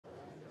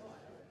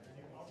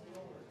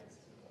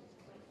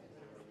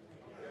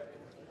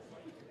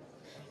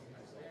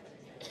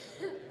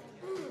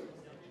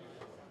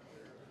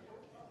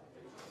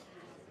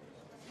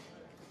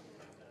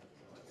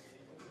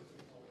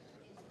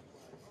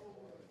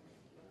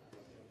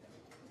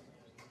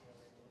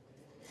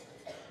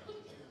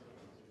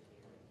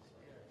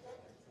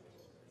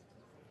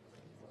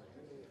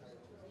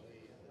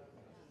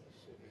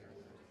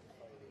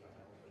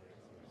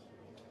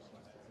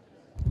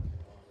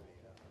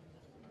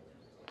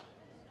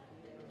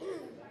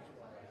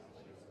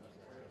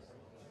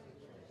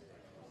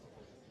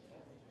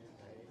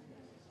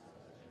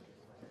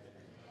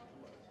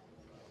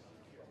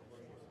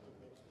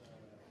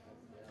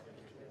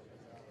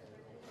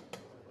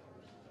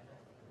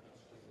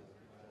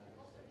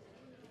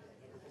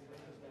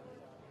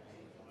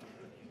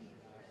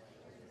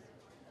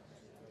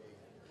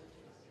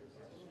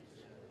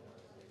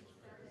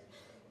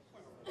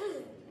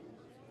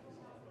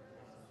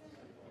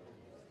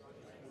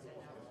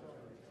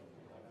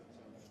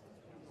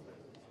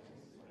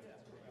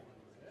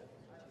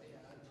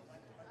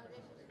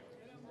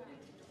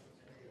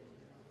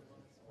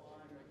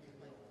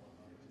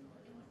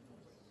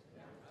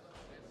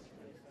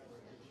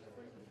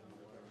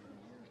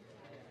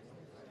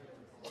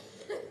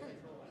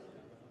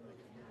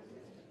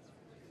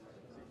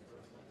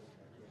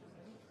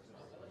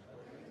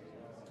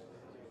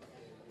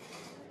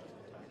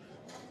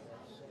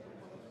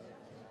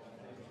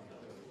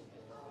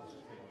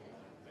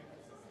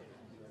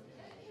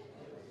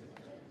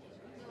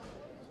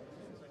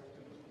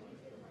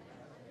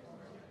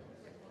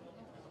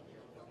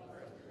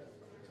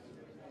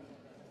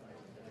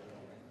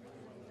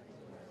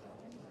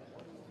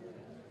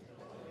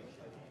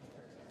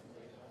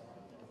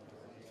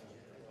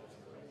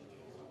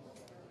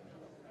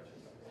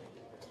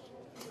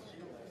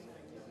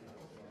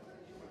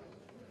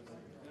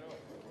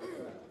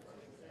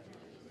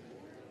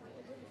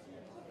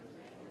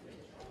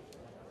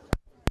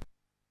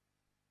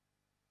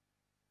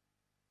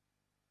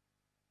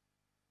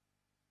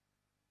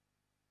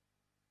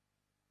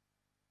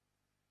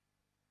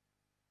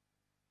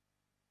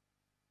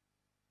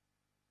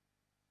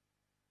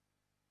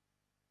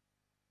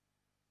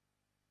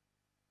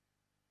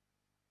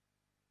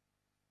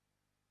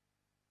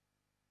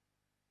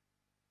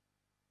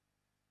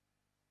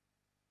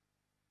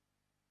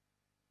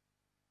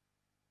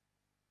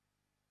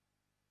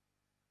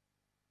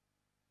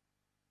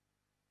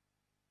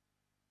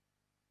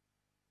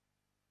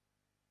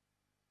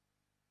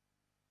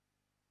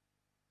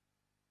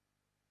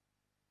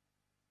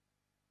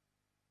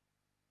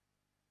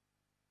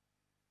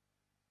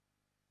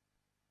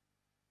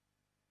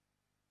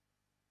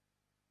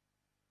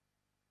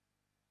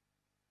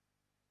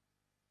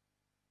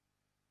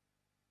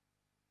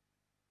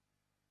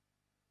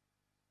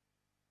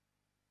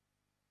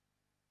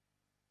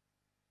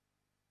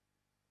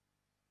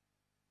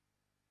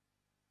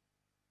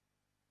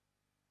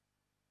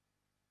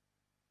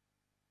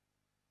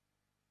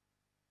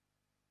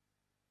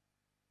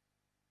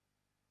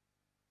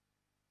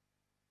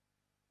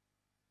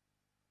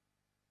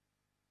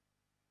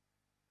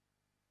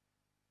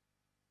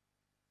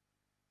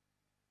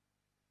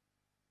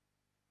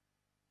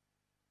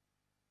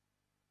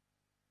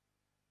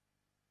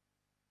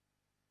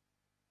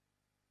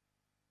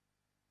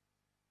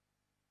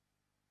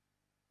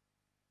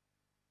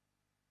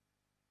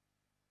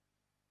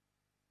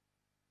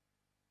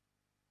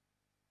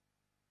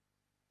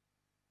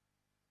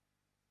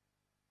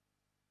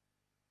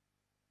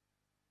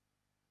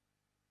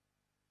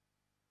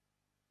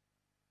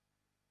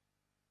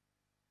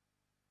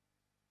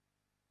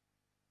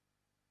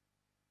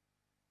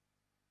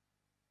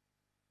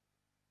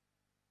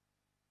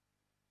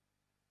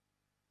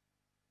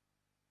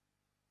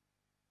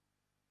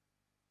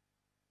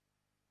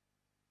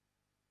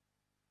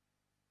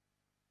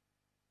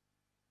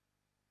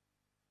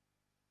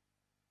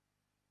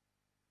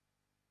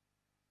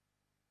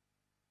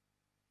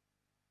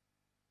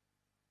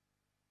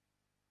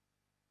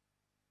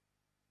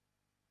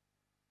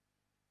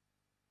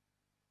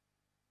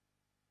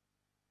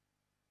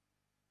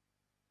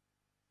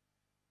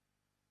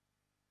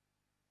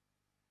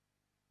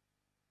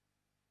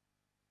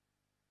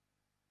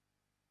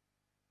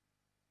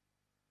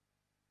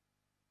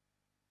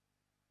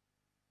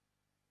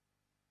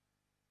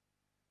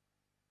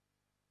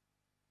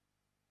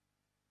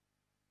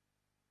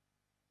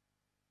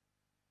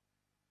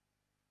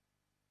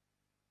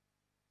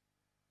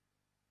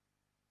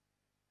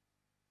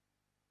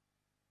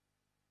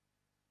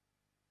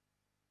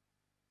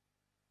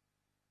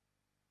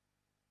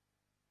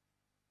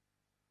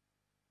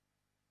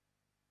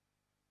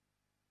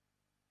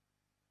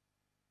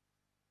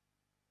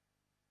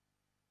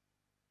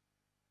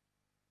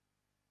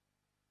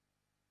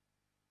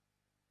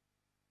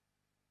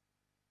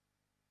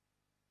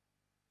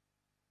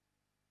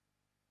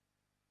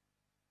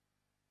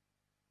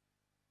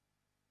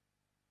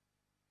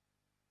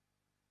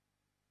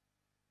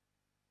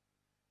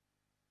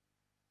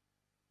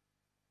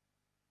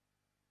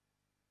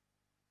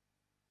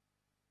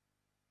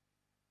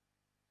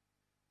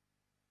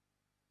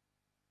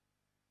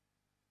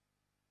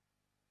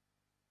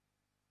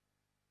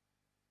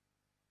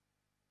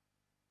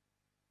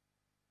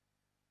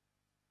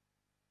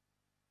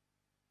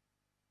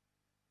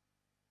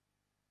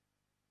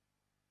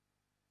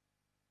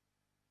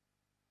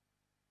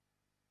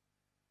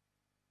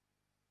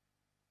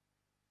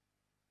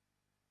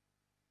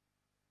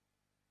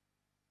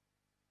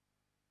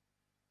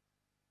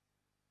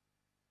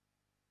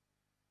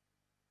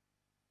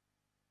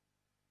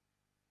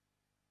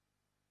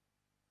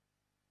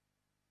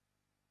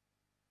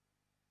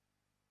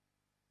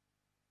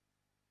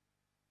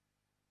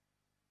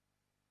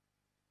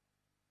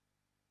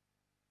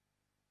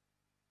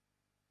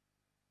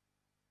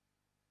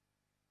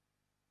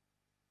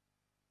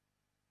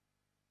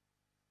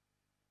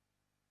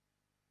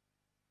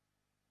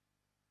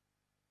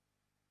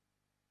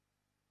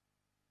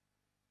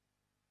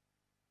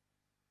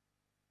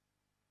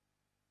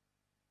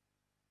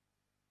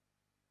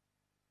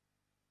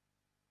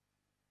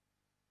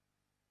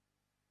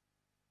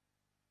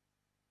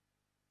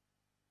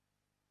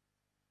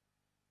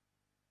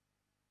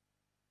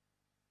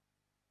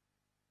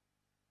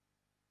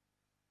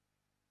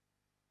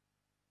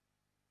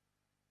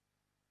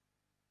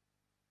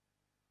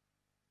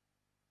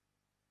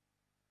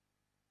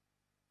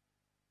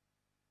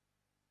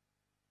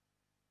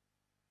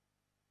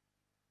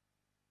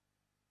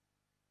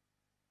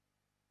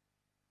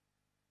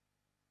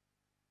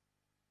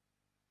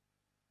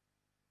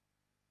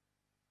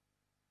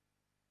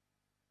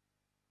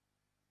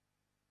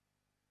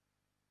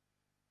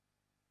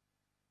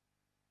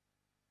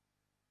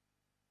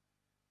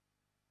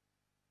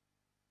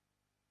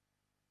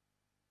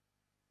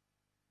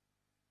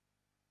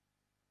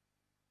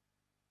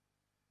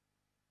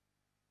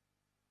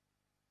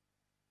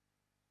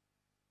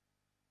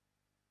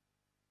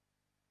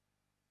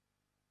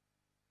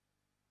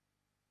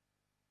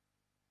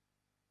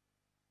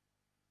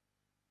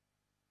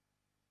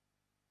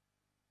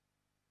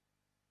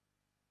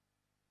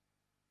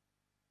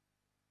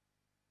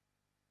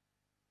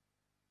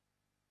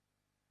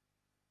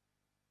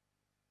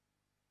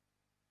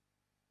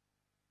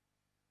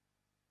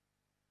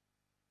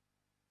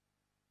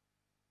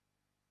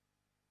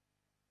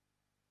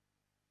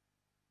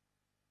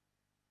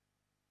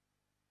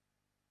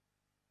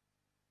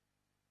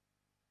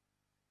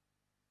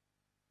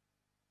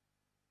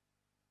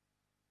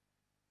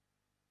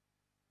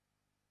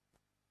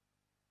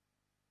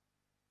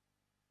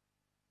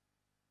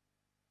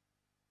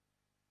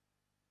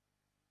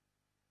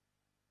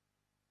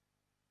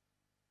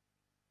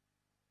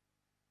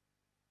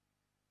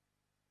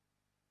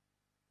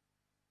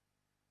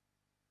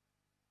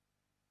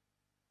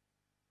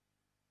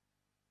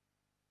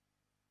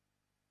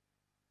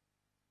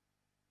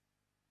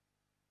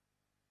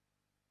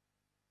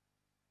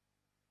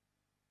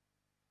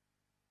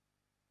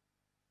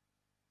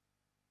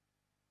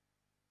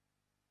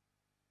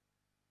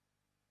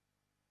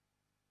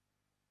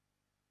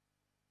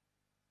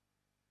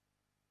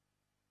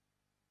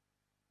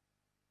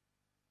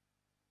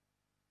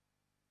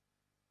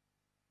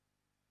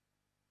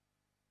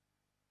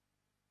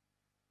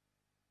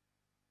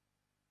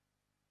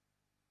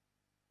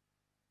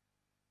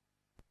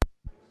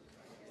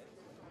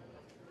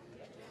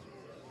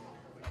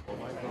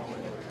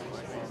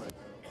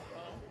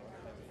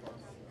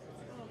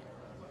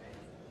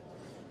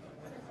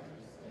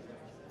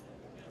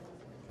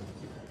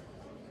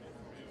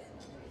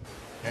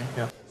Okay.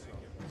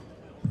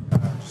 Yeah.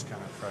 Just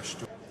kind of fresh.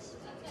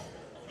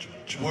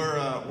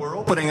 We're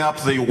opening up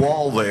the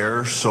wall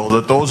there so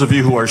that those of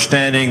you who are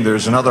standing,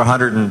 there's another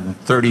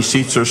 130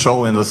 seats or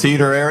so in the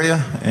theater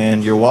area,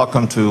 and you're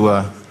welcome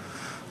to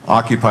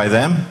occupy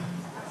them.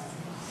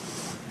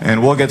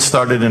 And we'll get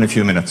started in a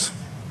few minutes.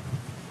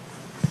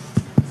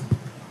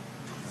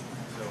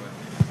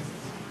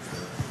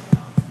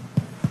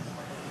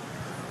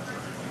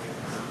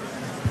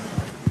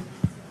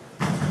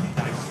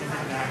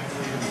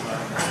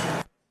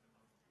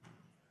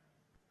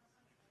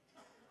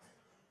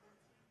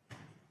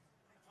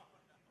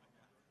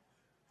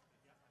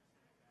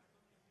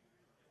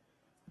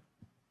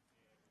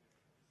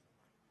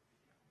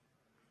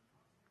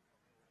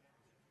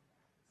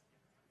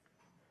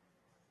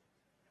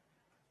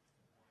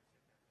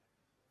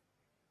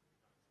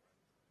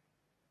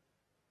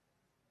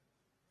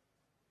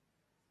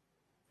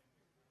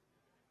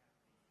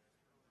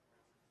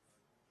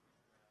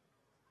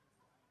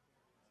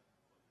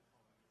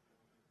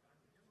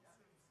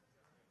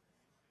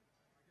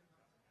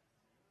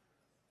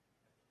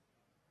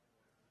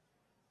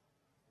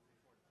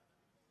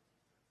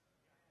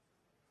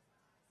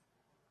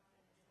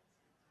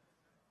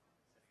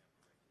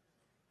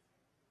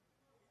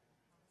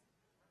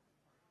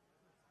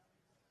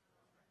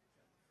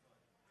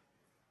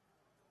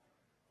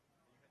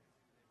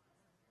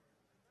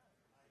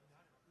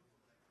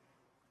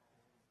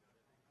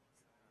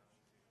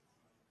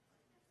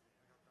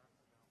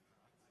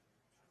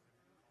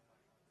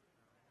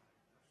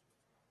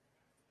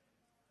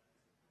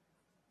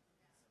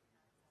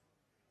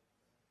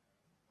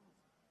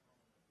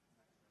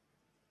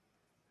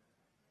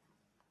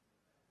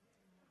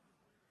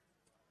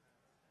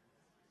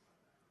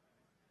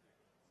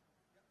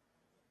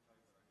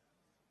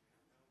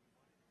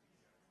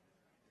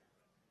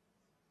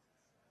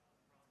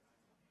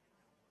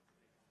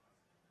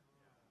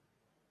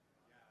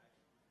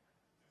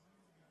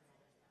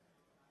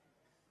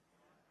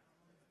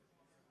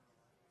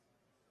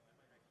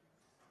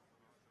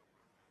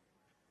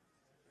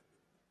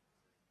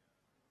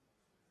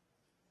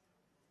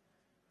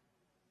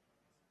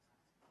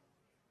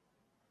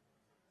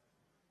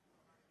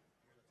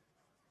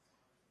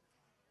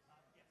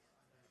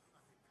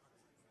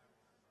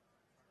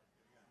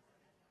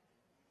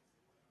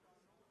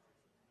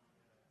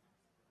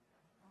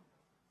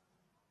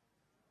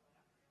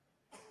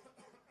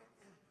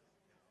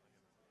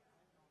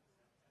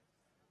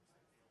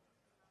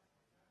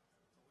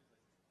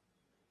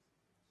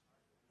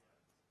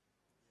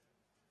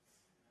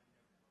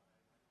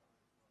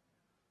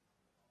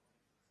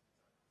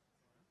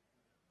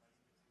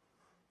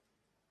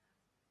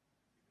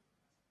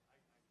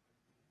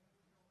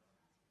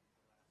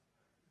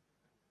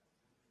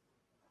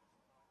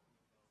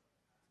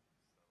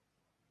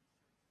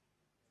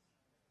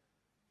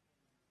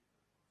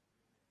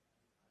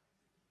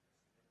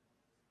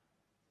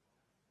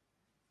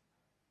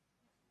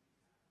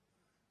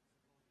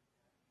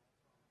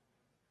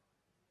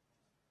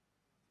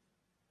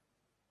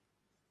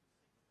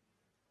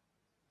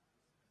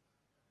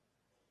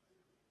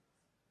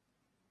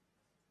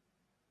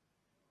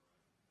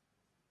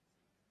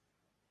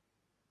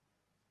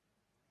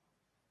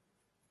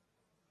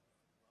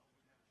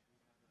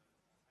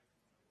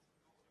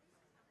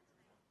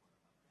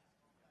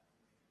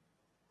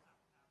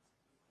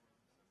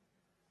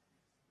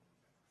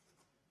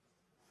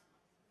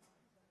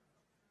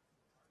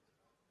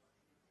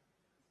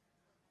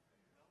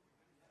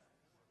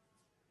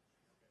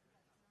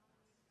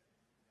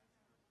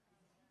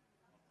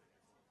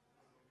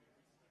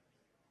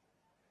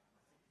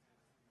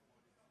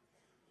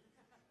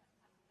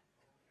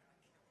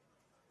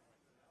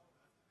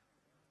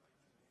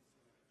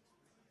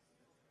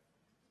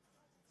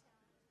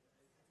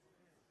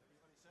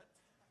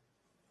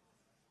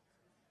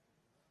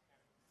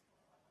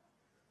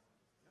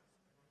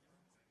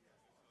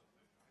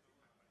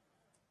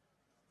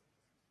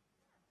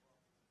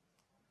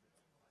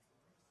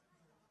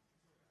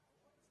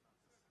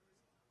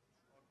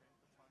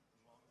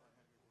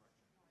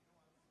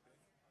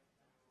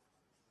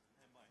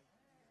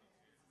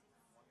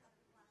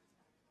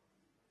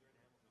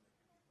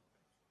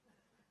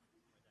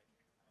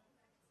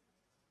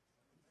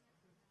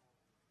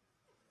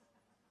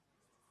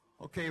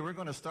 Okay, we're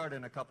going to start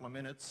in a couple of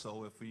minutes,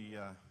 so if we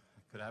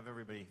could have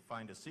everybody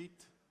find a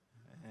seat,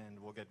 and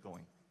we'll get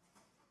going.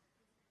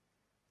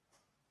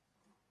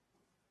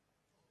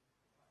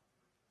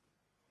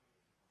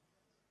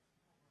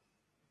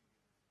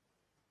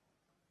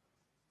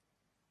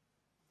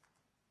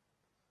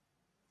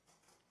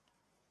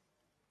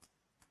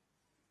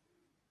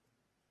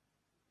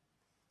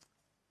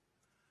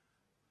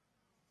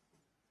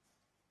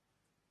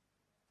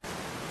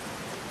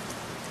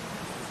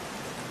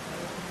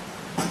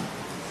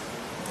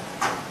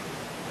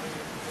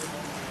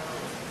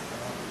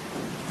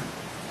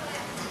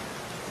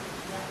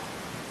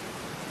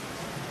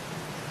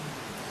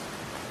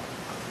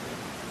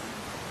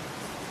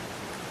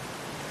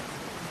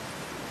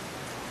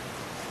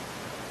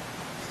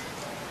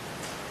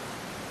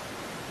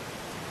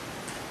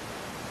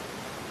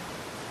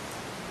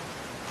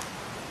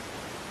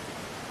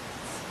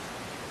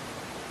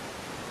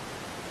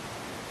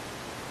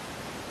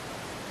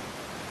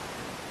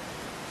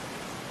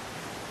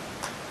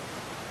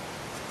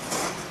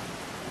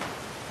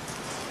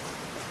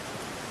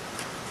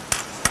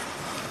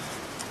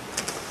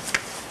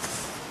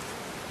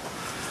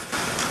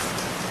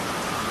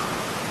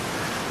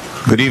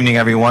 Good evening,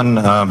 everyone.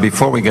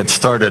 Before we get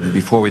started,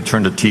 before we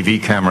turn the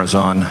TV cameras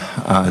on,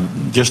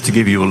 just to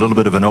give you a little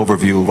bit of an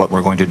overview of what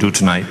we're going to do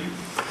tonight.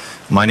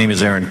 My name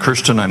is Aaron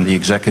Kirsten. I'm the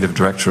Executive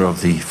Director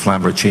of the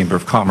Flamborough Chamber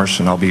of Commerce,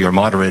 and I'll be your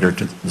moderator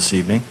this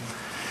evening.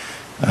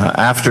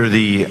 After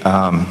the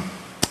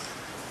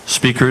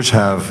speakers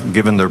have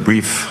given their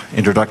brief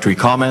introductory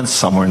comments,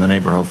 somewhere in the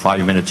neighborhood of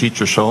 5 minutes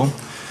each or so,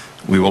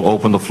 we will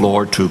open the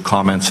floor to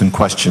comments and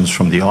questions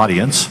from the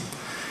audience.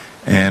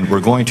 And we're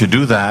going to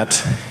do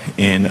that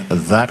in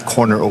that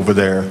corner over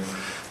there.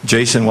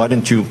 Jason,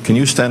 can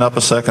you stand up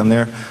a second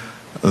there?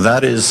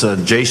 That is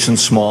Jason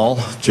Small.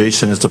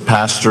 Jason is the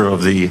pastor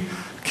of the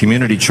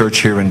community church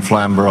here in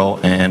Flamborough,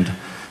 and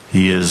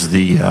he is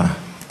the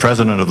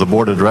president of the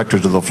board of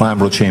directors of the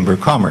Flamborough Chamber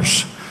of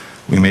Commerce.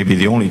 We may be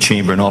the only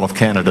chamber in all of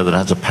Canada that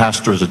has a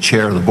pastor as a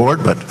chair of the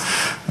board, but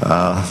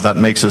that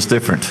makes us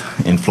different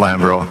in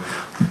Flamborough.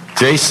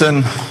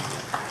 Jason,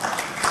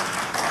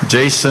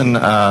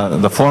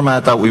 the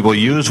format that we will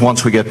use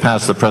once we get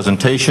past the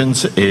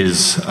presentations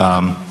is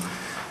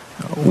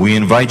we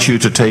invite you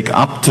to take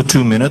up to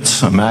 2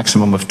 minutes, a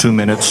maximum of 2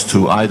 minutes,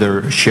 to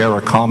either share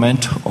a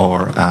comment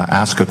or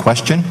ask a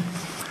question.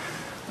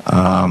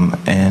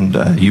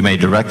 You may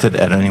direct it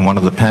at any one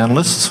of the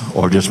panelists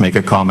or just make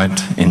a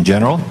comment in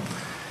general.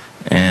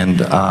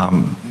 And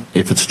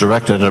if it's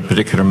directed at a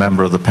particular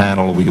member of the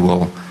panel, we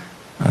will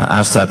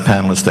ask that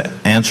panelist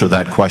to answer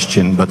that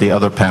question, but the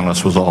other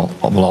panelists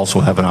will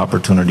also have an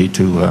opportunity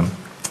to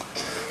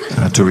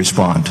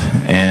respond.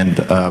 And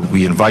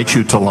we invite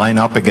you to line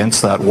up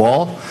against that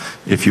wall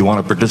if you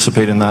want to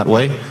participate in that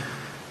way,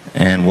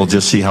 and we'll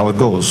just see how it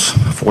goes.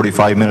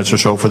 45 minutes or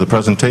so for the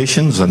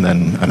presentations, and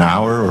then an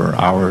hour or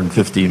hour and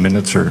 15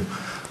 minutes or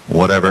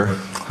whatever.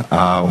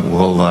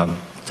 We'll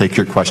take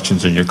your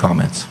questions and your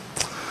comments.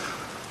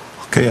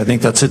 Okay, I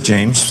think that's it,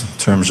 James, in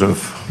terms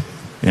of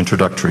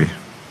introductory.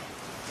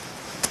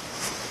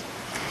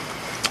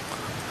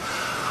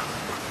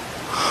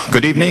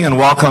 Good evening and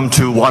welcome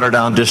to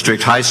Waterdown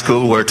District High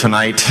School, where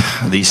tonight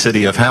the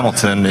City of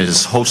Hamilton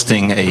is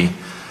hosting an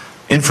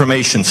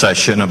information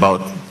session about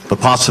the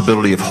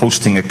possibility of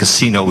hosting a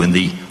casino in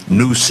the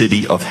new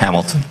City of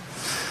Hamilton.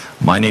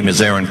 My name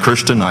is Aaron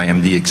Kirsten. I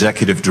am the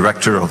Executive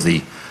Director of the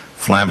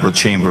Flamborough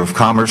Chamber of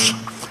Commerce,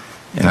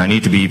 and I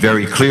need to be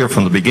very clear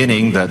from the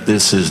beginning that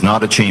this is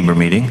not a chamber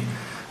meeting.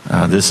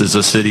 This is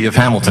a City of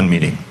Hamilton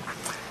meeting.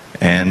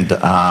 And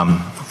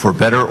for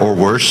better or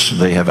worse,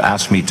 they have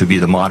asked me to be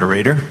the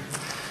moderator,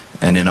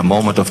 and in a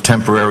moment of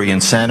temporary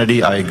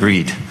insanity, I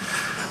agreed.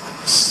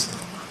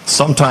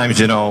 Sometimes,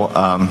 you know,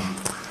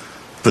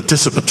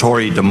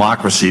 participatory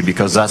democracy,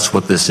 because that's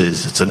what this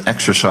is. It's an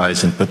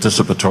exercise in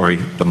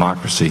participatory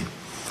democracy.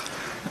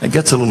 It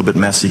gets a little bit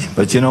messy,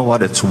 but you know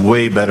what? It's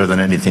way better than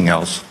anything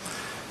else.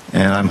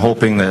 And I'm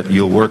hoping that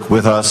you'll work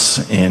with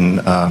us in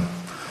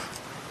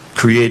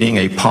creating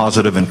a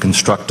positive and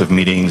constructive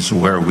meetings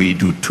where we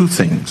do two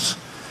things: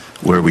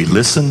 where we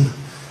listen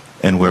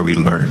and where we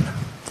learn,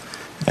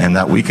 and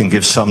that we can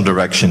give some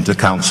direction to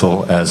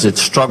council as it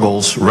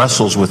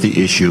wrestles with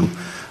the issue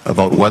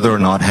about whether or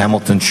not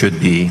Hamilton should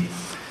be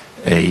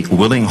a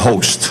willing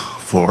host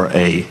for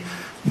a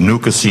new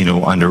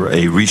casino under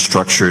a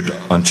restructured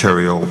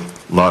Ontario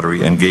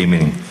Lottery and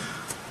Gaming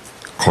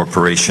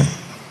Corporation.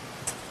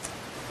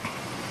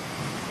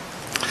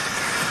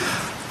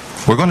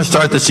 We're going to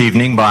start this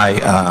evening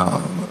by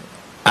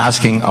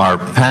asking our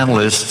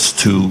panelists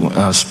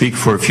to speak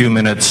for a few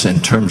minutes in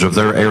terms of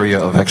their area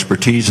of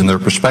expertise and their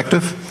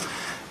perspective.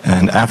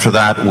 And after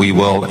that, we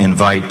will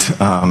invite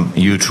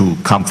you to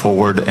come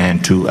forward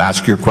and to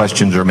ask your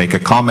questions or make a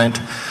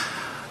comment.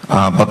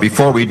 But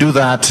before we do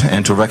that,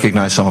 and to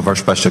recognize some of our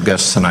special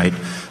guests tonight,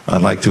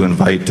 I'd like to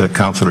invite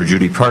Councillor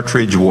Judy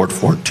Partridge, Ward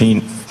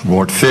 15,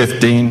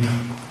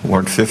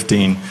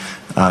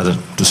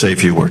 to say a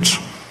few words.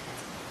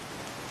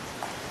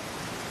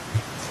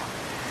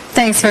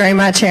 Thanks very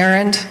much,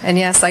 Aaron. And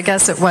yes, I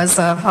guess it was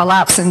a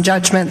lapse in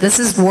judgment. This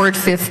is Ward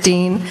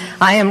 15.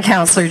 I am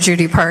Councillor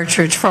Judy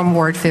Partridge from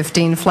Ward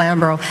 15,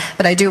 Flamborough.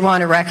 But I do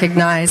want to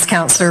recognize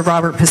Councillor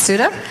Robert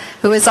Pasuta,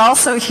 who is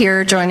also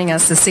here joining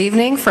us this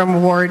evening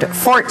from Ward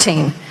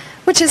 14,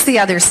 which is the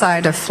other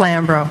side of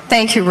Flamborough.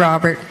 Thank you,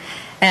 Robert.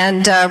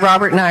 And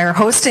Robert and I are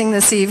hosting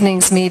this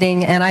evening's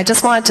meeting, and I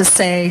just wanted to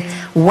say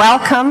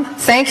welcome.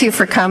 Thank you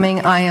for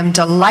coming. I am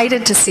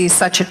delighted to see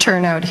such a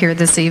turnout here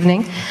this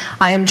evening.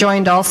 I am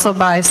joined also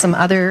by some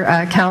other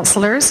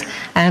councillors,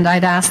 and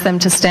I'd ask them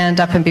to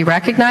stand up and be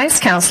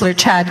recognized. Councillor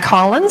Chad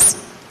Collins.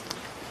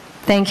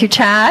 Thank you,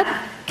 Chad.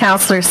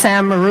 Councillor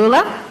Sam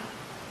Marula.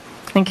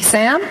 Thank you,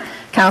 Sam.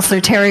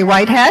 Councillor Terry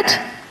Whitehead.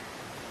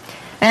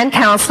 And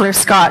Councillor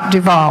Scott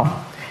Duval.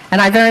 And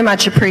I very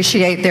much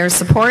appreciate their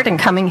support in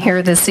coming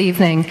here this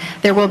evening.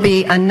 There will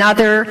be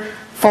another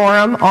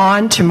forum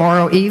on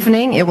tomorrow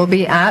evening. It will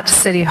be at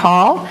City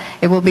Hall.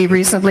 It will be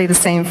reasonably the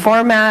same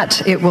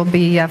format. It will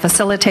be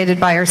facilitated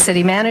by our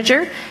city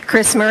manager,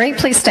 Chris Murray.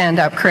 Please stand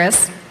up,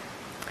 Chris.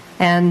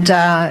 and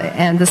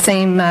the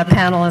same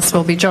panelists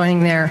will be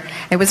joining there.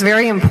 It was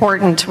very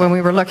important when we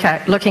were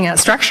looking at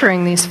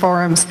structuring these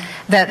forums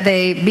that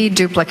they be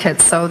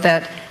duplicates, so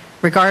that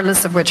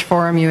regardless of which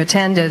forum you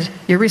attended,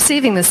 you're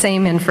receiving the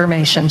same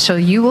information. So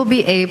you will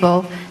be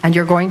able, and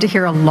you're going to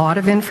hear a lot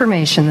of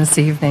information this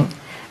evening,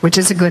 which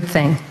is a good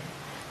thing.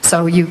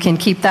 So you can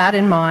keep that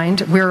in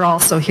mind. We're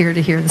also here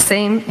to hear the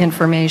same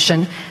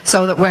information,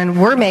 so that when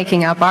we're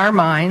making up our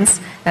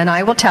minds, and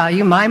I will tell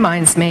you, my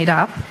mind's made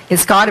up,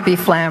 it's got to be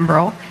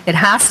Flamborough, it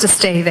has to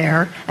stay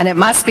there, and it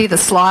must be the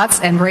slots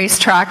and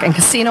racetrack and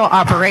casino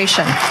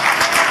operation.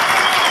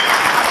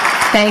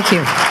 Thank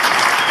you.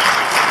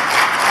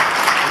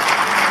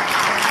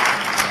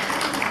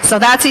 So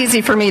that's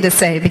easy for me to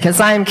say, because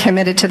I am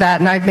committed to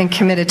that, and I've been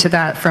committed to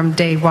that from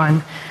day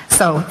one.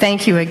 So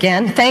thank you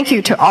again. Thank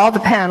you to all the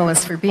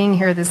panelists for being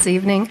here this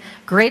evening.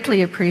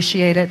 Greatly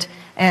appreciate it.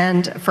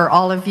 And for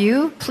all of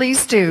you,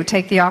 please do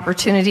take the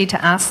opportunity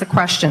to ask the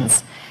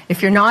questions.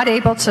 If you're not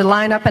able to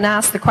line up and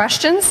ask the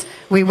questions,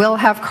 we will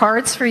have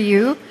cards for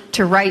you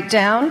to write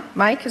down.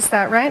 Mike, is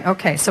that right?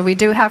 Okay, so we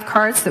do have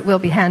cards that will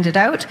be handed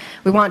out.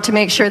 We want to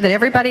make sure that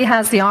everybody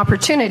has the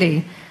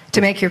opportunity to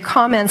make your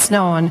comments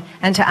known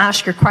and to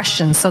ask your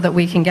questions so that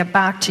we can get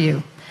back to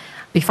you.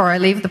 Before I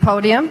leave the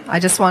podium, I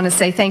just want to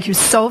say thank you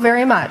so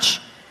very much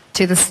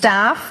to the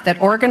staff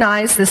that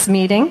organized this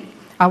meeting.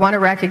 I want to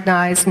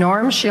recognize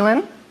Norm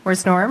Schillen.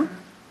 Where's Norm?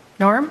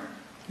 Norm?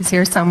 He's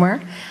here somewhere.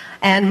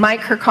 And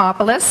Mike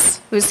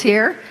Herkopoulos, who's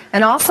here.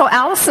 And also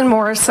Alison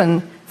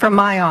Morrison from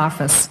my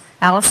office.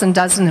 Alison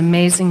does an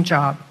amazing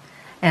job.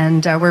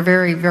 And we're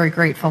very, very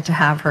grateful to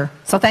have her.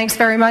 So thanks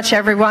very much,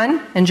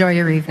 everyone. Enjoy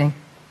your evening.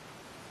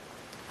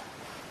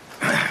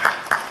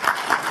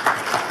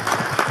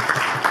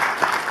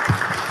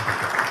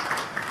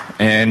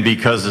 And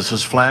because this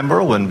is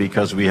Flamborough, and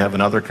because we have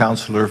another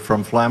councillor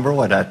from Flamborough,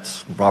 I'd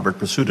ask Robert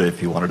Pasuta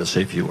if he wanted to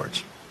say a few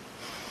words.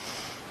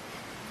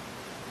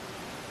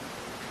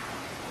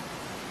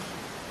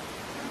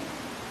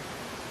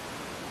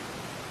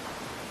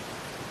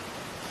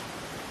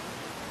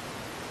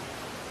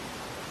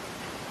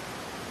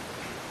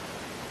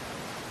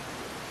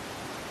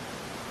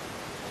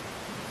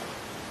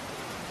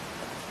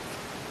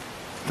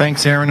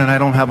 Thanks, Aaron, and I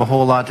don't have a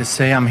whole lot to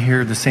say. I'm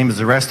here the same as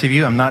the rest of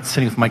you. I'm not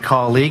sitting with my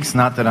colleagues,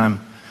 not that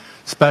I'm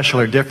special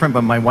or different,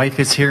 but my wife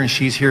is here, and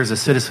she's here as a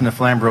citizen of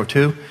Flamborough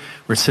too.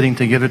 We're sitting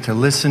together to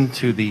listen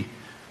to the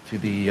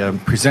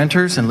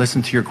presenters and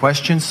listen to your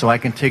questions, so I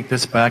can take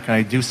this back. And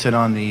I do sit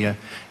on the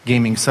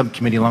gaming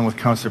subcommittee along with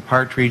Councillor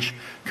Partridge,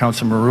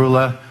 Councillor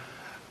Marula,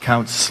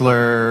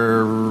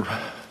 Councillor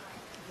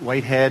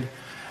Whitehead,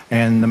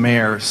 and the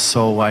mayor,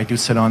 so I do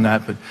sit on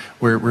that. But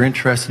we're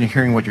interested in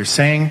hearing what you're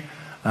saying.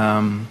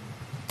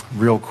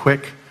 Real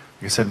quick,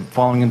 like I said,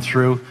 following them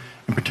through,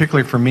 and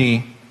particularly for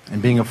me,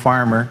 and being a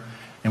farmer,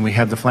 and we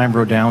have the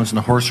Flamborough Downs and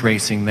the horse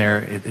racing there,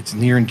 it's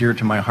near and dear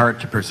to my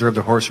heart to preserve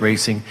the horse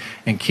racing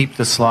and keep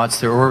the slots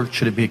there, or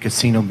should it be a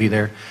casino, be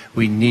there.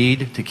 We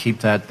need to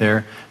keep that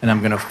there, and I'm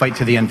going to fight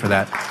to the end for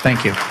that.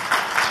 Thank you.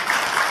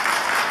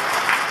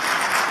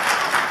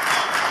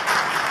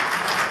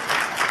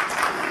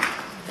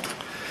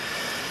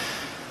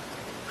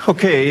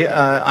 Okay,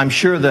 I'm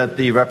sure that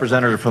the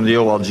representative from the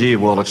OLG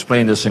will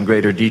explain this in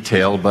greater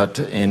detail, but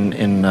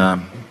in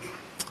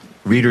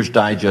Reader's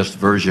Digest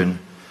version,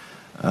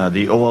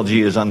 the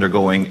OLG is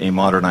undergoing a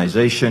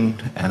modernization,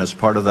 and as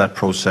part of that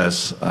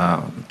process,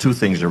 two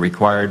things are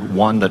required.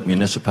 One, that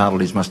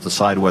municipalities must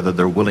decide whether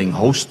they're willing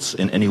hosts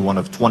in any one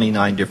of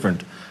 29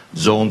 different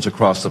zones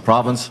across the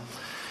province,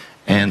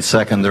 and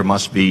second, there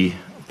must be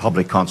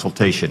public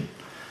consultation.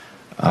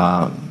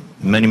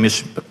 Many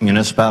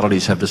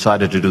municipalities have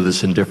decided to do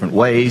this in different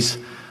ways.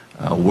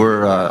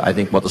 I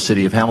think what the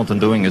City of Hamilton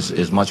doing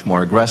is much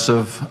more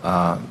aggressive.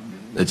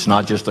 It's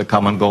not just a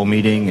come and go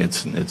meeting.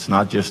 It's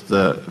not just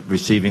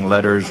receiving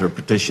letters or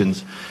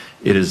petitions.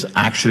 It is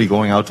actually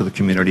going out to the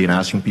community and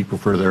asking people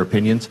for their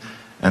opinions,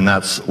 and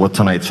that's what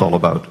tonight's all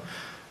about.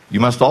 You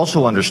must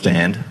also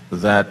understand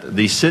that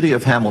the City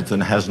of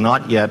Hamilton has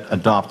not yet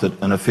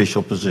adopted an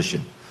official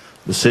position.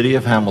 The City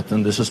of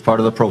Hamilton, this is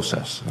part of the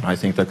process, and I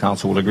think the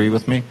Council will agree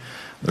with me.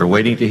 They're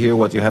waiting to hear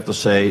what you have to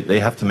say. They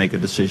have to make a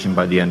decision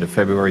by the end of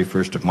February,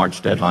 1st of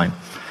March deadline,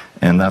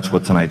 and that's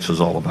what tonight's is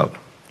all about.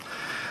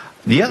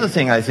 The other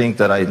thing I think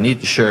that I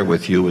need to share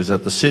with you is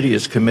that the City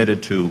is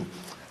committed to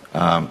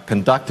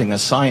conducting a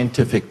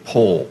scientific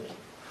poll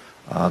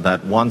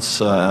that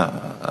once,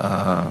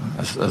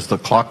 as the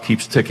clock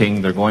keeps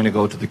ticking, they're going to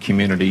go to the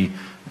community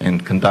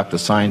and conduct a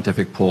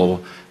scientific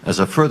poll as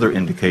a further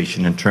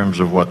indication in terms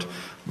of what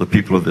the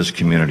people of this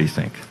community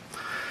think.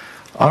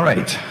 All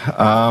right.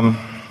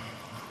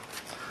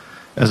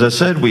 As I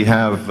said, we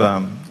have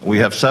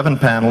 7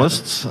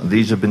 panelists.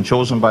 These have been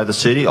chosen by the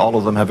city. All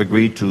of them have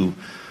agreed to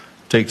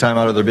take time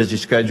out of their busy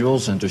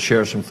schedules and to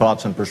share some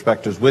thoughts and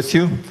perspectives with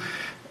you.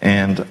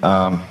 And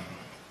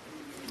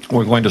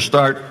we're going to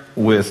start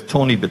with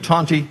Tony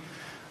Bitonti.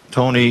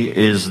 Tony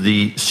is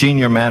the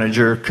Senior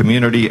Manager,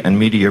 Community and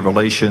Media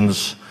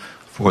Relations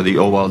for the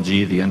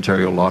OLG, the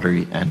Ontario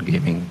Lottery and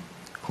Gaming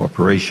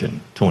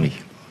Corporation. Tony.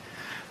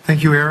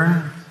 Thank you,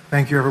 Aaron.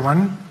 Thank you,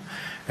 everyone.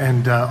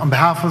 And on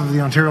behalf of the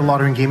Ontario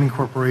Lottery and Gaming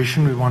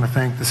Corporation, we want to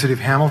thank the City of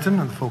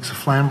Hamilton and the folks of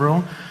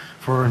Flamborough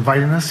for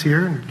inviting us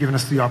here and giving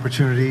us the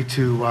opportunity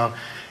to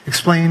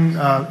explain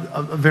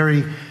a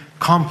very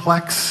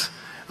complex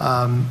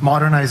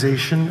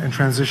modernization and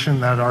transition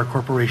that our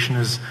corporation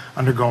is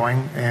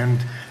undergoing,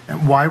 and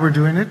why we're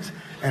doing it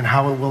and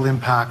how it will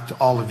impact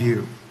all of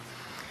you.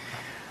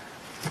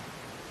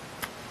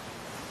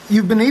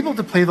 You've been able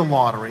to play the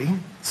lottery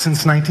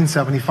since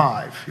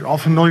 1975. You're all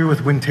familiar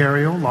with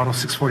Wintario, Lotto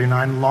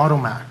 649, Lotto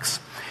Max.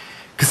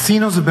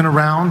 Casinos have been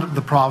around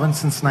the province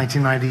since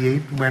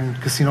 1998 when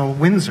Casino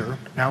Windsor,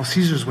 now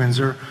Caesars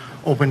Windsor,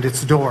 opened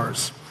its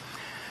doors.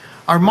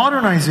 Our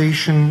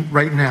modernization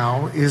right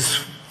now is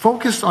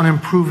focused on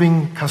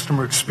improving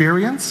customer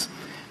experience,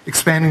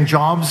 expanding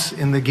jobs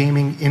in the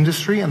gaming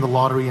industry and the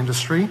lottery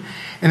industry,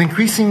 and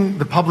increasing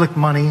the public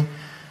money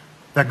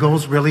that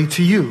goes really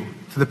to you,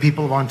 to the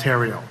people of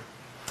Ontario.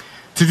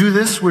 To do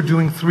this, we're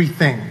doing three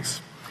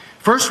things.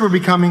 First, we're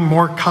becoming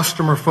more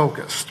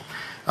customer-focused.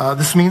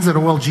 This means that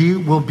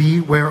OLG will be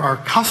where our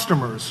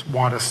customers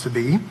want us to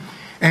be,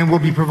 and we'll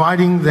be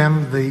providing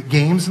them the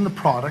games and the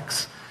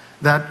products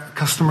that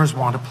customers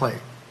want to play.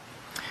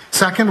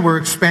 Second, we're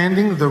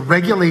expanding the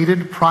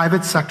regulated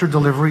private sector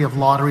delivery of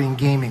lottery and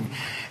gaming.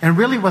 And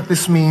really what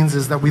this means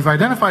is that we've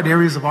identified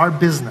areas of our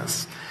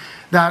business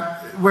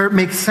where it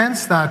makes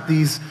sense that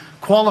these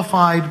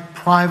qualified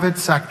private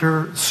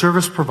sector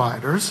service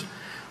providers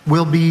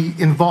will be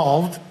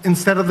involved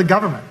instead of the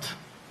government.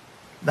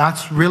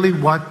 That's really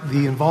what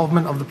the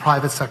involvement of the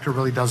private sector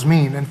really does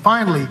mean. And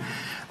finally,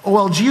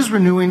 OLG is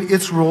renewing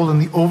its role in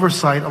the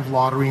oversight of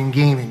lottery and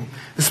gaming.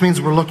 This means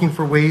we're looking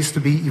for ways to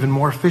be even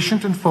more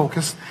efficient and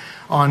focused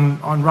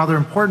on rather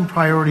important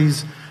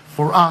priorities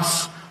for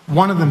us,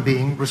 one of them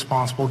being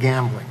responsible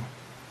gambling.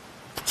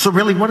 So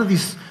really, what are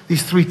these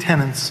three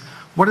tenets?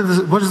 What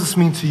does this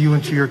mean to you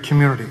and to your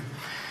community?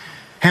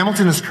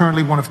 Hamilton is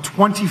currently one of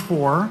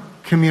 24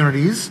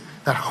 communities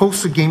that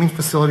hosts a gaming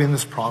facility in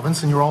this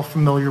province, and you're all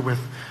familiar with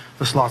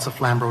the slots of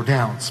Flamborough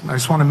Downs. I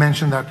just want to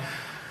mention that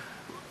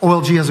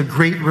OLG has a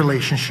great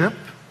relationship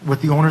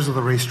with the owners of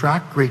the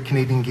racetrack, Great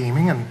Canadian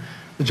Gaming, and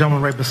the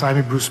gentleman right beside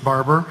me, Bruce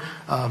Barber.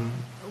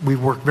 We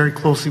work very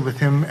closely with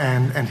him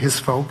and his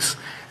folks,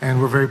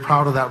 and we're very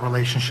proud of that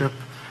relationship,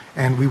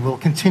 and we will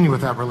continue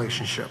with that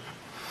relationship.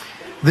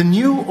 The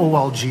new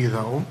OLG,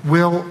 though,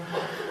 will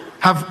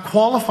have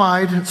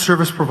qualified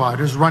service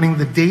providers running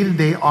the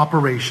day-to-day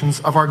operations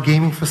of our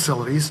gaming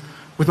facilities,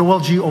 with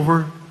OLG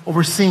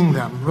overseeing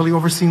them, really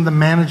overseeing the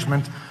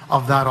management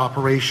of that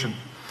operation.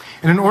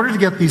 And in order to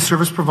get these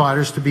service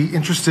providers to be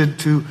interested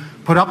to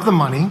put up the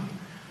money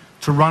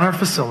to run our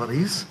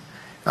facilities,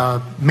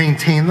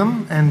 maintain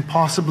them, and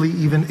possibly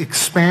even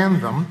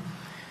expand them,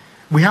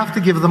 we have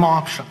to give them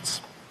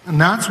options.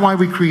 And that's why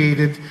we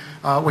created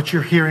what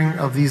you're hearing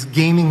of these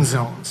gaming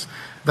zones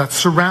that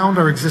surround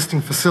our existing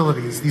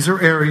facilities. These are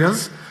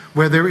areas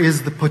where there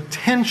is the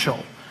potential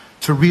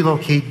to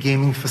relocate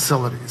gaming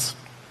facilities.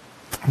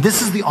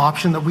 This is the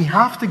option that we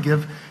have to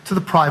give to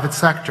the private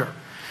sector.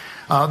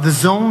 The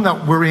zone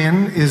that we're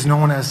in is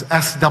known as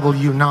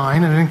SW9,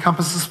 and it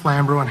encompasses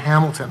Flamborough and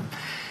Hamilton.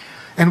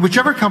 And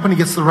whichever company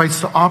gets the rights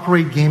to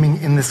operate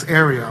gaming in this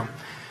area,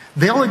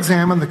 they'll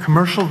examine the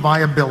commercial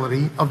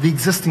viability of the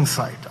existing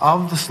site,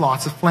 of the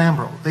slots of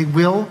Flamborough. They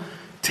will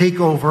take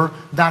over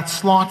that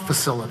slot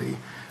facility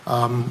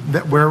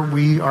where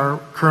we are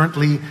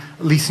currently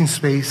leasing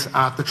space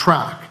at the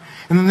track.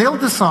 And then they'll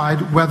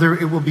decide whether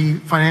it will be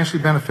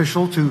financially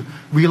beneficial to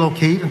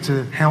relocate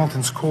into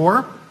Hamilton's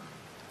core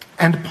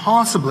and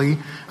possibly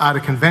add a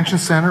convention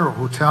center or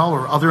hotel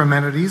or other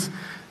amenities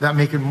that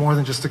make it more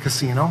than just a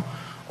casino,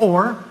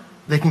 or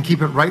they can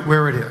keep it right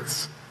where it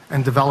is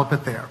and develop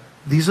it there.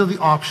 These are the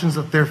options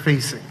that they're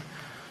facing.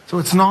 So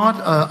it's not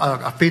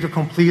a fait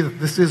accompli that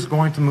this is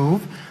going to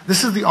move.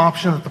 This is the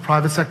option that the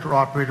private sector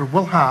operator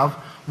will have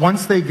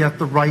once they get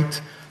the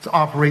right to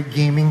operate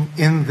gaming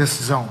in this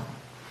zone.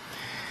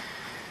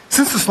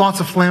 Since the slots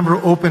of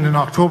Flamborough opened in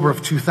October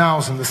of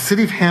 2000, the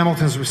City of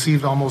Hamilton has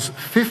received almost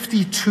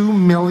 $52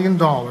 million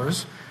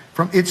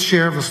from its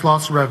share of the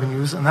slots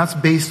revenues, and that's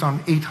based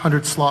on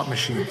 800 slot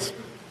machines.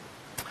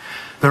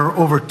 There are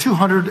over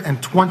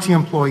 220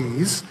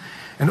 employees,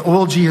 and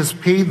OLG has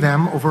paid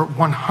them over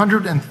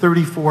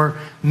 $134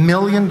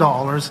 million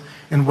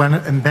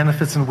in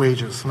benefits and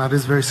wages. And that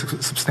is very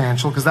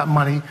substantial because that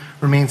money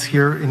remains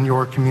here in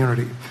your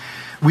community.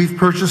 We've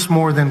purchased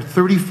more than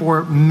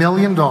 $34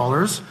 million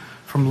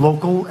from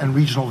local and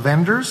regional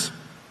vendors,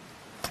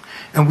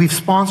 and we've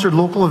sponsored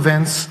local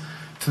events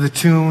to the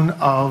tune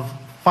of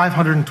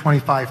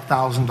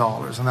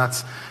 $525,000, and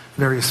that's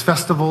various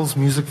festivals,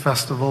 music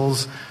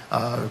festivals,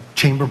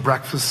 chamber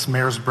breakfasts,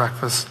 mayor's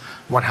breakfasts,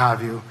 what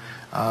have you.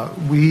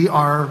 We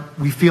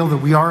feel that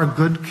we are a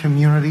good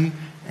community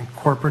and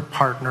corporate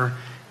partner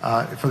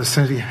for the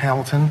City of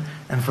Hamilton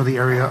and for the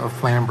area of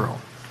Flamborough.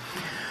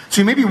 So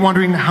you may be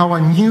wondering how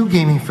a new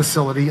gaming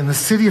facility in the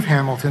City of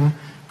Hamilton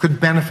could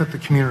benefit the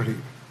community.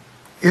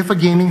 If a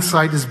gaming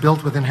site is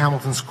built within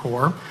Hamilton's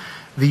core,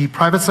 the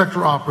private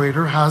sector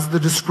operator has the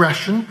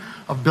discretion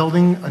of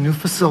building a new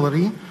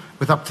facility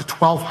with up to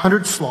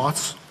 1,200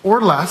 slots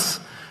or less,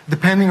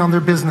 depending on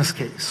their business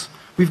case.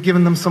 We've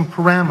given them some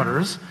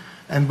parameters,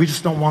 and we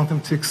just don't want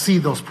them to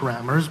exceed those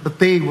parameters, but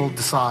they will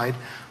decide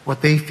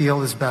what they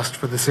feel is best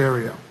for this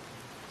area.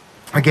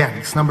 Again,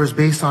 this number is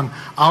based on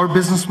our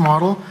business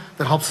model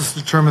that helps us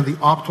determine the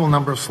optimal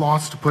number of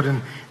slots to put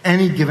in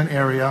any given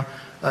area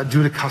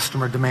due to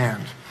customer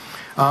demand.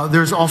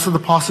 There's also the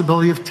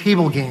possibility of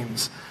table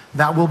games.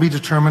 That will be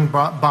determined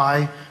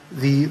by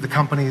the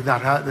company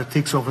that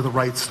takes over the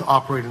rights to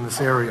operate in this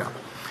area.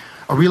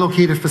 A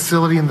relocated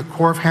facility in the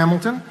core of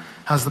Hamilton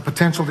has the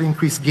potential to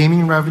increase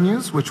gaming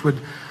revenues, which would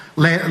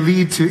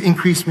lead to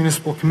increased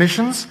municipal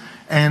commissions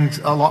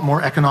and a lot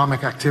more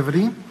economic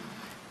activity.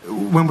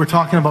 When we're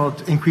talking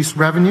about increased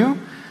revenue,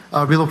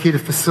 a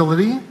relocated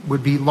facility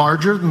would be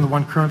larger than the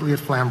one currently at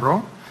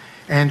Flamborough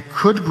and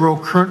could grow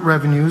current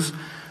revenues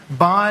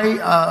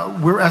by,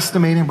 we're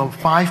estimating about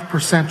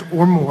 5%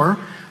 or more,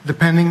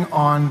 depending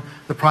on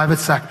the private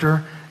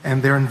sector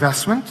and their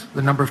investment,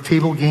 the number of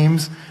table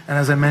games, and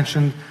as I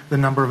mentioned, the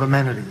number of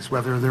amenities,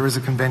 whether there is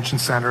a convention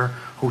center,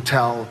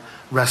 hotel,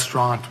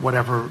 restaurant,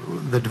 whatever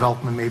the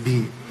development may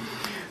be.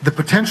 The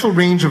potential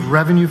range of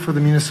revenue for the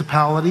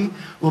municipality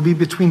will be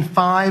between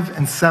 $5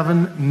 and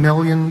 $7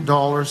 million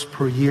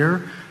per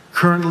year.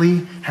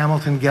 Currently,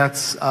 Hamilton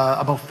gets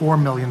about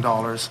 $4 million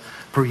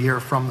per year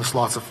from the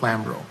slots of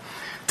Flamborough.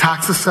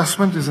 Tax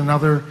assessment is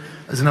another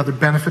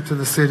benefit to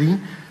the city.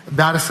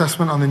 That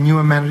assessment on the new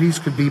amenities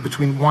could be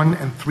between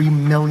 $1 and $3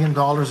 million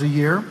a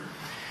year.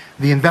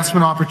 The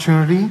investment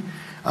opportunity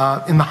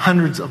in the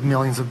hundreds of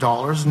millions of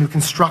dollars. New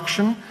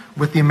construction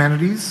with the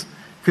amenities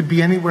could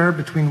be anywhere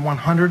between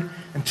 $100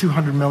 and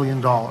 $200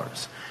 million.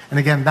 And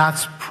again,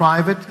 that's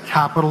private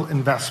capital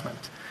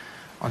investment.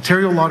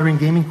 Ontario Lottery and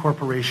Gaming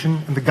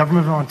Corporation and the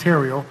Government of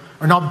Ontario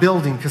are not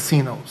building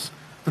casinos.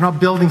 They're not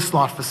building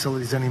slot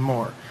facilities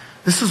anymore.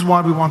 This is why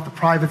we want the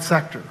private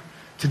sector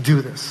to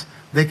do this.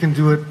 They can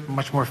do it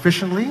much more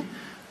efficiently.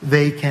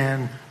 They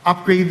can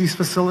upgrade these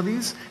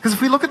facilities. Because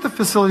if we look at the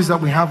facilities that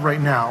we have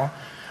right now,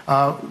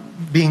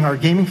 being our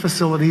gaming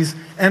facilities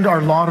and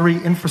our lottery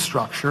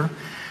infrastructure,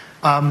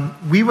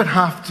 we would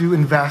have to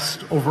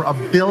invest over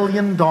 $1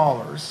 billion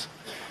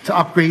to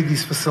upgrade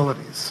these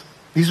facilities.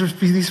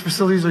 These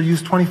facilities are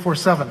used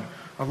 24/7.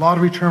 Our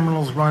lottery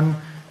terminals run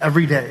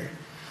every day.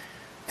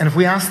 And if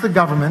we ask the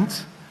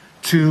government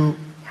to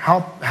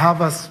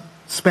have us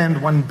spend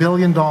 $1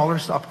 billion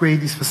to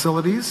upgrade these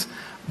facilities,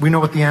 we know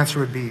what the answer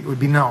would be. It would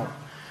be no.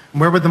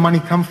 And where would the money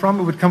come from?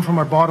 It would come from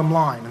our bottom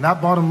line. And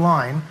that bottom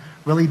line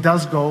really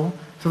does go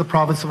to the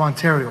province of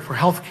Ontario for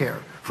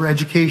healthcare, for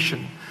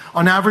education.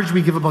 On average,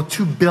 we give about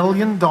 $2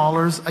 billion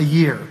a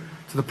year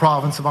to the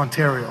province of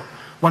Ontario.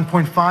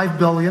 $1.5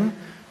 billion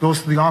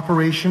goes to the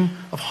operation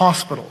of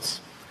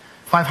hospitals.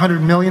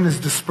 $500 million is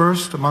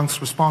dispersed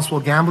amongst responsible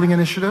gambling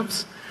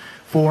initiatives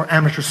for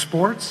amateur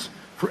sports,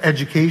 for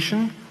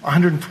education.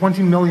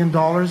 $120 million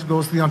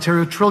goes to the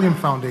Ontario Trillium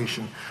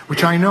Foundation,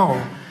 which I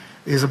know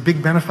is a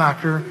big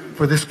benefactor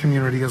for this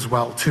community as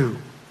well, too.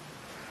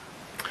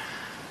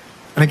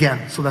 And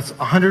again, so that's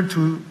 $100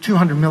 to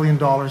 $200 million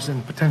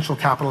in potential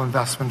capital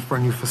investment for a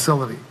new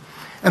facility.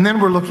 And then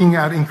we're looking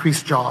at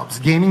increased jobs.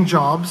 Gaming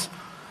jobs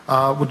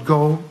would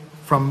go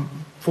from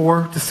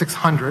 400 to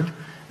 600,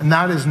 and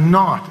that is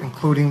not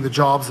including the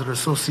jobs that are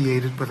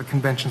associated with a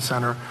convention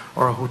center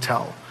or a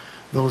hotel.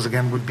 Those,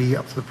 again, would be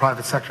up to the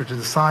private sector to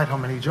decide how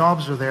many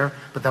jobs are there,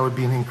 but that would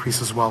be an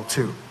increase as well,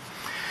 too.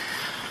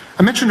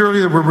 I mentioned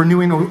earlier that we're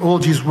renewing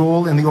OLG's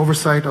role in the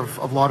oversight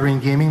of lottery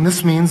and gaming.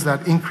 This means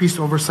that increased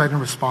oversight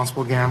and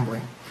responsible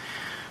gambling.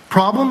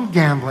 Problem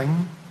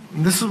gambling,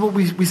 and this is what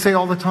we say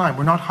all the time,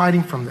 we're not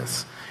hiding from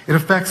this. It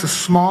affects a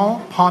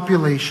small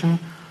population,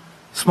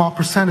 small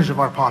percentage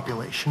of our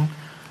population,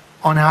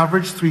 on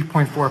average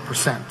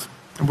 3.4%.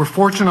 And we're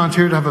fortunate in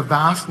Ontario to have a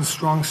vast and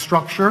strong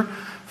structure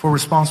for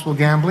responsible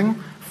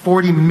gambling.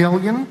 $40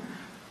 million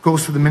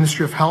goes to the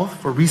Ministry of Health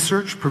for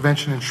research,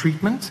 prevention, and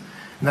treatment.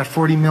 And that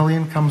 $40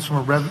 million comes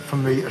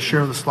from a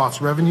share of the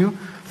slots revenue.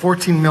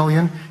 $14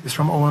 million is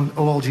from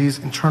OLG's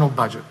internal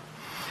budget.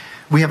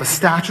 We have a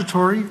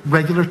statutory,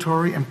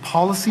 regulatory, and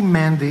policy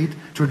mandate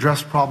to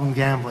address problem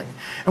gambling.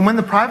 And when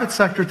the private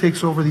sector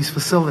takes over these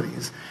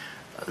facilities,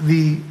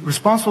 the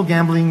responsible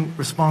gambling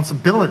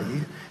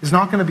responsibility is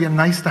not going to be a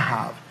nice to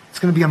have. It's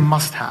going to be a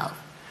must have.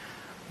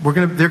 They're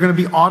going to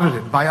be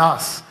audited by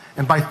us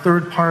and by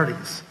third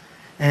parties.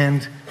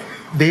 And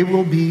they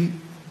will be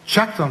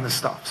checked on this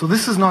stuff. So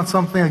this is not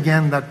something,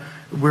 again, that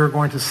we're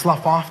going to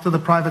slough off to the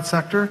private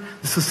sector.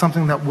 This is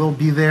something that will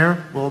be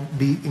there, will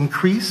be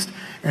increased,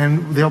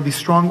 and there'll be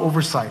strong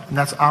oversight. And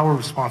that's our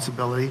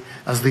responsibility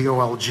as the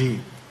OLG.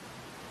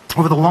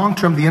 Over the long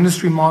term, the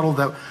industry model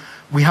that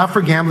we have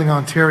for Gambling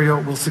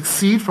Ontario will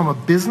succeed from a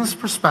business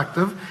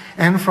perspective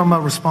and from a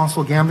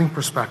responsible gambling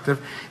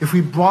perspective if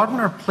we broaden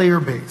our player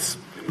base.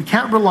 We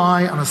can't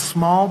rely on a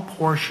small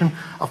portion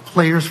of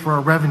players for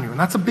our revenue, and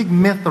that's a big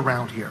myth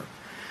around here.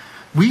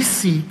 We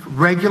seek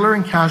regular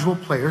and casual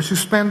players who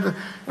spend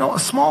a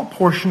small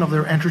portion of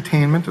their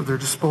entertainment, of their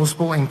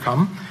disposable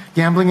income,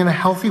 gambling in a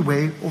healthy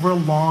way over a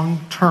long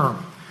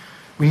term.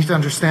 We need to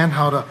understand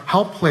how to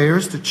help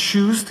players to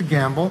choose to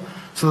gamble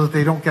so that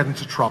they don't get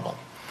into trouble.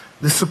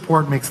 This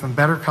support makes them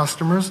better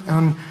customers,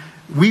 and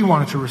we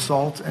want it to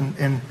result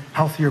in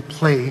healthier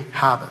play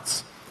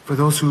habits. For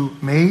those who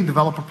may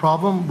develop a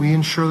problem, we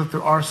ensure that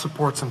there are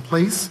supports in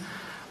place,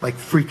 like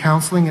free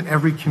counseling in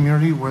every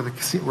community where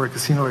a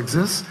casino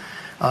exists,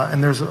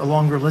 and there's a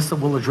longer list that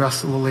we'll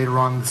address a little later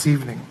on this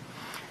evening.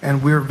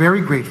 And we're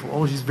very grateful,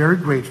 OLG is very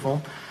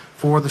grateful,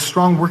 for the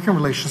strong working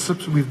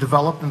relationships we've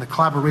developed and the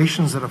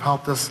collaborations that have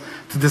helped us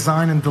to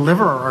design and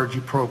deliver our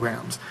RG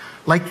programs.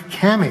 Like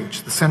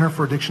CAMH, the Center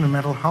for Addiction and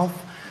Mental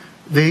Health,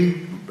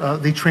 they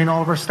train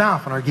all of our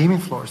staff on our gaming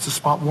floors to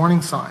spot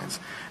warning signs.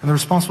 And the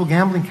Responsible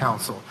Gambling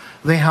Council,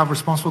 they have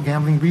responsible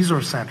gambling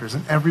resource centers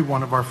in every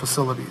one of our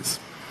facilities.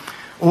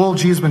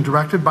 OLG has been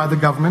directed by the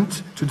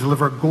government to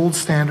deliver a gold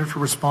standard for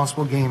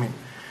responsible gambling.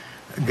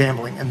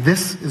 And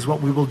this is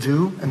what we will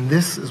do, and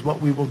this is what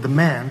we will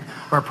demand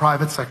of our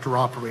private sector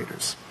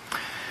operators.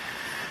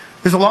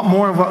 There's a lot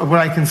more of what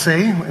I can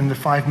say in the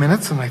 5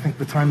 minutes, and I think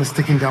the time is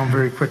ticking down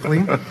very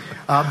quickly.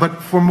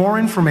 But for more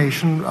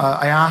information,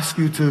 I ask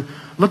you to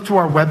look to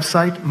our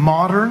website,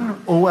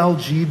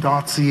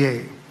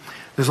 modernolg.ca.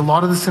 There's a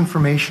lot of this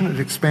information. It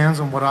expands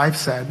on what I've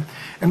said.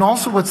 And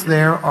also what's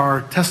there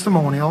are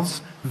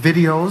testimonials,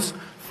 videos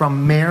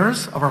from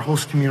mayors of our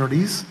host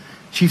communities,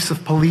 chiefs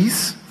of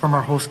police from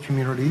our host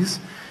communities,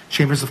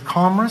 chambers of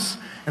commerce,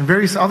 and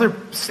various other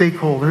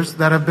stakeholders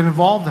that have been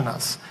involved in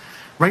us.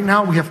 Right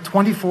now, we have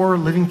 24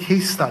 living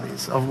case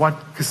studies of what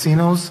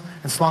casinos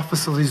and slot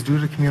facilities do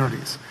to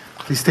communities.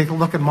 Please take a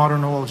look at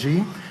Modern OLG,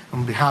 and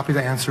we'll be happy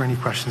to answer any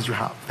questions you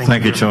have.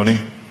 Thank you, Tony.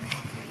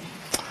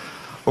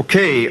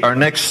 Okay, our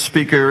next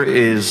speaker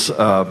is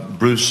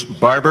Bruce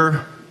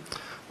Barber.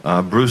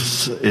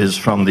 Bruce is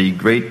from the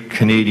Great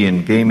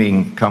Canadian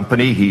Gaming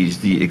Company. He's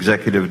the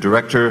Executive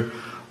Director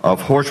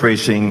of Horse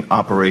Racing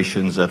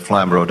Operations at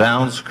Flamborough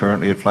Downs,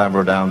 currently at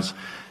Flamborough Downs,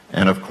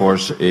 and of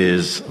course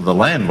is the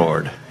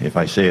landlord, if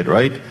I say it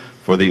right,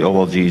 for the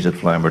OLGs at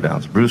Flamborough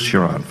Downs. Bruce,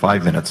 you're on.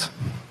 5 minutes.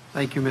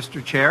 Thank you,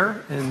 Mr.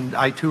 Chair, and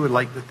I too would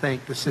like to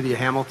thank the City of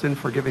Hamilton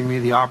for giving me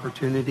the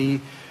opportunity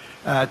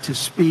to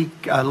speak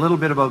a little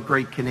bit about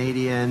Great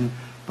Canadian,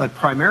 but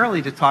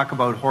primarily to talk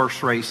about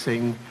horse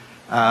racing,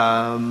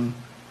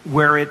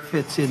 where it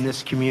fits in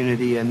this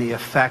community and the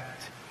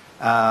effect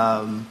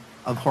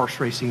of horse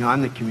racing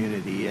on the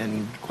community,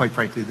 and quite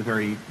frankly, the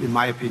very, in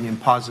my opinion,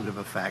 positive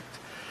effect.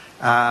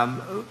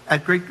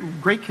 At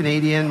Great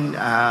Canadian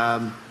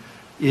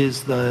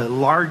is the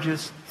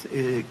largest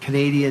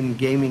Canadian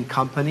gaming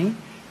company.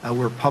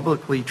 We're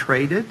publicly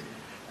traded.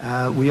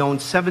 We own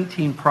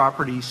 17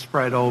 properties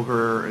spread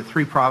over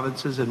 3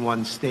 provinces and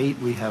 1 state.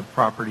 We have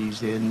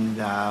properties in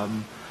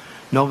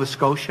Nova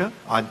Scotia,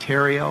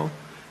 Ontario,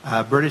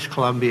 British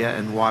Columbia,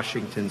 and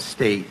Washington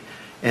State.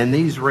 And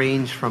these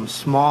range from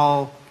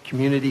small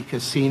community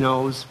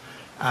casinos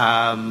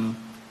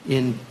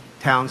in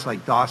towns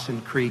like Dawson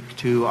Creek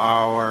to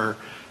our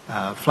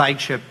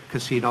flagship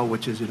casino,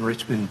 which is in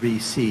Richmond,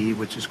 BC,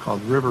 which is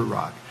called River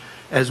Rock,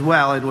 as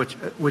well, and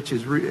which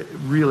is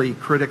really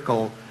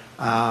critical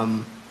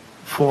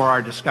for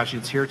our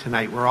discussions here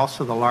tonight. We're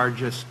also the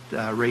largest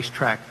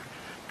racetrack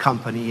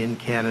company in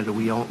Canada.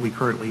 We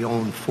currently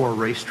own 4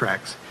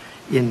 racetracks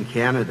in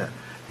Canada.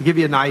 To give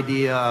you an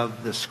idea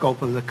of the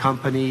scope of the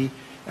company,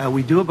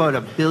 we do about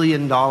 $1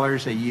 billion a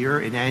year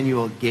in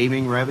annual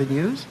gaming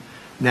revenues.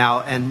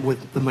 Now, and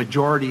with the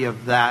majority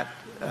of that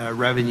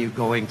revenue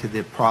going to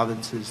the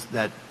provinces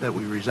that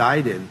we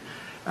reside in.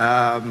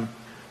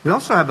 We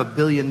also have $1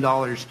 billion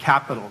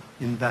capital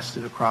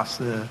invested across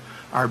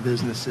our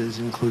businesses,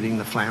 including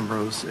the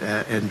Flamboroughs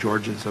and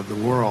Georgians of the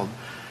world.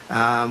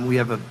 We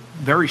have a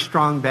very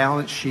strong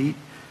balance sheet,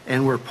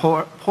 and we're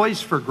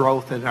poised for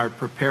growth and are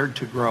prepared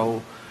to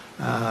grow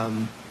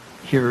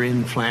here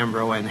in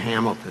Flamborough and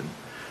Hamilton.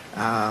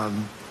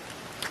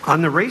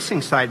 On the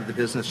racing side of the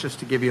business, just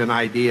to give you an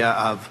idea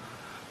of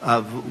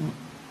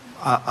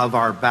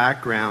our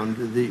background,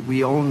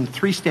 we own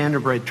 3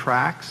 standardbred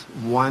tracks,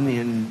 1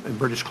 in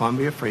British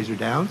Columbia, Fraser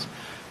Downs,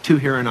 2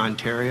 here in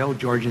Ontario,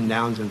 Georgian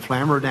Downs and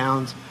Flamborough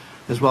Downs,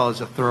 as well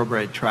as a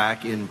thoroughbred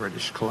track in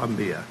British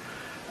Columbia.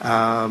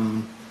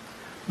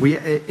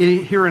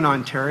 Here in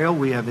Ontario,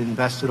 we have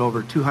invested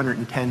over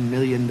 $210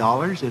 million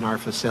in our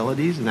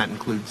facilities, and that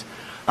includes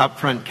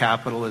upfront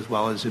capital as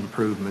well as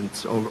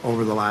improvements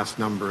over the last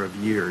number of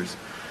years.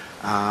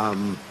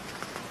 On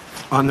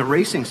the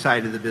racing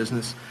side of the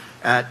business,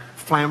 at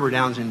Flamborough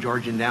Downs and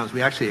Georgian Downs,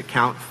 we actually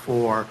account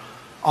for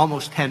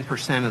almost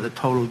 10% of the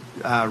total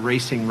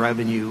racing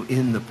revenue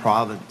in the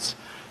province.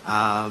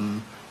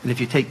 And if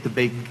you take the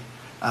big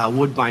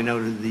Woodbine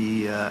out of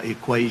the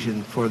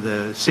equation for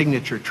the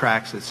signature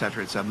tracks,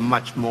 etc., it's a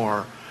much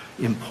more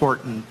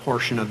important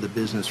portion of the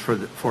business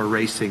for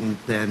racing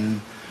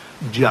than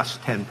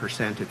just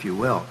 10%, if you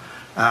will.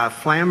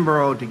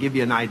 Flamborough, to give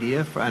you an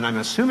idea, and I'm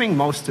assuming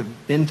most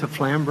have been to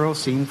Flamborough,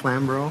 seen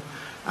Flamborough.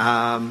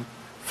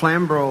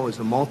 Flamborough is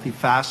a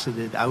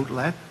multifaceted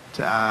outlet.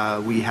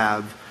 We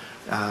have,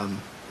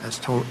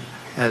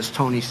 as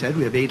Tony said,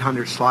 we have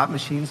 800 slot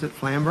machines at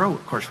Flamborough.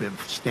 Of course, we have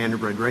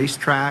standardbred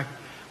racetrack.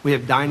 We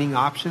have dining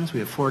options. We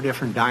have 4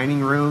 different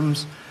dining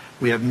rooms.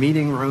 We have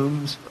meeting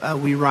rooms.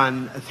 We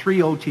run 3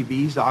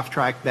 OTBs,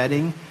 off-track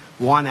betting,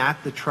 1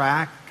 at the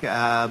track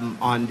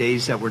on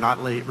days that we're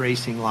not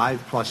racing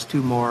live, plus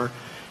 2 more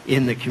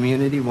in the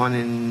community, 1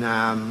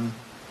 in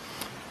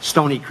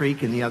Stony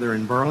Creek and the other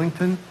in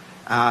Burlington.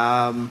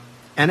 And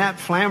at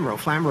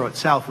Flamborough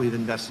itself, we've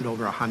invested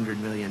over $100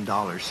 million.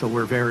 So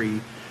we're very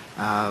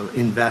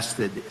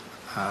invested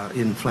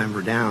in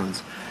Flamborough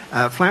Downs.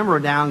 Flamborough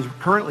Downs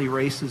currently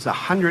races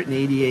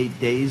 188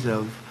 days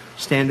of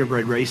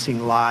standardbred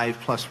racing live,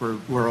 plus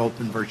we're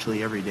open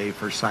virtually every day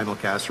for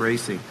simulcast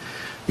racing.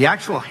 The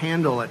actual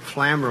handle at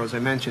Flamborough, as I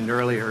mentioned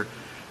earlier,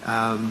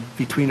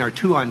 between our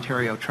 2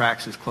 Ontario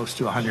tracks is close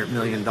to $100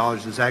 million.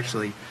 There's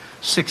actually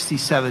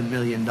 $67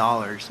 million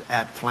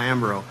at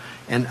Flamborough.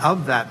 And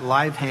of that,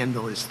 live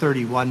handle is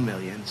 $31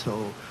 million.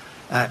 So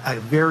a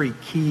very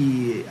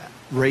key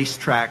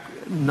racetrack,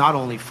 not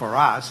only for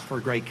us, for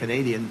Great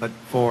Canadian, but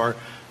for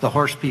the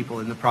horse people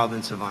in the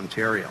province of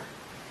Ontario.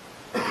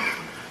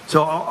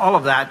 So all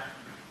of that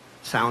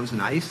sounds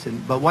nice,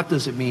 but what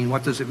does it mean?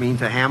 What does it mean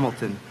to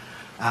Hamilton?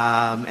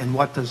 And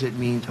what does it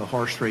mean to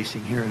horse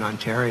racing here in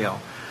Ontario?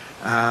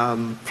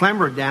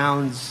 Flamborough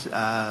Downs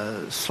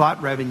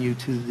slot revenue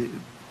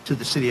to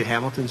the city of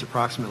Hamilton is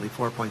approximately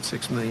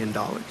 $4.6 million.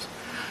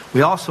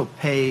 We also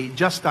pay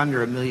just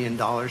under $1 million,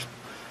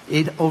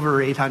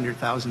 over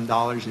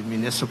 $800,000 in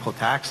municipal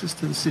taxes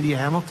to the city of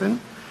Hamilton.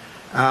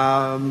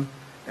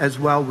 As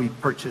well, we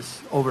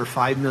purchase over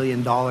 $5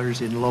 million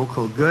in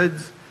local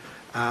goods.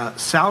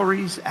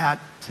 Salaries at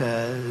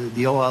the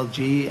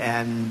OLG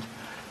and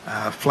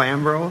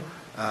Flamborough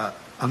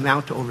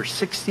amount to over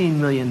 $16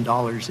 million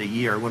a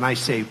year. When I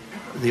say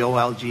the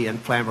OLG and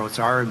Flamborough, it's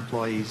our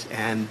employees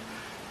and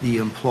the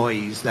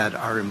employees that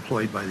are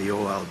employed by the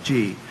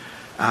OLG.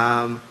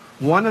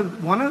 One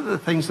of the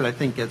things that I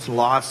think gets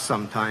lost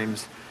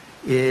sometimes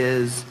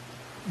is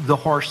the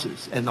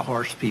horses and the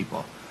horse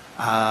people.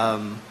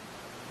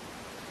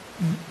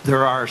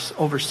 There are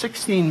over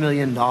 $16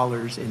 million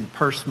in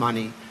purse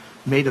money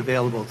made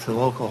available to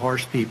local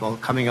horse people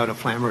coming out of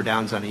Flamborough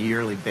Downs on a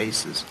yearly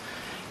basis.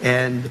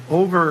 And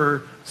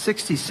over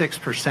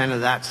 66%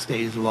 of that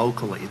stays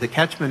locally. The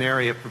catchment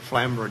area for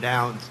Flamborough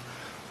Downs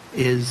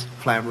is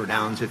Flamborough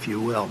Downs, if you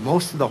will.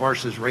 Most of the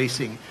horses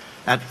racing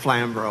at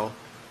Flamborough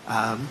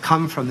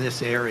come from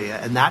this area,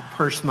 and that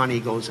purse money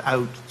goes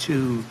out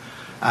to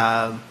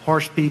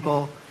horse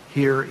people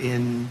here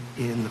in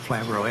the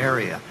Flamborough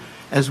area.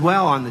 As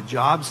well, on the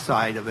job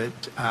side of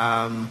it,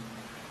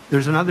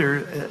 there's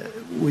another,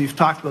 I've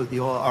talked about the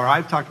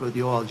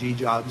OLG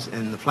jobs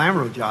and the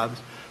Flamborough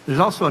jobs. There's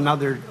also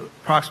another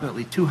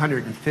approximately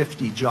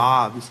 250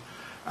 jobs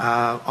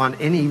on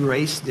any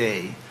race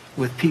day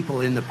with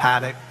people in the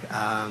paddock,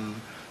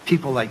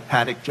 people like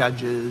paddock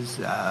judges,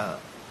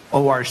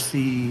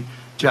 ORC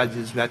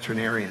judges,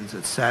 veterinarians,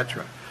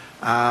 etc.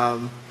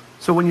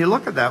 So when you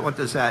look at that, what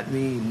does that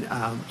mean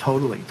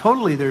totally?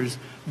 Totally, there's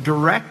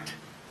direct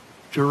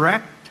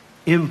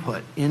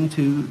input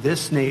into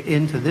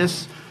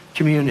this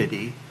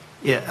community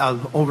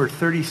of over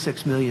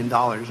 $36 million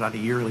on a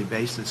yearly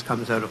basis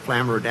comes out of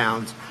Flamborough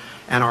Downs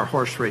and our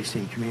horse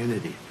racing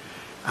community.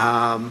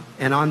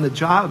 And on the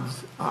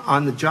jobs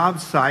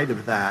side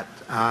of that,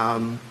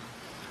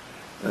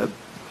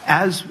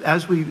 as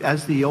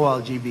the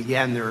OLG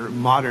began their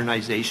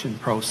modernization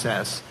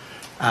process,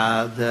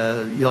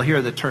 you'll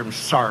hear the term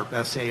SARP,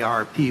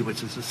 S-A-R-P,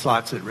 which is the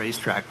Slots at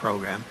Racetrack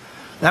program.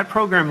 That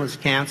program was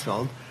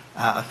canceled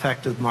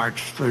effective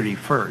March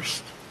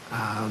 31st.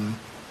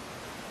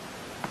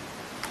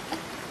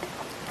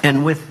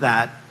 And with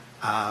that,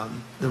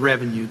 the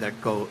revenue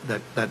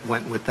that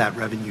went with that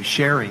revenue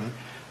sharing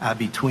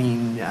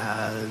between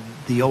the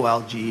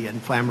OLG and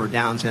Flamborough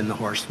Downs and the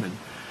horsemen.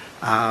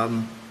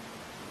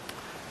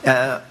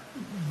 Ted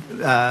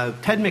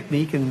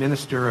McMeekin,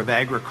 Minister of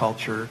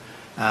Agriculture,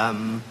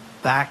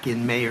 back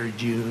in May or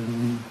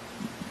June,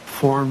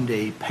 formed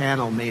a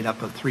panel made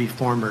up of 3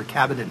 former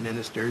cabinet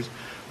ministers.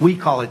 We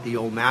call it the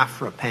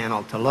OMAFRA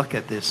panel, to look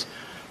at this,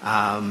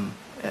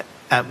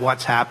 at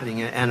what's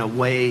happening and a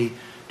way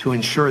to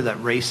ensure that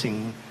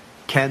racing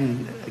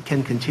can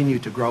continue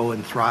to grow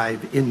and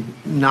thrive in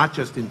not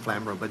just in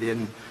Flamborough but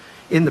in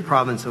the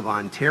province of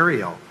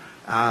Ontario.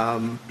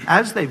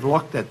 As they've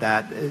looked at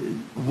that,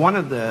 one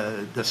of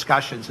the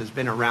discussions has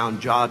been around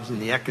jobs and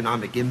the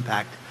economic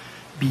impact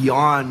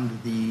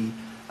beyond the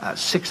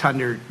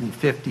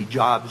 650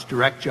 jobs,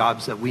 direct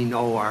jobs that we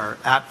know are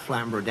at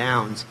Flamborough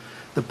Downs.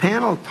 The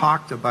panel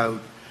talked about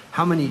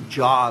how many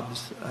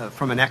jobs,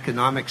 from an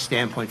economic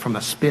standpoint, from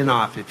a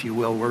spin-off, if you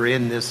will, were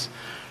in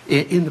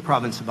the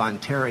province of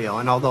Ontario.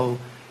 And although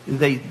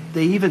they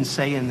even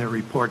say in their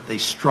report they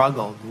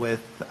struggled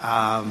with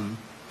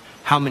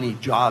how many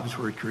jobs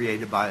were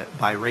created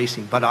by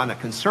racing, but on a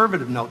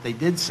conservative note, they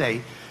did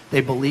say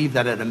they believe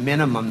that at a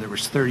minimum there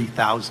was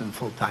 30,000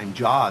 full-time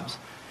jobs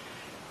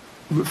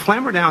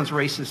Flamborough Downs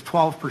races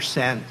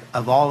 12%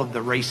 of all of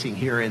the racing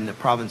here in the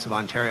province of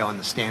Ontario on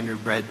the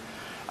standardbred,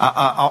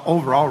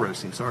 overall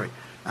racing, sorry.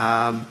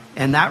 And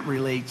that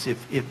relates,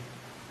 if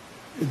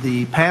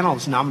the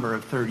panel's number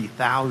of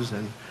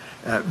 30,000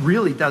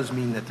 really does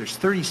mean that there's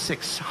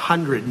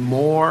 3,600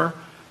 more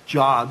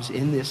jobs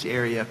in this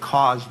area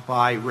caused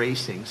by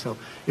racing. So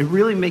it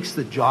really makes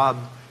the job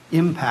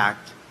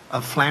impact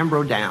of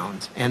Flamborough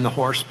Downs and the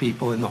horse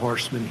people and the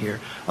horsemen here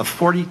of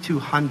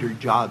 4,200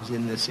 jobs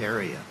in this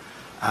area,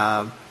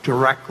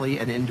 directly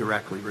and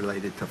indirectly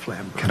related to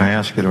Flamborough. Can I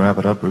ask you to wrap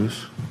it up,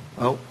 Bruce?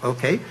 Oh,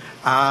 okay.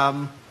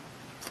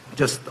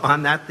 Just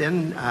on that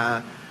then,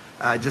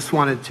 I just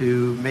wanted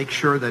to make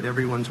sure that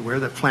everyone's aware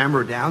that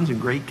Flamborough Downs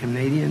and Great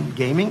Canadian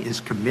Gaming is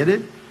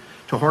committed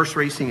to horse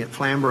racing at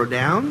Flamborough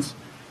Downs.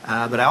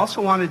 But I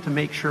also wanted to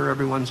make sure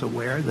everyone's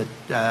aware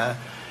that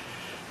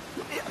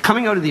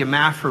coming out of the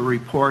AMAFRA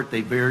report,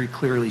 they very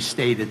clearly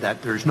stated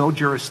that there's no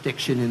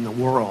jurisdiction in the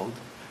world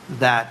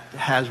that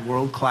has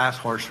world-class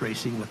horse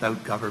racing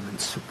without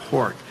government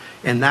support.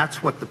 And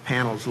that's what the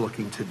panel's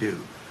looking to do.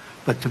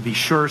 But to be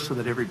sure, so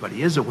that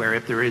everybody is aware,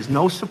 if there is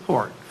no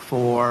support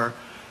for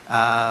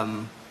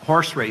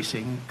horse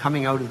racing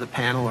coming out of the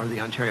panel or the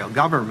Ontario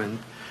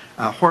government,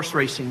 horse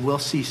racing will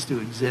cease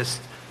to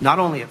exist, not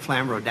only at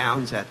Flamborough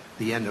Downs at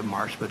the end of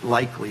March, but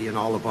likely in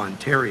all of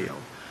Ontario.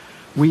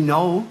 We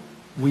know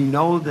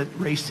that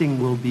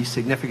racing will be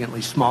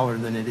significantly smaller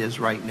than it is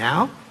right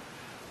now,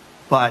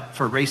 but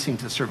for racing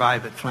to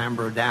survive at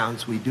Flamborough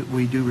Downs, we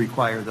do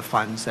require the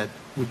funds that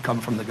would come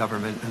from the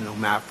government and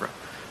OMAFRA.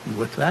 And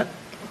with that,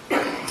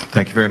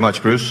 Thank you very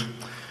much, Bruce.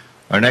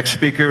 Our next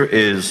speaker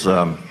is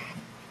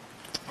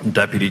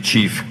Deputy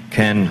Chief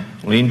Ken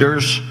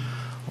Leenders,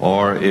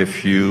 or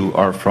if you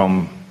are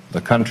from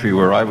the country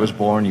where I was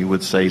born, you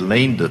would say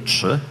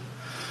Leenders,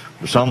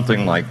 or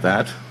something like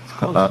that.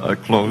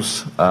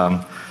 Close.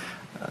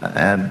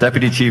 And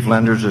Deputy Chief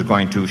Leenders is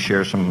going to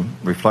share some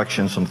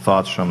reflections, some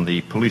thoughts from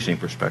the policing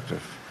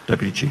perspective.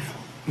 Deputy Chief.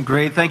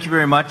 Great, thank you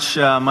very much.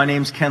 My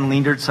name's Ken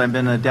Leenders. I've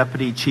been a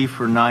deputy chief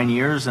for 9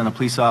 years and a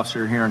police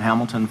officer here in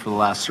Hamilton for the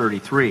last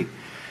 33.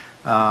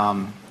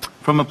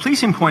 From a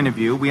policing point of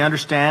view, we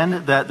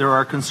understand that there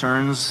are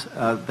concerns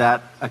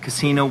that a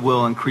casino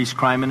will increase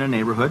crime in a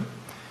neighborhood,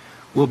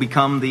 will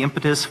become the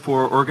impetus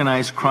for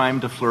organized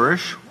crime to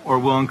flourish, or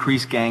will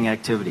increase gang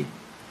activity.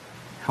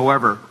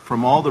 However,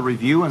 from all the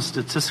review and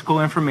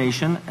statistical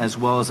information as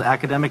well as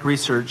academic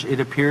research,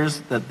 it appears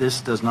that this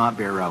does not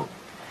bear out.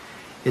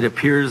 It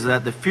appears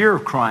that the fear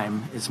of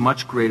crime is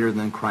much greater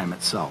than crime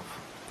itself.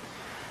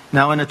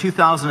 Now, in a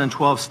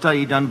 2012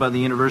 study done by the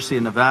University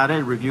of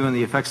Nevada reviewing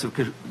the effects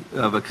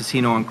of a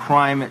casino on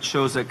crime, it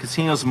shows that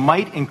casinos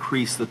might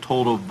increase the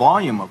total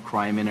volume of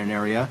crime in an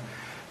area,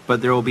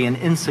 but there will be an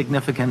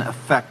insignificant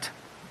effect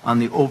on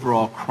the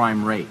overall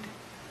crime rate.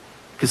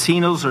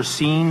 Casinos are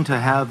seen to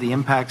have the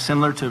impact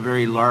similar to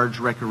very large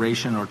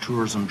recreation or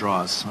tourism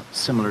draws,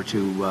 similar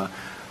to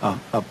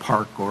a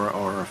park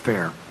or a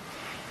fair.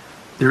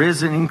 There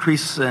is an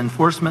increased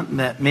enforcement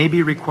that may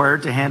be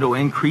required to handle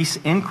increase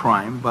in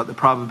crime, but the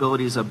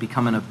probabilities of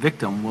becoming a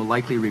victim will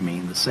likely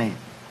remain the same.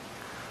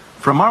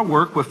 From our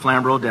work with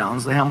Flamborough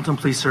Downs, the Hamilton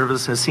Police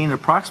Service has seen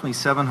approximately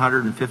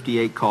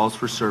 758 calls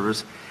for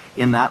service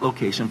in that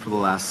location for the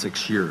last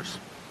 6 years.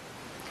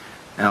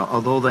 Now,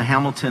 although the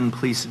Hamilton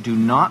Police do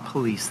not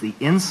police the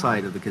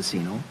inside of the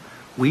casino,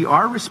 we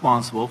are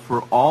responsible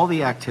for all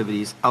the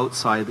activities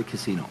outside the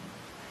casino.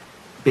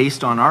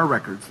 Based on our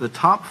records, the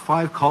top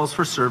 5 calls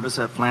for service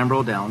at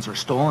Flamborough Downs are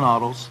stolen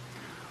autos,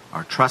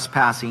 are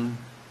trespassing,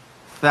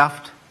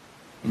 theft,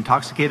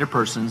 intoxicated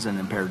persons, and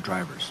impaired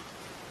drivers.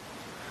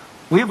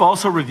 We have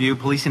also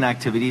reviewed policing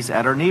activities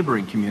at our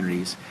neighboring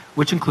communities,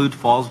 which include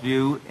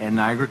Fallsview and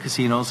Niagara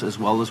casinos, as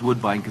well as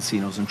Woodbine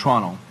casinos in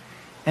Toronto,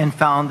 and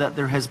found that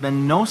there has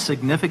been no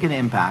significant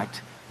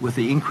impact with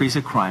the increase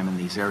of crime in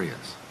these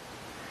areas.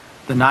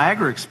 The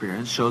Niagara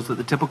experience shows that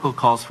the typical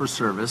calls for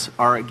service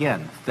are,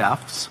 again,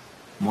 thefts,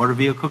 motor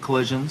vehicle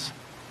collisions,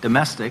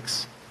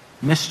 domestics,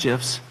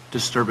 mischiefs,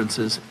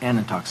 disturbances, and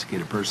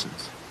intoxicated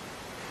persons.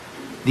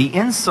 The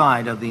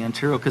inside of the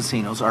Ontario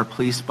casinos are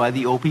policed by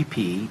the OPP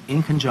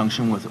in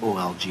conjunction with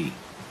OLG.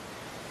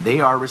 They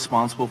are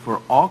responsible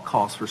for all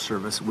calls for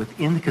service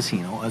within the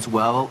casino, as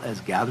well as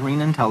gathering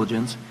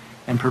intelligence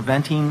and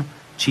preventing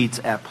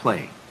cheats at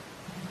play.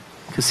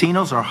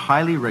 Casinos are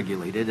highly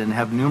regulated and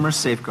have numerous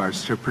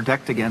safeguards to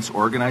protect against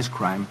organized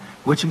crime,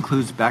 which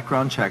includes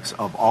background checks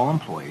of all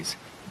employees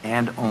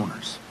and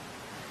owners.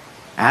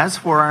 As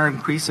for our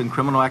increase in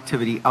criminal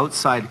activity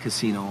outside the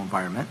casino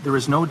environment, there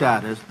is no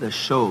data that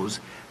shows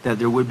that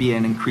there would be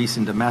an increase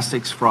in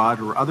domestics, fraud,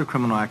 or other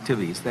criminal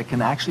activities that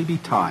can actually be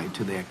tied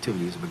to the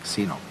activities of a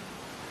casino.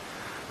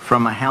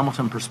 From a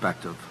Hamilton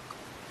perspective,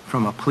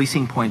 from a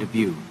policing point of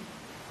view,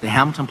 the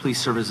Hamilton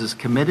Police Service is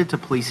committed to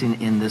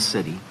policing in this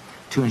city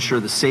to ensure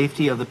the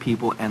safety of the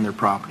people and their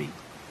property.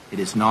 It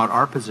is not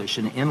our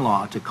position in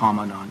law to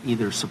comment on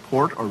either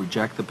support or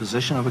reject the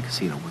position of a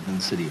casino within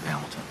the city of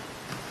Hamilton.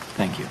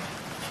 Thank you.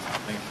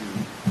 Thank you.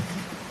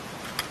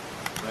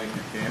 Thank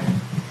you,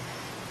 Ken.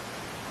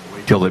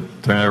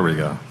 There we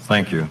go.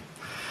 Thank you.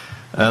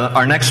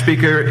 Our next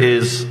speaker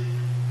is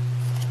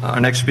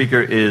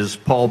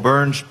Paul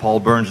Burns. Paul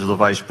Burns is the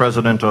Vice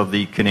President of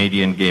the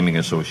Canadian Gaming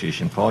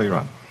Association. Paul, you're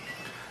on.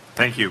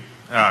 Thank you.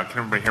 Can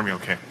everybody hear me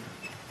okay?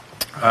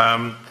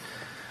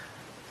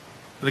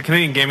 The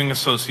Canadian Gaming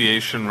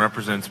Association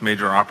represents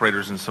major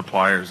operators and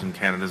suppliers in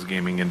Canada's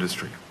gaming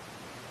industry.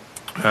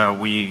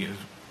 We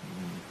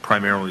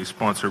primarily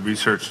sponsor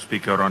research,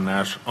 speak out on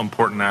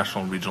important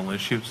national and regional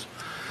issues.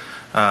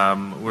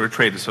 We're a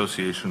trade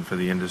association for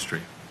the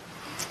industry.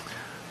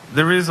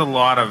 There is a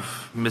lot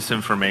of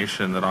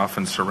misinformation that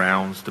often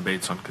surrounds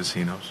debates on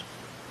casinos.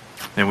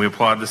 And we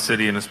applaud the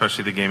city and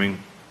especially the Gaming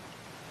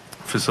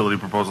Facility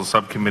Proposal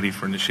Subcommittee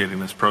for initiating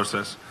this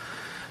process.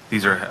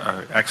 These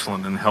are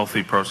excellent and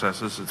healthy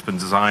processes. It's been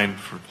designed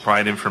to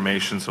provide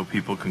information so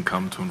people can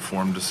come to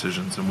informed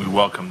decisions, and we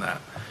welcome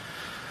that.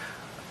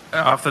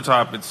 Off the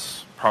top,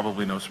 it's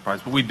probably no surprise,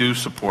 but we do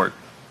support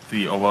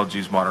the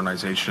OLG's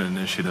modernization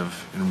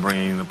initiative in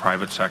bringing the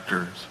private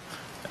sector's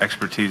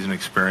expertise and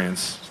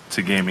experience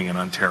to gaming in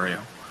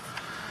Ontario.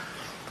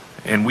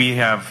 And we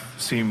have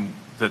seen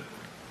that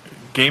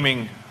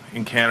gaming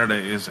in Canada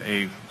is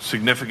a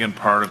significant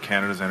part of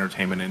Canada's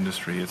entertainment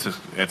industry.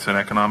 It's an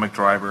economic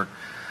driver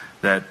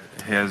that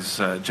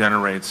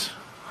generates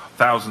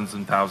thousands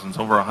and thousands,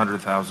 over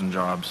 100,000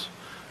 jobs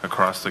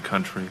across the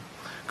country.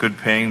 Good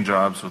paying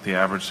jobs, with the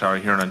average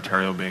salary here in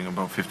Ontario being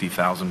about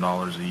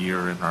 $50,000 a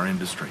year in our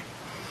industry.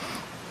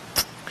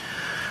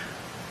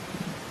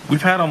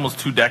 We've had almost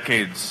 2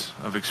 decades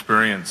of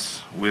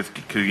experience with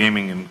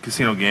gaming and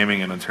casino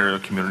gaming in Ontario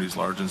communities,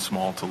 large and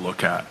small, to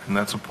look at. And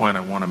that's a point I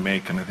want to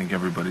make, and I think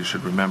everybody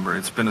should remember.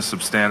 It's been a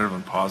substantive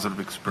and positive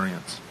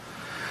experience,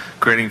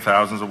 creating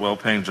thousands of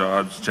well-paying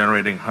jobs,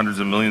 generating hundreds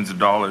of millions of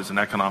dollars in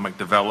economic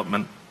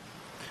development,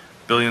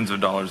 billions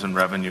of dollars in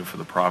revenue for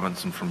the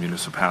province and for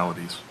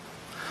municipalities.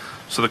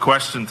 So the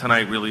question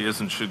tonight really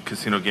isn't, should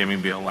casino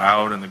gaming be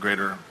allowed in the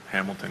greater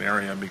Hamilton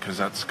area, because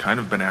that's kind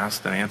of been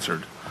asked and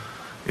answered.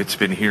 It's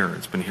been here.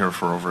 It's been here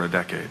for over a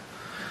decade.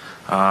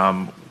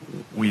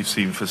 We've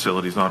seen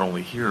facilities not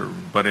only here,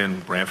 but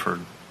in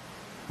Brantford,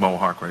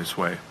 Mohawk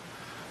Raceway,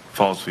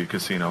 Fallsview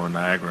Casino, and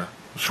Niagara,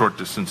 short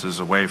distances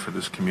away for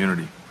this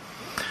community.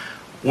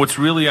 What's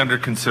really under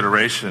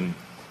consideration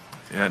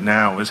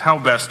now is how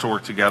best to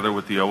work together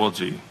with the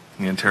OLG and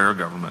the Ontario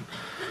government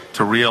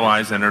to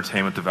realize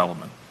entertainment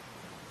development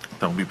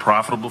that will be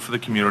profitable for the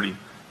community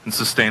and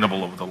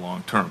sustainable over the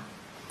long term.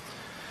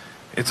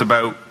 It's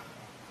about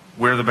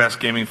where the best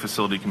gaming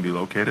facility can be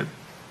located.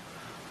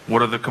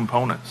 What are the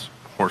components?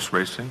 Horse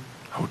racing,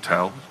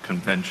 hotel,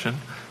 convention.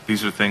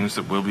 These are things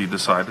that will be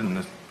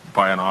decided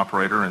by an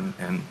operator and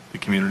the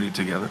community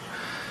together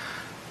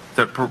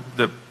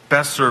that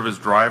best serve as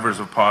drivers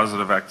of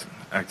positive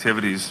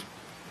activities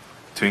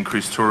to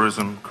increase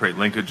tourism, create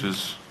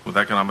linkages with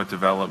economic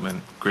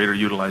development, greater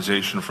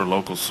utilization for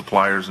local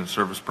suppliers and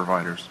service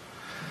providers.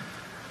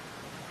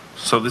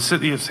 So the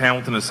City of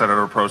Hamilton has set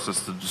out a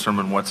process to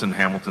determine what's in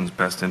Hamilton's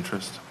best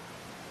interest.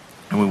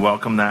 And we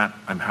welcome that.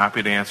 I'm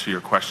happy to answer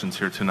your questions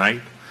here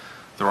tonight.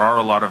 There are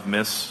a lot of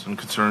myths and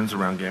concerns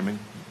around gaming.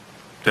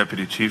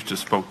 Deputy Chief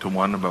just spoke to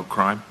one about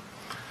crime.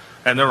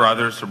 And there are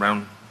others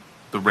around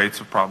the rates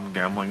of problem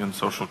gambling and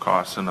social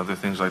costs and other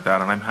things like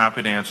that. And I'm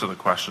happy to answer the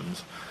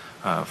questions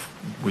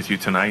with you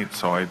tonight.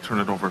 So I turn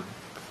it over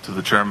to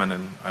the chairman,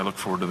 and I look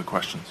forward to the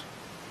questions.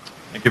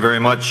 Thank you very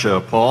much,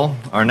 Paul.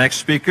 Our next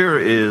speaker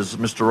is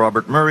Mr.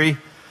 Robert Murray.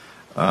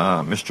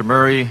 Mr.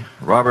 Murray,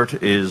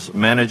 Robert is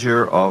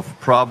manager of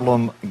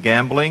problem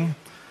gambling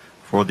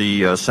for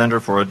the Center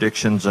for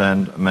Addictions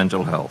and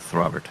Mental Health.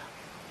 Robert.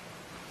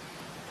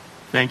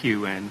 Thank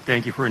you, and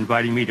thank you for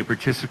inviting me to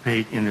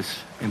participate in this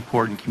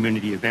important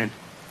community event.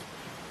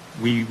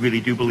 We really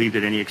do believe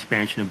that any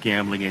expansion of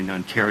gambling in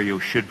Ontario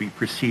should be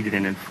preceded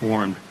and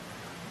informed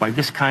by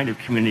this kind of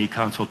community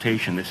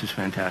consultation. This is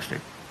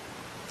fantastic.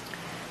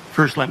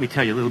 First, let me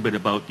tell you a little bit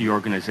about the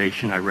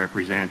organization I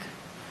represent.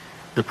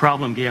 The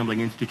Problem Gambling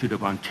Institute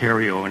of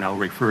Ontario, and I'll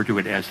refer to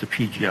it as the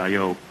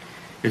PGIO,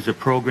 is a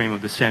program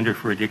of the Centre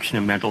for Addiction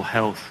and Mental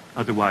Health,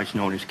 otherwise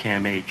known as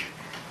CAMH.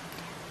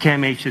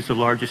 CAMH is the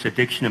largest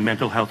addiction and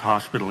mental health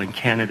hospital in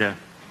Canada,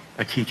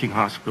 a teaching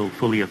hospital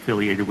fully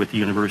affiliated with the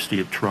University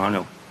of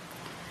Toronto.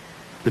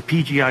 The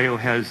PGIO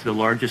has the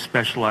largest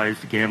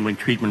specialized gambling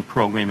treatment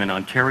program in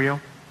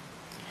Ontario.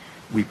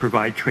 We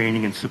provide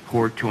training and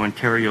support to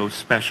Ontario's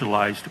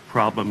specialized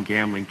problem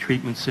gambling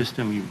treatment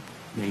system. You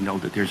may know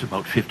that there's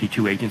about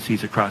 52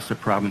 agencies across the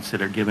province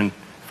that are given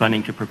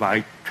funding to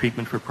provide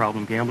treatment for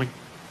problem gambling.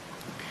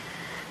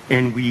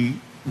 And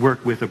we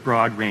work with a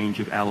broad range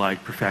of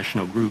allied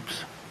professional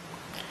groups.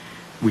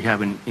 We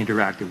have an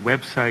interactive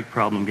website,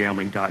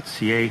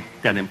 problemgambling.ca,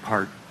 that in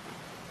part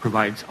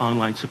provides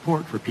online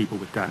support for people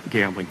with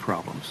gambling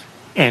problems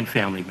and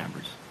family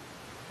members.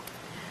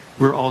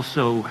 We're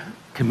also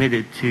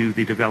committed to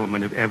the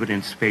development of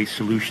evidence-based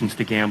solutions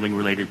to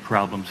gambling-related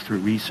problems through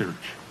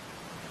research.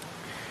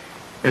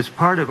 As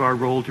part of our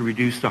role to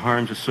reduce the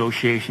harms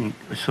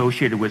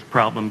associated with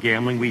problem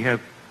gambling, we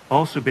have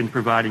also been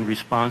providing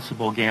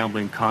responsible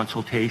gambling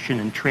consultation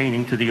and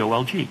training to the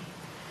OLG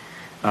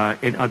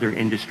and other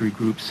industry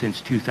groups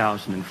since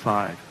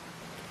 2005.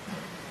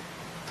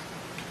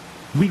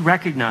 We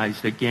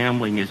recognize that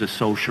gambling is a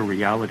social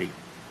reality.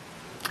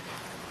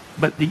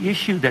 But the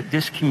issue that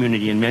this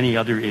community and many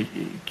other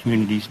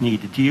communities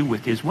need to deal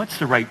with is what's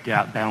the right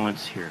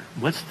balance here?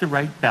 What's the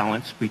right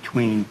balance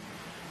between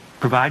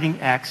providing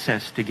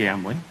access to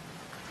gambling,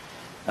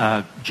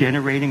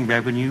 generating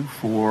revenue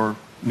for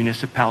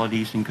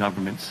municipalities and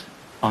governments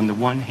on the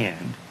one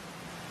hand,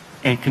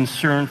 and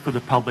concern for the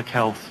public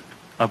health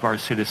of our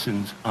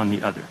citizens on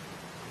the other?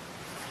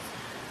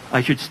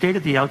 I should state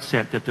at the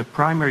outset that the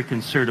primary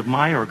concern of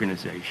my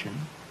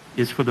organization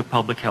is for the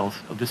public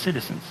health of the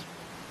citizens.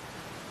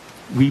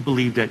 We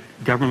believe that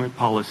government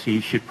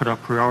policies should put a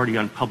priority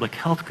on public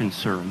health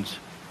concerns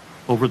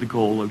over the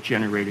goal of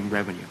generating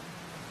revenue.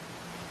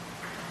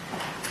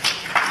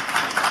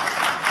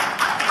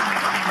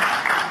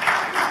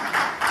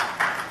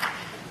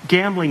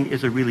 Gambling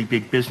is a really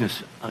big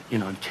business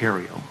in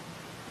Ontario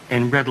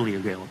and readily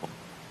available.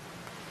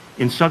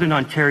 In southern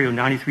Ontario,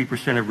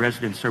 93% of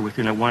residents are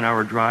within a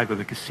 1-hour drive of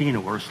a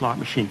casino or a slot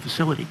machine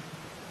facility.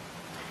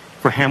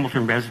 For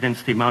Hamilton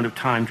residents, the amount of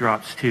time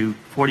drops to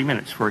 40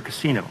 minutes for a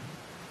casino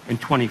and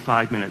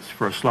 25 minutes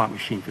for a slot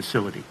machine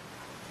facility.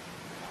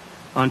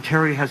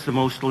 Ontario has the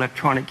most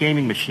electronic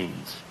gaming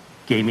machines,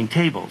 gaming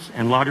tables,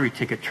 and lottery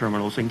ticket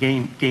terminals and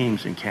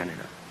games in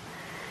Canada.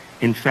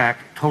 In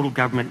fact, total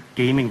government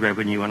gaming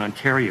revenue in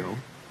Ontario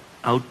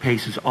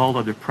outpaces all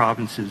other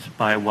provinces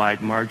by a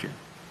wide margin.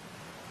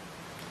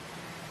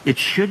 It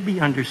should be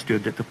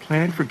understood that the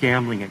plan for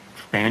gambling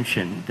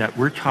expansion that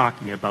we're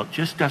talking about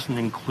just doesn't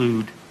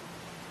include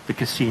the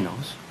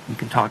casinos. We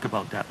can talk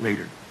about that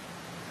later.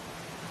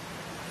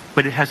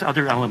 But it has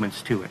other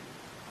elements to it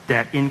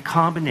that in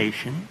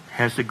combination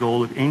has the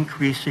goal of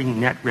increasing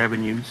net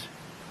revenues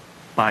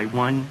by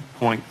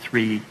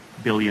 $1.3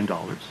 billion.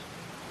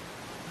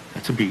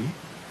 That's a B.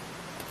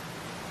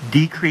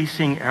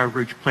 Decreasing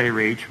average player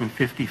age from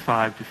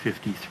 55 to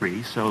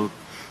 53. So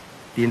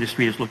the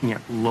industry is looking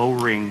at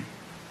lowering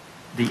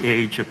the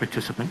age of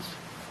participants.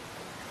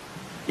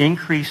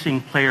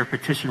 Increasing player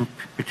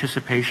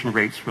participation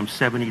rates from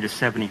 70 to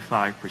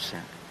 75%.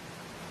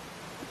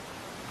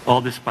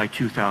 All this by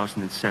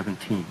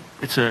 2017.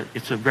 It's a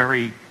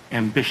very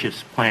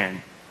ambitious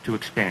plan to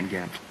expand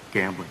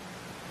gambling.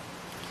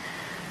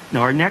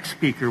 Now, our next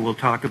speaker will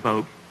talk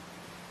about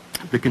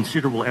the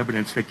considerable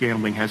evidence that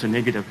gambling has a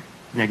negative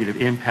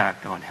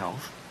impact on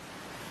health,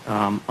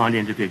 on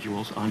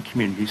individuals, on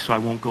communities, so I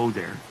won't go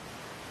there.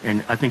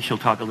 And I think she'll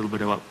talk a little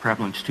bit about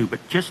prevalence too,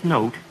 but just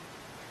note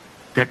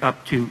that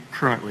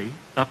currently,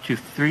 up to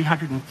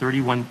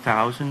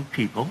 331,000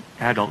 people,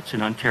 adults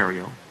in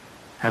Ontario,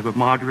 have a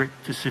moderate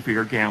to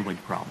severe gambling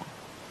problem,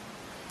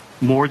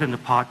 more than the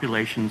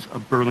populations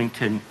of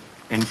Burlington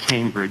and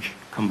Cambridge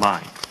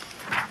combined.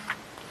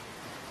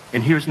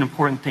 And here's an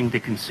important thing to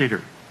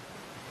consider.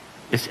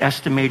 It's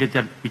estimated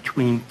that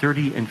between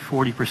 30 and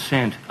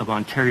 40% of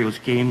Ontario's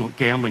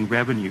gambling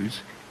revenues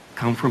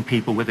come from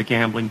people with a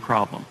gambling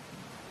problem.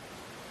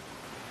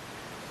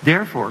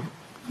 Therefore,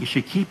 you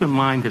should keep in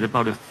mind that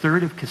about a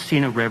third of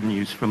casino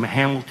revenues from a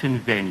Hamilton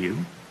venue,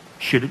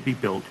 should it be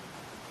built,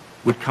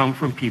 would come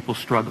from people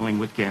struggling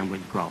with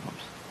gambling problems.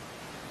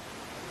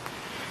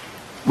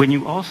 When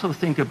you also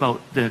think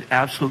about the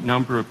absolute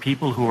number of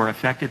people who are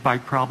affected by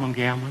problem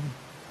gambling,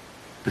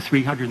 the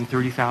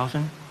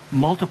 330,000,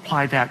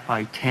 multiply that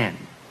by 10,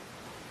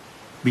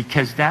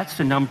 because that's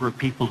the number of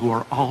people who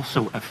are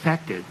also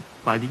affected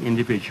by the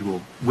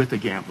individual with a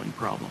gambling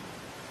problem.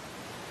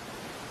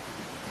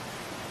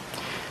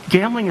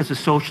 Gambling as a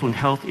social and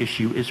health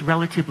issue is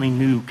relatively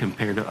new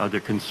compared to other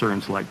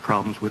concerns like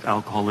problems with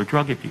alcohol or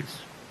drug abuse.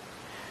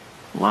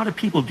 A lot of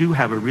people do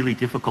have a really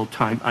difficult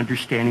time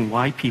understanding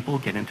why people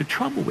get into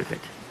trouble with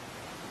it.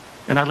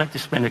 And I'd like to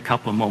spend a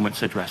couple of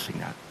moments addressing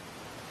that.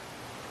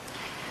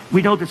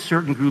 We know that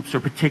certain groups are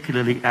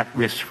particularly at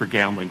risk for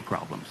gambling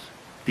problems.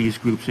 These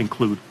groups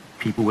include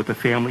people with a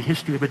family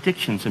history of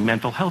addictions and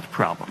mental health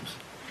problems.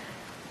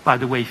 By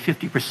the way,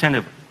 50%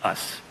 of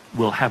us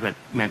will have a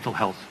mental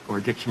health or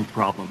addiction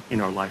problem in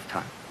our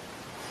lifetime.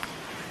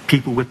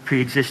 People with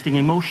pre-existing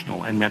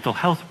emotional and mental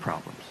health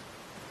problems.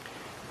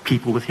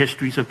 People with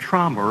histories of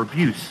trauma or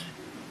abuse,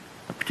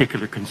 a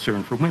particular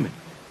concern for women.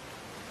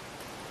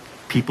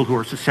 People who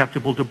are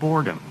susceptible to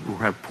boredom, who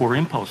have poor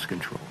impulse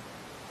control.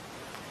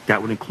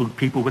 That would include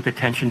people with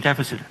attention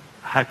deficit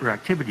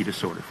hyperactivity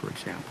disorder, for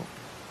example.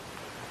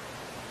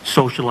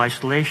 Social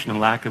isolation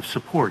and lack of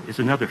support is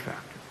another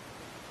factor.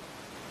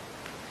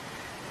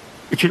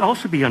 It should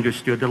also be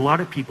understood that a lot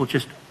of people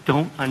just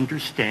don't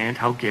understand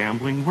how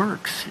gambling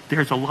works.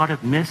 There's a lot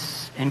of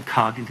myths and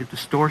cognitive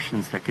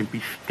distortions that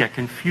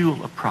can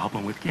fuel a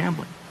problem with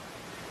gambling.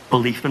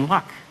 Belief in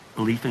luck,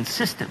 belief in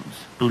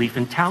systems, belief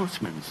in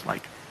talismans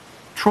like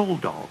troll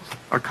dolls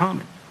are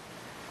common.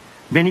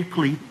 Many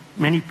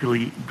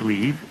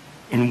believe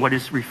in what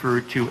is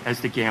referred to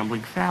as the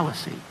gambling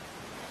fallacy.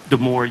 The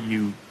more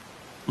you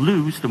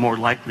lose, the more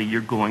likely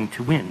you're going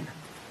to win.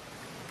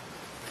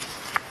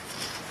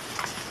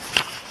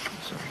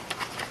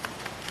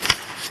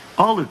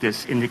 All of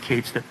this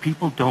indicates that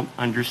people don't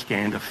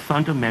understand a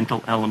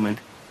fundamental element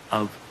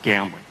of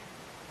gambling.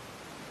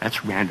 That's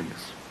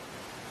randomness.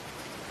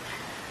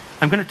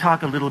 I'm going to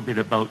talk a little bit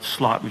about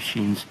slot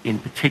machines in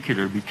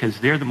particular because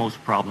they're the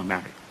most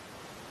problematic.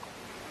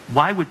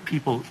 Why would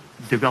people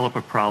develop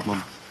a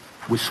problem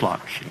with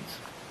slot machines?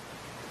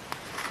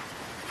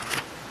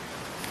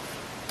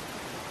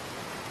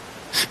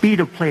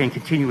 Speed of play and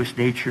continuous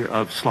nature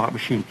of slot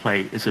machine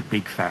play is a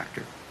big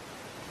factor.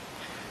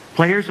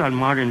 Players on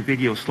modern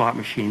video slot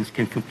machines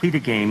can complete a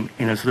game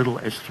in as little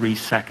as 3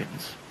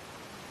 seconds.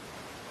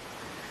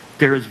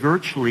 There is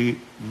virtually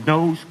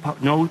no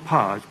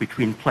pause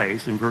between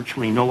plays and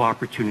virtually no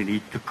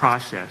opportunity to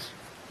process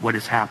what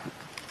has happened.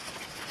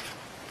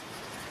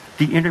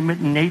 The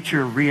intermittent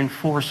nature of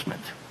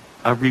reinforcement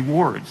of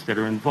rewards that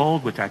are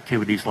involved with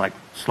activities like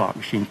slot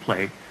machine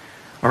play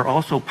are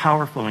also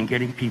powerful in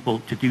getting people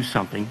to do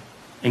something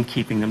and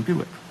keeping them do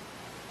it.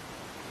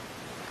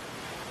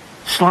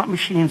 Slot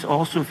machines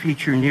also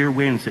feature near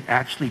wins that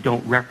actually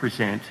don't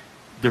represent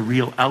the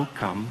real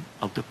outcome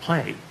of the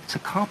play. It's a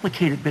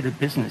complicated bit of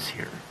business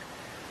here.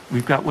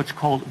 We've got what's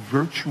called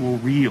virtual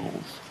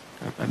reels,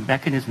 a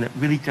mechanism that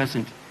really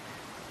doesn't,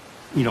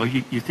 you know,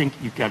 you think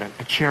you've got a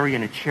cherry,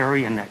 and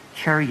that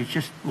cherry is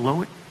just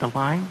below it, the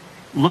line.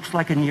 Looks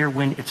like a near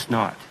win, it's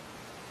not.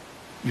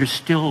 You're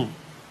still,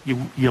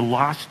 you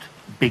lost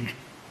big,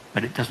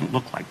 but it doesn't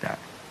look like that.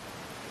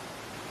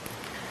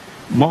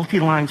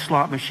 Multi-line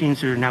slot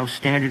machines that are now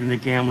standard in the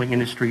gambling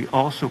industry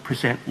also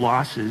present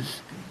losses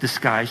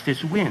disguised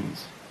as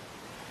wins.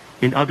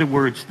 In other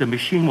words, the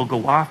machine will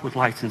go off with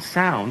lights and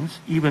sounds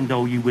even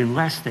though you win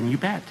less than you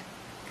bet.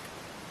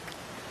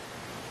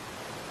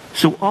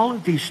 So all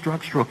of these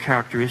structural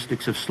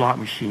characteristics of slot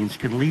machines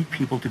can lead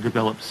people to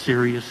develop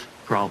serious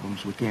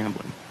problems with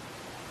gambling.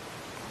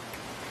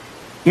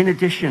 In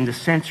addition, the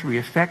sensory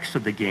effects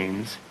of the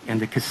games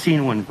and the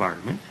casino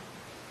environment,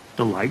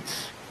 the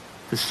lights,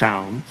 the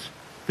sounds,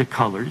 the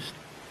colors,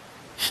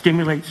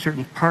 stimulate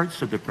certain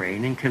parts of the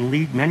brain and can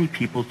lead many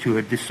people to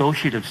a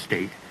dissociative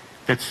state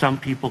that some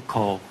people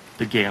call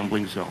the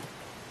gambling zone.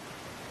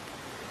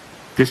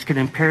 This can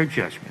impair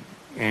judgment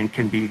and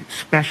can be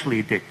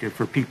especially addictive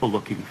for people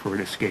looking for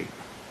an escape.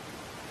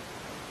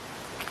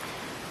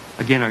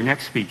 Again, our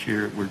next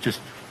feature, we're just,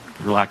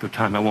 for lack of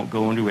time, I won't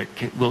go into it.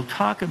 We'll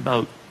talk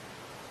about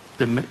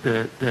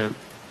the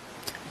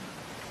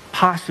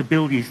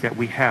possibilities that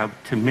we have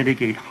to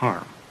mitigate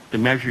harm, the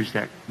measures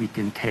that we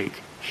can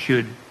take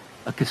should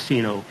a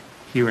casino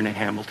here in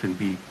Hamilton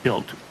be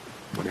built,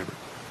 whatever.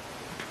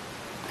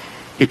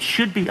 It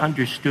should be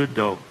understood,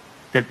 though,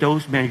 that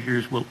those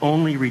measures will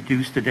only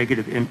reduce the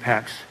negative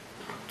impacts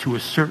to a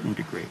certain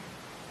degree.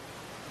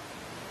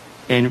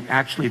 And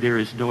actually, there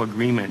is no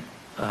agreement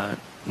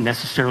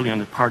necessarily on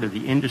the part of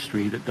the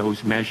industry that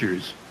those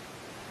measures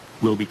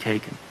will be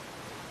taken.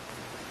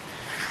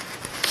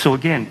 So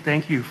again,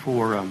 thank you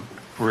for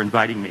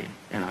inviting me,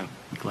 and I'll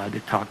be glad to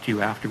talk to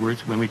you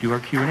afterwards when we do our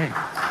Q&A.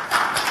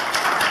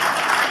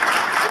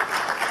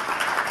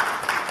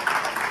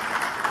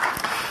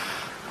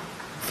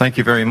 Thank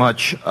you very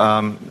much.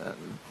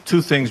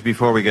 Two things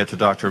before we get to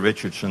Dr.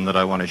 Richardson that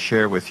I want to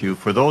share with you.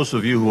 For those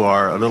of you who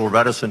are a little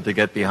reticent to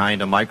get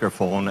behind a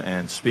microphone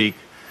and speak,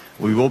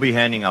 we will be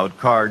handing out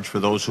cards for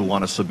those who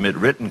want to submit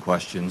written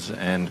questions,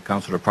 and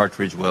Councillor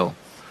Partridge will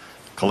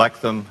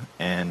collect them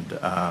and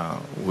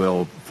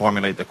will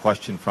formulate the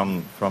question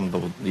from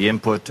the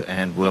input,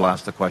 and we'll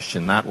ask the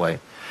question that way.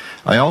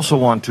 I also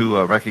want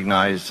to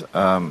recognize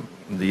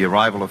the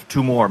arrival of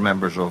two more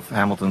members of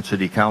Hamilton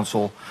City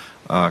Council,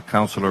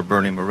 Councillor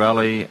Bernie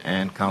Morelli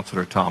and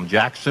Councillor Tom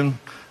Jackson.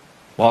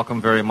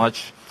 Welcome very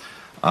much.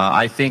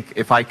 I think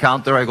if I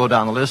count there, I go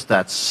down the list,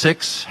 that's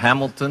 6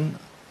 Hamilton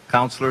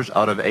councillors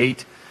out of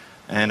 8,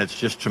 and it's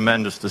just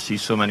tremendous to see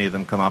so many of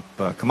them come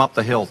up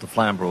the hill to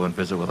Flamborough and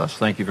visit with us.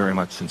 Thank you very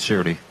much,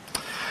 sincerely.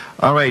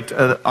 All right,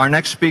 our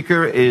next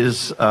speaker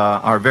is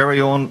our very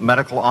own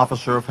Medical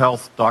Officer of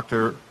Health,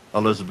 Dr.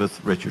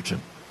 Elizabeth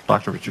Richardson.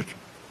 Dr. Richardson.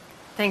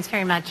 Thanks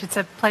very much. It's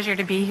a pleasure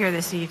to be here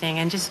this evening.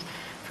 And just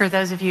for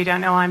those of you who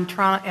don't know, I'm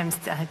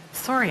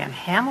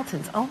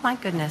Hamilton's, oh my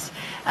goodness,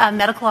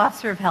 Medical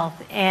Officer of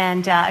Health.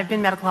 And I've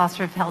been Medical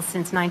Officer of Health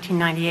since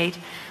 1998.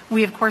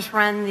 We, of course,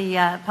 run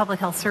the public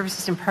health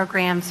services and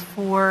programs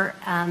for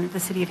the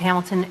City of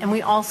Hamilton. And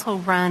we also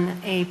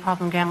run a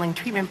problem gambling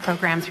treatment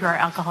program through our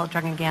alcohol,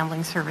 drug, and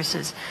gambling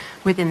services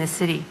within the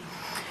city.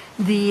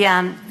 The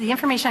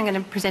information I'm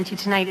going to present to you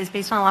tonight is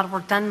based on a lot of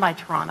work done by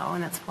Toronto,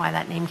 and that's why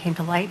that name came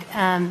to light.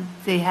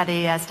 They had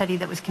a study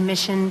that was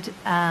commissioned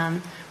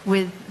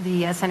with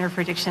the Centre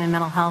for Addiction and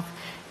Mental Health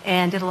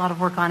and did a lot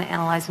of work on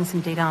analyzing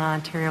some data on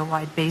an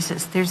Ontario-wide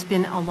basis. There's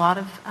been a lot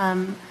of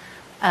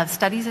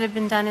studies that have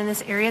been done in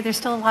this area. There's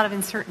still a lot of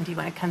uncertainty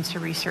when it comes to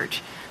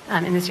research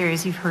in this area,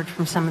 as you've heard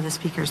from some of the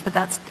speakers, but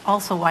that's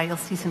also why you'll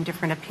see some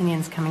different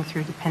opinions coming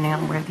through depending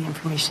on where the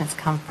information has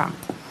come from.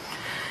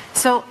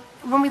 So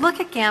when we look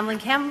at gambling,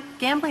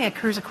 gambling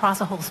occurs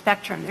across a whole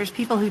spectrum. There's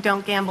people who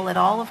don't gamble at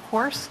all, of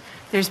course.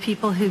 There's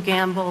people who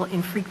gamble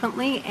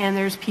infrequently, and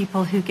there's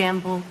people who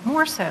gamble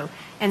more so.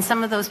 And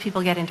some of those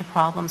people get into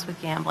problems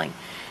with gambling.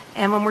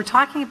 And when we're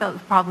talking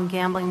about problem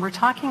gambling, we're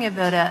talking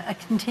about a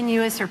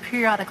continuous or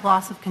periodic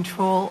loss of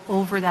control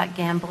over that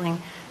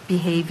gambling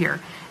behavior.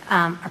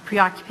 A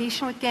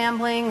preoccupation with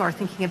gambling, or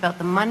thinking about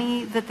the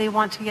money that they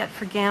want to get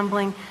for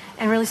gambling,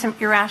 and really some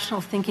irrational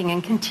thinking,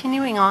 and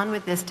continuing on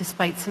with this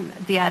despite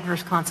the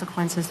adverse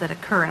consequences that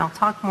occur. And I'll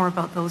talk more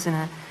about those in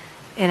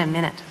a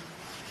minute.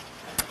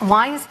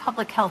 Why is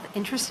public health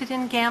interested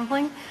in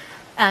gambling?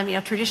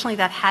 Traditionally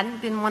that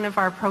hadn't been one of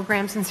our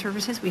programs and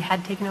services. We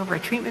had taken over a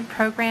treatment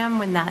program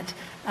when that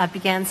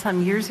began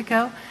some years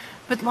ago.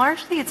 But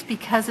largely it's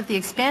because of the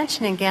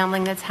expansion in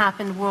gambling that's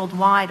happened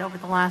worldwide over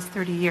the last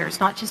 30 years,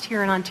 not just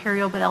here in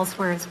Ontario, but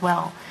elsewhere as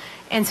well.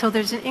 And so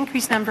there's an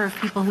increased number of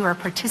people who are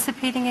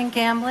participating in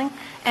gambling,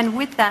 and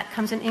with that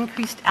comes an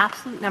increased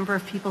absolute number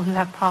of people who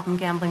have problem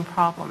gambling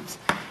problems.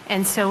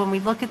 And so when we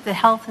look at the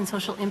health and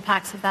social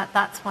impacts of that,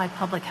 that's why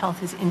public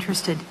health is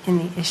interested in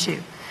the issue.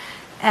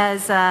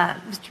 As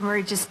Mr.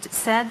 Murray just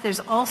said,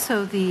 there's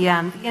also the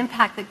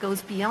impact that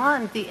goes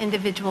beyond the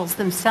individuals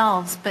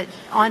themselves, but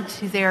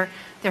onto their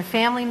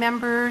family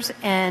members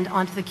and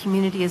onto the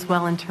community as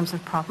well in terms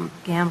of problem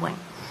gambling.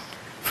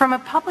 From a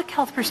public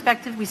health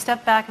perspective, we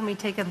step back and we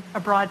take a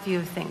broad view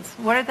of things.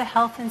 What are the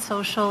health and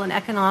social and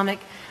economic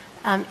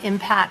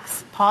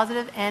impacts,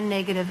 positive and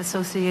negative,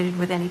 associated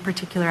with any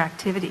particular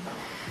activity?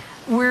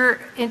 We're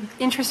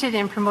interested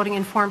in promoting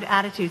informed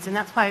attitudes, and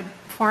that's why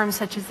forums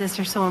such as this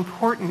are so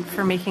important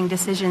for making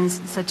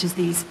decisions such as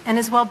these, and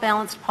as well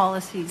balanced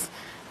policies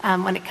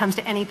when it comes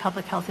to any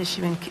public health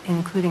issue,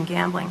 including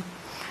gambling.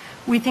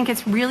 We think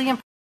it's really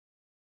important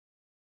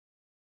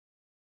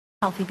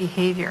healthy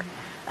behavior.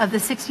 Of the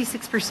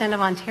 66% of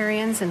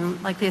Ontarians,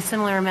 and likely a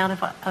similar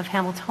amount of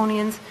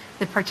Hamiltonians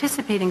that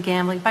participate in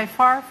gambling, by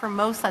far for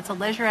most that's a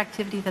leisure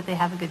activity that they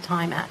have a good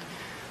time at.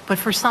 But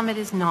for some it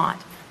is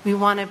not. We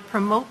want to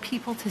promote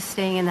people to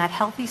stay in that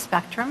healthy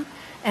spectrum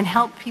and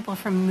help people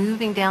from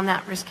moving down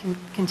that risk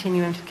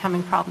continuum to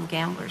becoming problem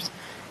gamblers.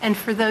 And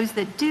for those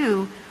that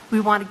do,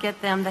 we want to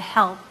get them the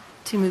help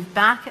to move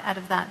back out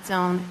of that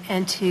zone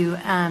and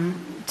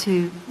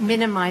to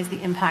minimize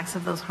the impacts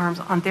of those harms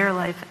on their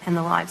life and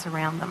the lives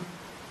around them.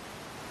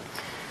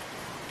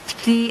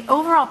 The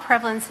overall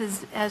prevalence,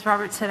 as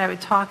Robert said I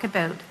would talk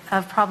about,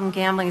 of problem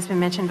gambling has been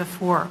mentioned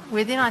before.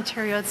 Within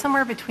Ontario, it's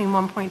somewhere between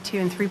 1.2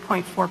 and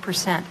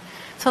 3.4%.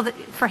 So that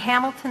for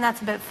Hamilton,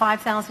 that's about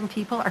 5,000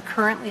 people are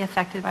currently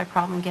affected by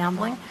problem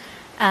gambling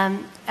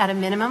at a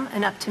minimum,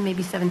 and up to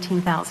maybe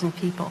 17,000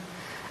 people.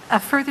 A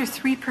further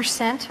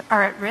 3%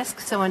 are at risk,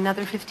 so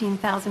another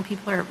 15,000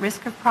 people are at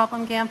risk of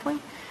problem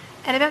gambling.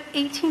 And about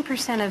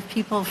 18% of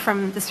people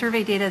from the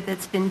survey data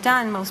that's been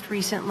done most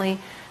recently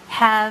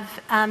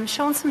have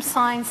shown some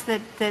signs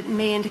that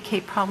may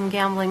indicate problem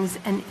gambling is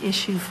an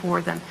issue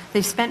for them.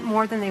 They've spent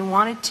more than they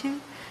wanted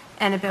to,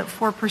 and about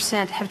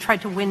 4% have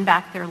tried to win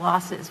back their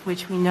losses,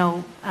 which we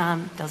know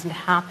doesn't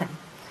happen.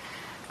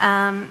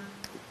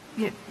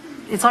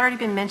 It's already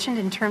been mentioned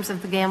in terms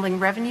of the gambling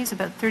revenues,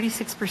 about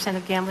 36%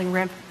 of gambling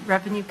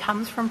revenue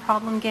comes from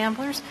problem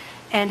gamblers,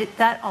 and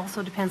that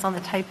also depends on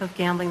the type of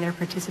gambling they're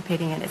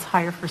participating in. It's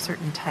higher for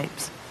certain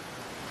types.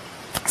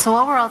 So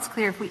overall, it's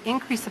clear if we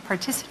increase the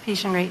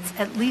participation rates,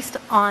 at least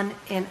on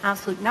an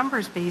absolute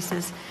numbers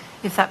basis,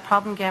 if that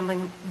problem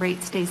gambling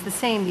rate stays the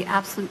same, the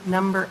absolute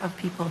number of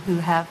people who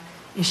have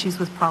issues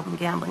with problem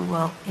gambling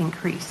will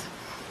increase.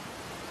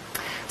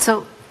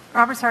 So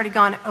Robert's already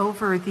gone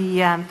over the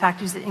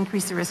factors that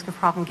increase the risk of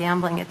problem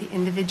gambling at the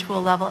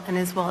individual level and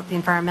as well at the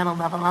environmental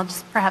level. And I'll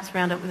just perhaps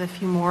round up with a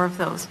few more of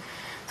those.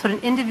 So at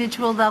an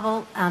individual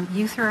level,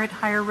 youth are at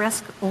higher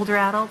risk, older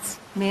adults,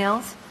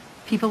 males,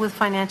 people with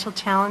financial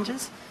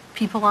challenges,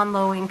 people on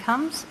low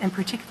incomes, and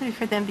particularly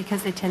for them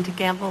because they tend to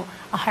gamble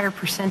a higher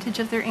percentage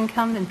of their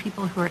income than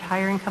people who are at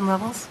higher income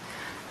levels,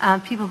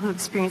 people who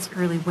experience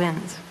early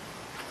wins.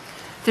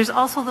 There's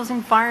also those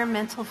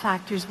environmental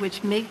factors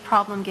which make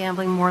problem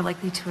gambling more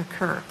likely to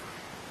occur.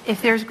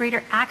 If there's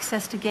greater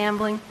access to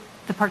gambling,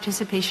 the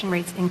participation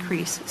rates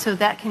increase. So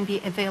that can be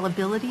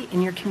availability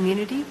in your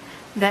community.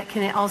 That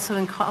can also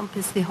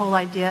encompass the whole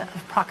idea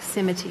of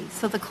proximity.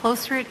 So the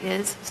closer it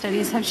is,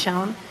 studies have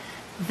shown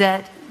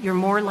that you're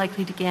more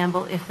likely to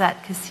gamble if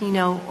that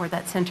casino or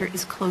that center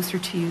is closer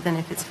to you than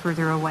if it's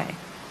further away.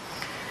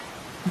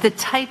 The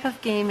type of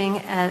gaming,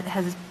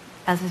 as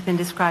has been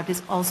described,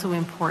 is also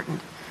important.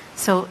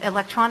 So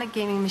electronic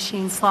gaming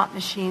machines, slot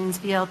machines,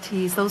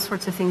 VLTs, those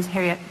sorts of things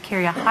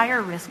carry a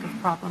higher risk of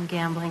problem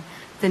gambling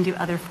than do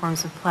other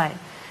forms of play.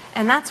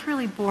 And that's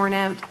really borne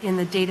out in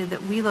the data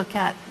that we looked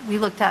at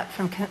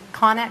from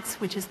Connex,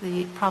 which is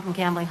the problem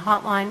gambling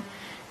hotline,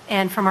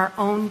 and from our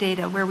own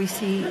data where we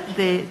see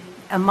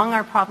among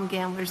our problem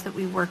gamblers that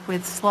we work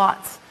with,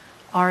 slots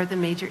are the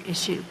major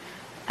issue.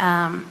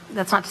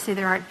 That's not to say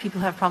there aren't people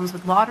who have problems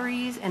with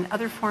lotteries and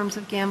other forms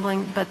of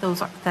gambling, but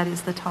that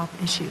is the top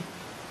issue.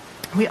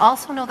 We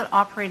also know that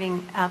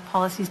operating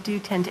policies do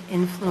tend to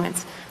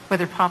influence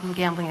whether problem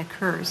gambling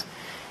occurs.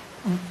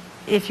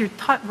 If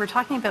we're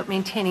talking about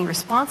maintaining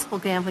responsible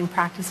gambling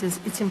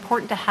practices, it's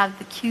important to have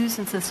the cues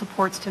and the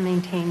supports to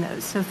maintain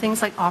those. So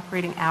things like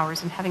operating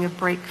hours and having a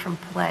break from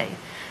play.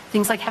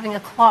 Things like having a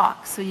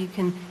clock so you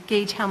can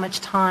gauge how much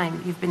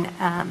time you've been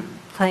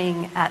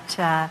playing at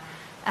the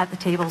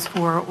tables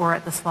for or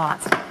at the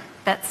slots.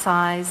 Bet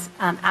size,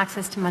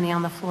 access to money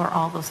on the floor,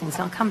 all those things.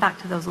 I'll come back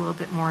to those a little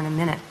bit more in a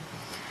minute.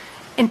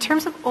 In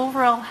terms of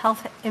overall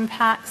health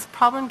impacts,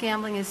 problem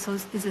gambling is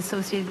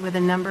associated with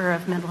a number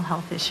of mental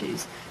health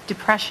issues.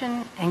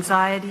 Depression,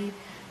 anxiety,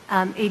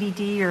 ADD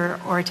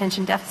or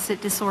attention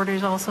deficit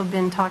disorders also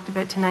been talked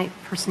about tonight,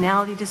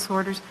 personality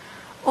disorders.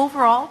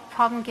 Overall,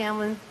 problem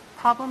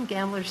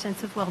gamblers'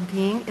 sense of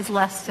well-being is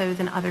less so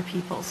than other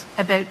people's.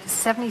 About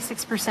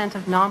 76%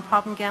 of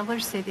non-problem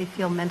gamblers say they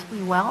feel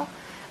mentally well,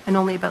 and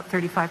only about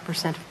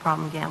 35% of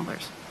problem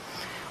gamblers.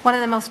 One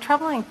of the most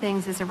troubling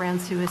things is around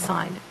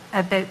suicide.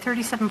 About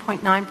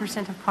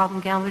 37.9% of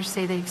problem gamblers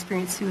say they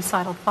experience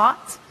suicidal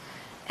thoughts,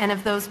 and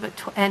of those, about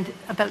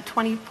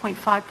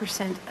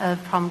 20.5%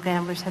 of problem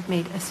gamblers have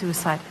made a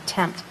suicide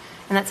attempt.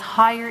 And that's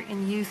higher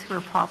in youth who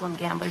are problem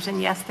gamblers.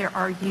 And yes, there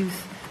are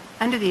youth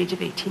under the age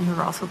of 18 who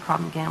are also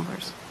problem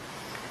gamblers.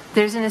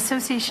 There's an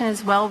association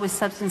as well with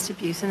substance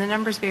abuse, and the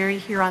numbers vary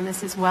here on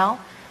this as well,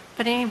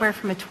 but anywhere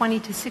from a 20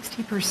 to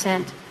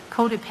 60%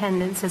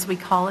 codependence, as we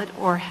call it,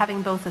 or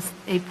having both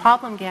a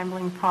problem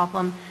gambling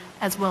problem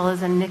as well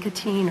as a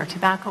nicotine or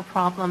tobacco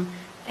problem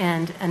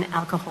and an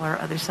alcohol or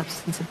other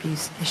substance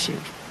abuse issue.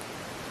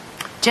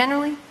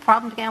 Generally,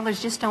 problem gamblers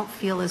just don't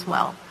feel as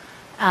well.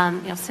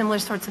 Similar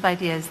sorts of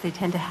ideas. They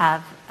tend to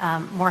have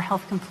more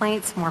health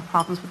complaints, more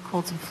problems with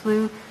colds and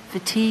flu,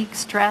 fatigue,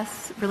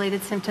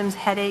 stress-related symptoms,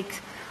 headaches,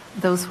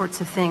 those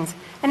sorts of things.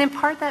 And in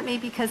part that may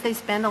be because they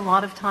spend a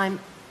lot of time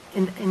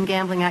in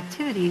gambling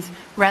activities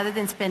rather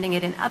than spending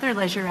it in other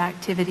leisure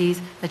activities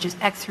such as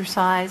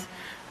exercise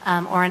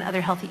or in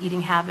other healthy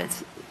eating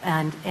habits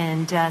and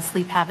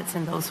sleep habits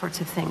and those sorts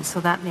of things. So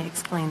that may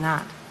explain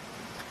that.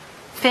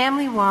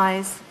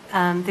 Family-wise,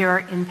 there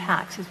are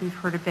impacts, as we've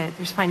heard about.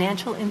 There's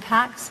financial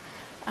impacts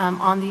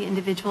on the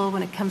individual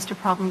when it comes to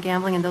problem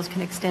gambling, and those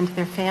can extend to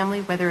their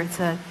family, whether it's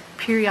a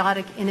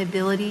periodic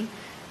inability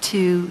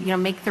to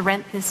make the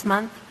rent this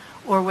month,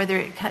 or whether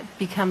it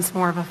becomes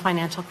more of a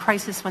financial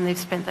crisis when they've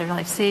spent their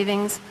life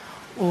savings,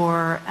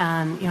 or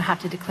have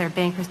to declare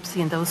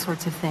bankruptcy and those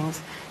sorts of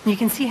things. And you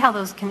can see how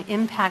those can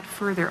impact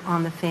further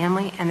on the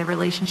family and the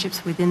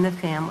relationships within the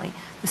family.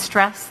 The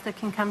stress that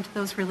can come to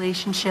those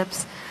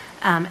relationships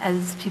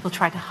as people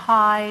try to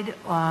hide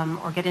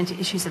or get into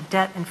issues of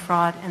debt and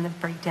fraud, and the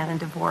breakdown and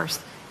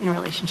divorce in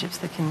relationships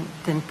that can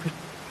then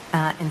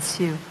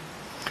ensue.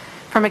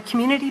 From a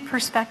community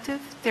perspective,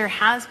 there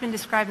has been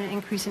described an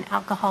increase in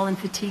alcohol and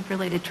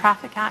fatigue-related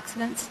traffic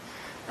accidents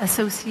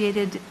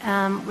associated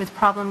with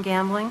problem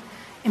gambling.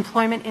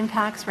 Employment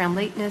impacts around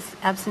lateness,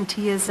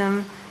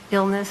 absenteeism,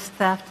 illness,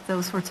 theft,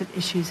 those sorts of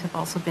issues have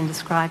also been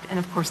described, and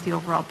of course the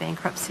overall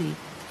bankruptcy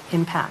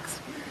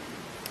impacts.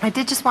 I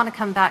did just want to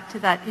come back to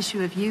that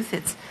issue of youth.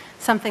 It's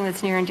something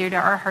that's near and dear to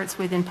our hearts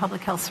within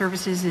public health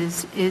services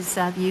is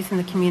the youth in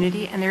the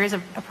community, and there is a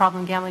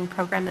problem gambling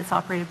program that's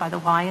operated by the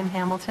Y in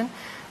Hamilton,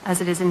 as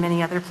it is in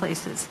many other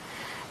places.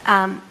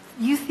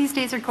 Youth these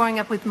days are growing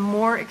up with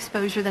more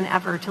exposure than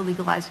ever to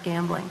legalized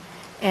gambling,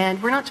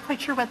 and we're not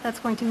quite sure what that's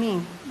going to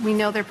mean. We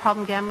know their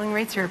problem gambling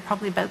rates are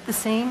probably about the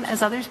same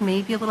as others,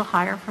 maybe a little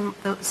higher from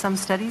some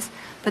studies,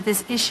 but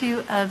this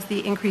issue of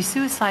the increased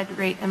suicide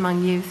rate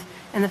among youth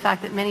and the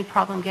fact that many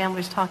problem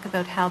gamblers talk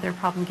about how their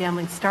problem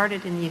gambling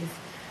started in youth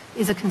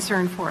is a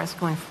concern for us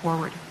going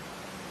forward.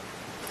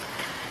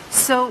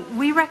 So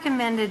we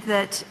recommended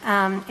that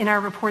in our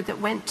report that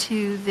went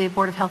to the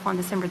Board of Health on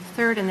December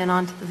 3rd and then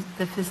on to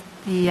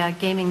the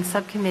gaming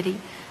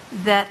subcommittee,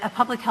 that a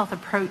public health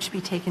approach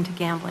be taken to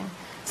gambling.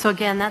 So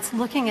again, that's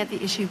looking at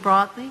the issue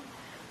broadly,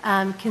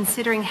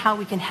 considering how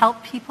we can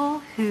help people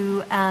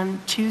who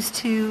choose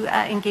to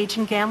engage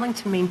in gambling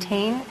to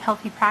maintain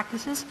healthy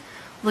practices,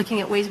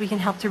 looking at ways we can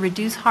help to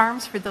reduce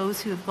harms for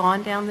those who have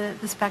gone down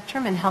the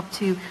spectrum and help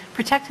to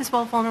protect as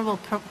well vulnerable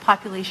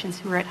populations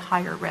who are at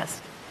higher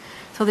risk.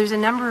 So there's a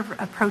number of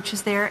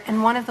approaches there,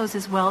 and one of those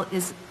as well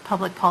is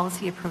public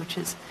policy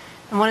approaches.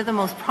 And one of the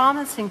most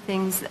promising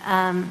things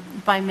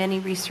by many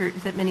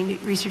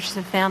researchers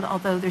have found,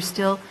 although there's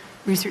still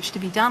research to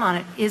be done on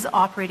it, is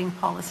operating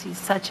policies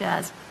such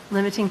as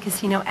limiting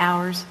casino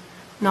hours,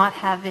 not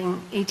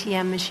having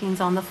ATM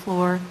machines on the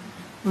floor,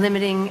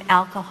 limiting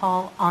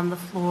alcohol on the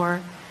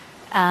floor,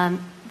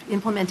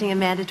 implementing a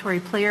mandatory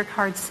player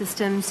card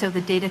system so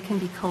the data can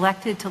be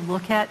collected to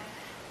look at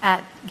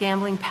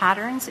gambling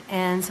patterns,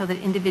 and so that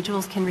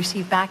individuals can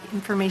receive back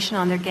information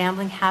on their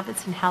gambling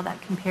habits and how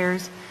that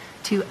compares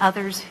to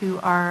others who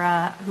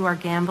are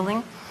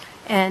gambling,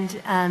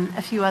 and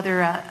a few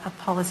other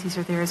policies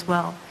are there as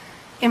well.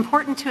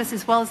 Important to us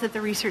as well is that the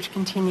research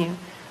continue.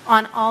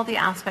 on all the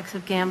aspects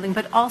of gambling,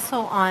 but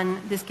also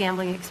on this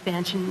gambling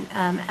expansion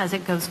as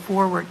it goes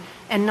forward.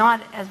 And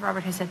not, as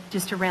Robert has said,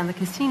 just around the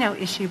casino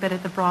issue, but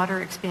at the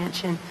broader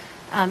expansion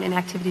in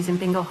activities in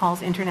bingo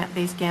halls,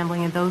 internet-based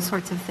gambling, and those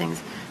sorts of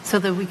things, so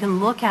that we can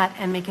look at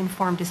and make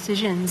informed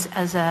decisions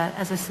as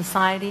a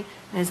society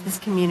and as this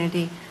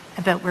community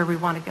about where we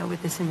want to go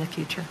with this in the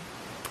future.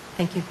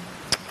 Thank you.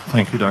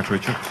 Thank you, Dr.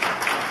 Richard.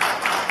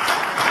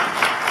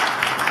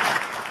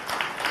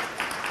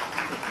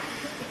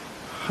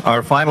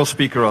 Our final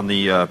speaker on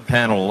the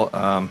panel,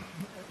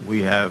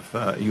 we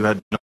have, you had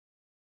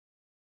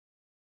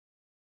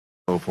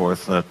so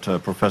forth, that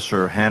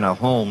Professor Hannah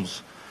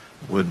Holmes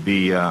would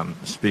be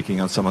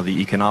speaking on some of the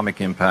economic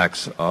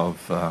impacts of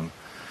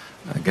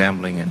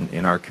gambling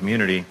in our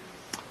community.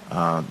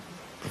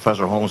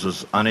 Professor Holmes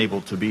is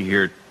unable to be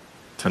here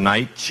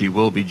tonight. She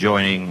will be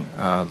joining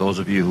those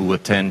of you who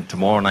attend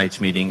tomorrow night's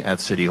meeting at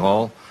City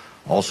Hall,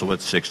 also at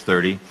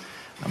 6:30.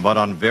 But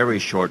on very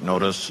short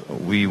notice,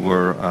 we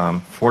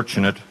were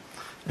fortunate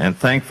and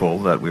thankful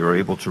that we were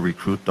able to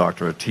recruit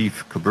Dr.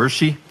 Atif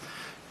Kubersi.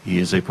 He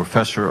is a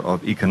professor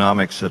of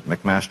economics at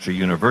McMaster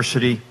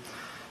University.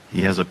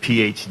 He has a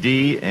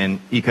PhD in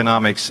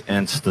economics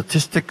and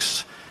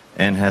statistics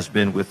and has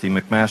been with the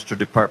McMaster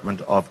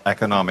Department of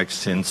Economics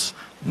since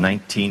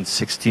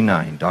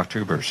 1969.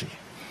 Dr. Kubersi.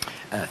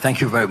 Thank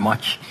you very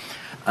much.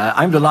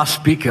 I'm the last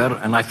speaker,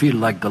 and I feel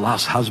like the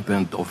last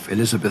husband of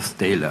Elizabeth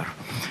Taylor.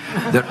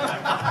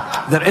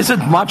 There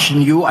isn't much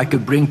new I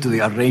could bring to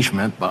the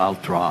arrangement, but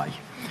I'll try.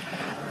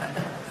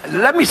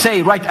 Let me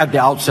say right at the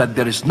outset,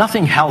 there is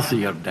nothing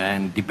healthier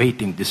than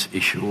debating this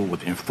issue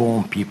with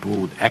informed people,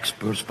 with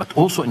experts, but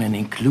also in an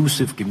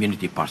inclusive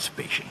community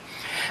participation.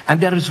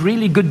 And there is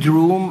really good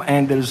room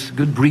and there's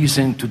good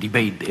reason to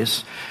debate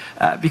this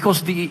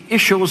because the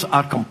issues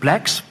are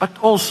complex, but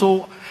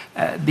also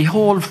the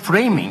whole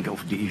framing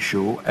of the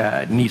issue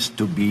needs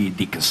to be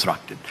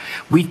deconstructed.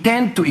 We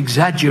tend to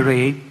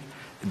exaggerate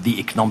the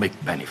economic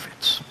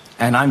benefits,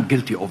 and I'm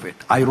guilty of it.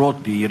 I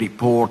wrote the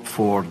report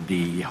for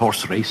the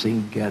horse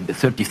racing, the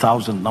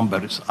 30,000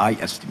 numbers I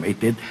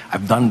estimated.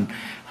 I've done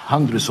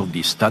hundreds of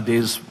these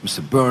studies.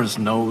 Mr. Burns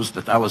knows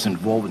that I was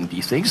involved in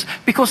these things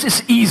because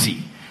it's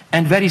easy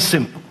and very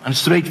simple and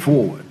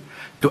straightforward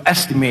to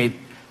estimate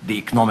the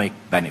economic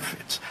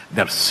benefits.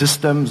 Their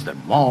systems, their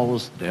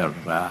models, their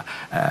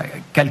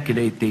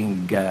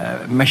calculating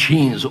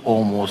machines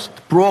almost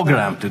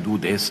programmed to do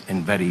this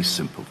in very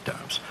simple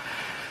terms.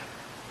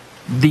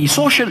 The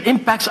social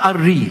impacts are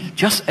real,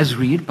 just as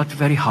real, but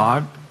very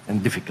hard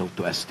and difficult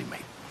to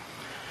estimate.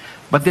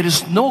 But there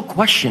is no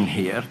question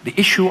here, the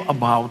issue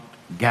about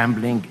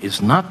gambling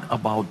is not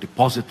about the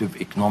positive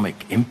economic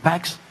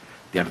impacts.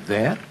 They're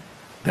there,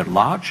 they're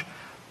large,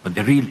 but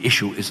the real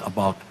issue is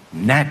about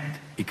net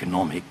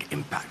economic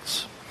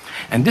impacts.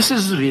 And this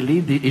is really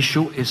the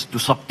issue, is to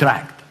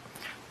subtract,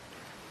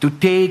 to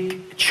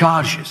take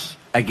charges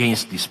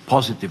against these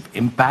positive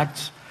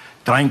impacts,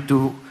 trying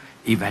to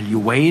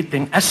evaluate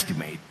and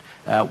estimate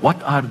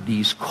what are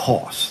these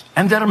costs.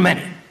 And there are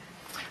many.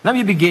 Let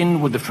me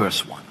begin with the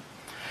first one.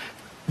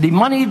 The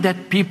money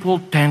that people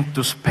tend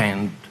to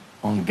spend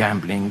on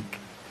gambling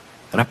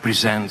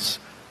represents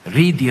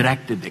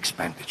redirected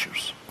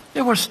expenditures.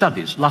 There were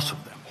studies, lots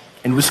of them.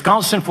 In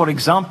Wisconsin, for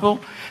example,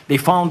 they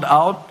found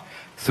out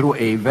through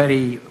a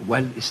very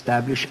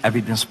well-established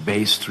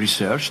evidence-based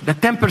research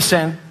that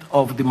 10%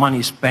 of the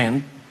money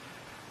spent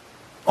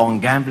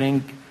on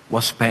gambling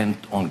was spent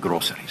on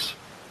groceries.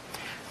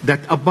 That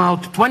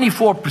about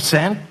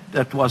 24%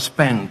 that was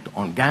spent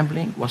on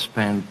gambling was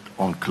spent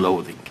on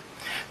clothing.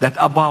 That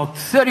about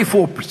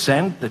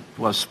 34% that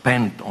was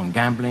spent on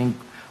gambling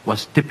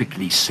was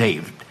typically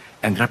saved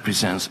and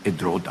represents a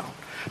drawdown.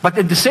 But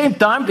at the same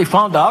time, they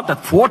found out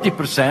that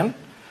 40%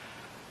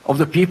 of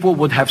the people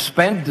would have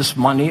spent this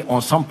money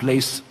on some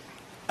place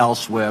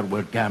elsewhere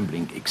where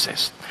gambling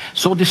exists.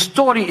 So the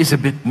story is a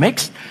bit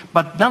mixed,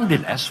 but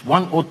nonetheless,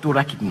 one ought to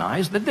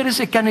recognize that there is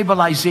a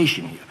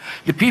cannibalization here.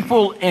 The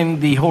people in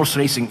the horse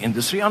racing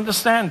industry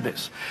understand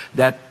this,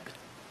 that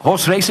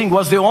horse racing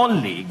was the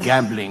only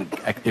gambling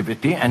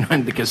activity, and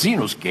when the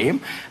casinos came,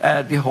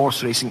 the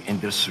horse racing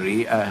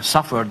industry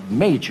suffered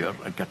major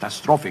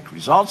catastrophic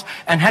results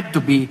and had to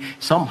be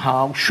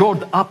somehow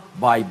shored up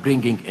by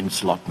bringing in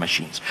slot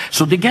machines.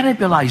 So the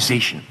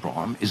cannibalization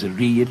problem is a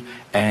real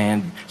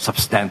and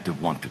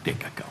substantive one to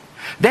take account.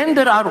 Then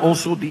there are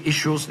also the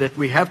issues that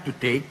we have to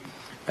take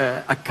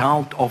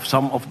account of,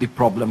 some of the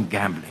problem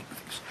gambling.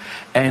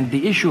 And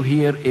the issue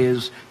here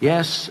is,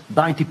 yes,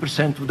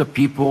 90% of the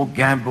people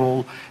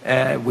gamble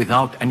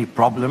without any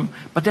problem,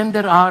 but then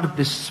there are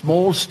this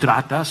small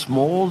strata,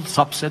 small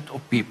subset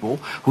of people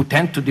who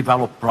tend to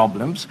develop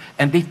problems,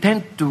 and they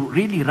tend to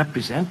really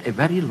represent a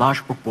very large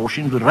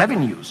proportion of the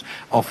revenues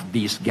of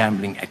these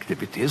gambling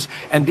activities.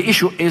 And the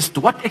issue is, to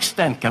what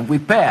extent can we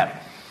pair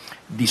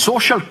the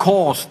social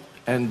cost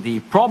and the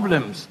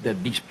problems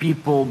that these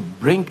people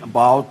bring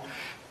about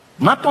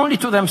not only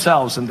to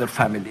themselves and their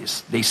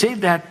families. They say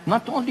that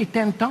not only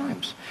 10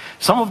 times.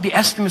 Some of the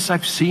estimates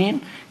I've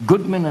seen,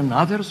 Goodman and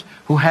others,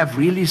 who have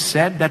really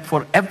said that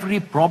for every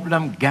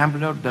problem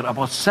gambler, there are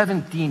about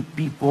 17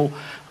 people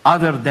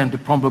other than the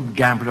problem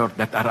gambler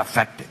that are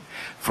affected,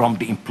 from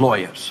the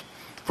employers,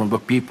 from the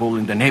people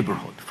in the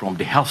neighborhood, from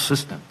the health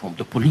system, from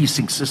the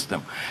policing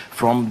system,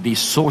 from the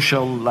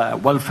social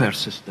welfare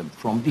system,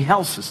 from the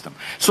health system.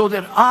 So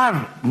there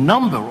are a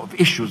number of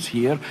issues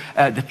here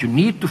that you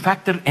need to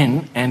factor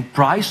in and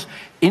price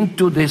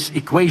into this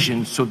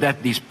equation so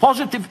that these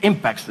positive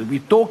impacts that we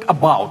talk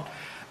about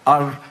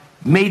are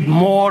made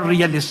more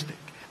realistic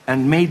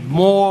and made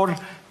more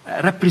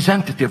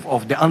representative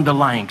of the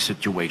underlying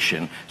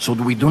situation, so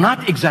that we do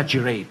not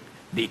exaggerate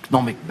the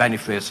economic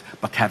benefits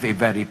but have a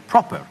very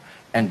proper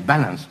and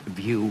balanced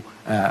view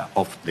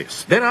of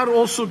this. There are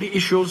also the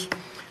issues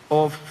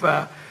of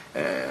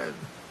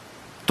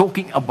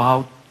talking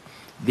about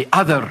the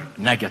other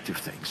negative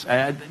things.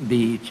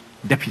 The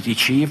deputy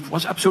chief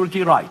was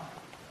absolutely right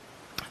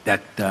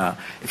that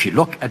if you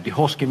look at the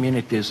host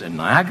communities in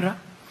Niagara,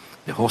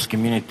 the host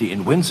community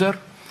in Windsor,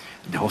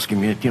 the host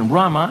community in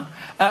Rama,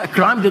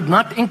 crime did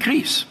not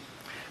increase.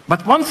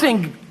 But one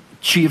thing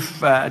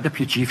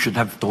Deputy Chief should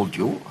have told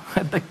you,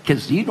 the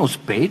casinos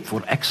paid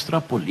for extra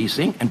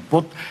policing and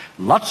put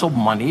lots of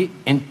money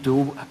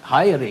into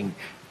hiring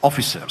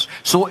officers.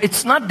 So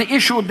it's not the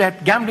issue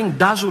that gambling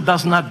does or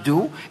does not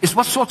do, it's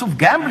what sort of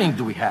gambling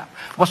do we have?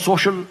 What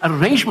social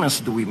arrangements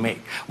do we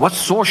make? What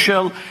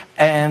social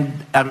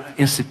and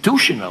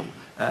institutional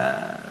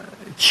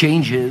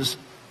changes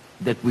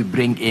that we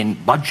bring in,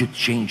 budget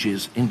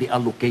changes in the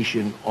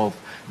allocation of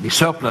the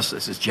surplus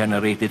that is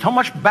generated? How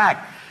much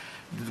back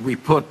did we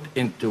put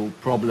into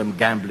problem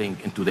gambling,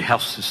 into the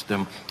health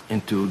system,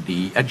 into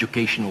the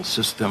educational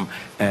system,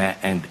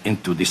 and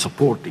into the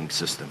supporting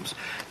systems?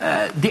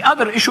 The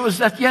other issue is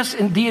that, yes,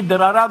 indeed,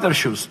 there are other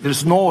issues.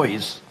 There's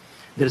noise,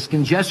 there's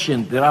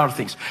congestion, there are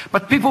things.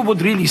 But people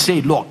would really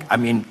say, look, I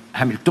mean,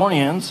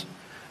 Hamiltonians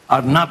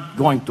are not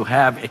going to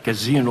have a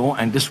casino,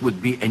 and this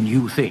would be a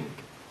new thing.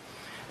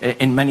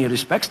 In many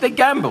respects, they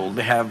gamble.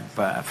 They have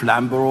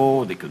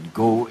Flamborough, they could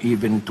go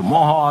even to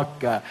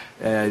Mohawk.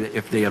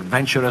 If they are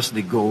venturous,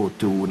 they go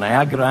to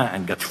Niagara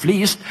and get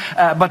fleeced.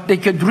 But they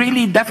could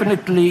really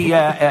definitely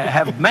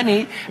have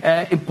many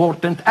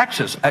important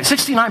access.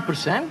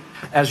 69%,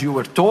 as you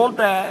were told,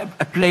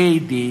 play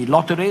the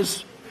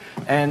lotteries.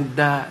 And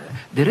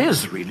there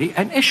is really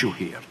an issue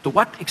here. To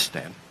what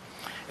extent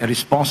a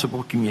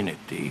responsible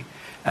community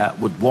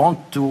would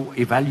want to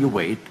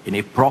evaluate in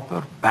a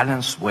proper,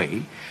 balanced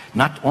way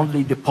not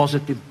only the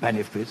positive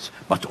benefits,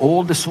 but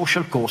all the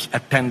social costs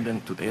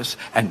attendant to this,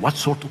 and what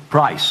sort of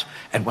price,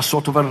 and what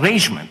sort of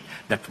arrangement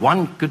that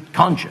one could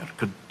conjure,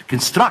 could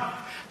construct,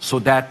 so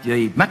that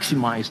they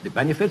maximize the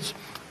benefits.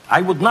 I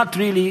would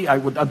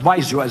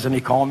advise you as an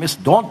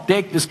economist, don't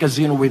take this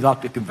casino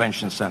without the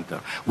convention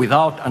center,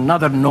 without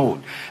another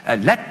node.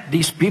 Let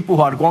these people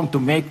who are going to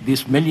make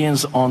these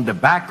millions on the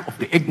back of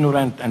the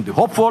ignorant and the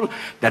hopeful,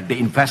 that they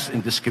invest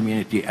in this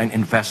community and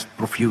invest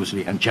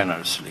profusely and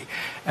generously.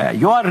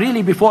 You are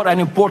really before an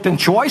important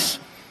choice,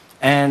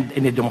 and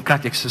in a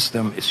democratic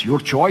system, it's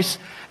your choice,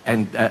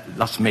 and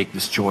let's make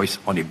this choice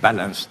on a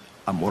balanced,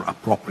 a more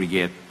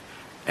appropriate,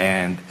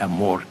 and a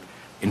more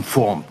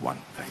informed one.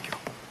 Thank you.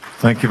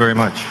 Thank you very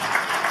much.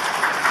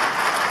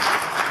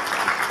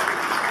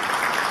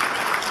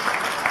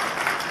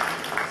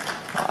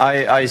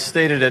 I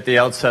stated at the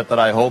outset that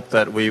I hope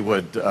that we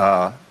would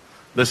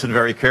listen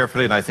very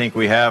carefully, and I think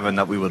we have, and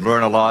that we would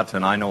learn a lot,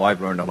 and I know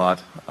I've learned a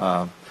lot.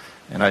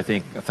 And I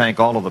thank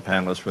all of the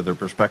panelists for their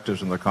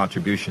perspectives and their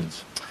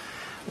contributions.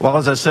 Well,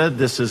 as I said,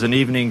 this is an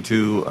evening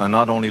to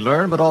not only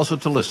learn, but also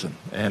to listen,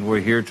 and we're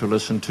here to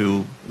listen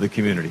to the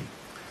community.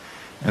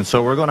 And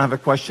so we're going to have a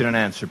question and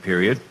answer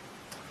period.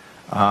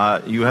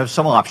 You have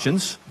some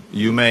options.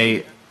 You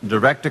may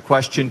direct a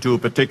question to a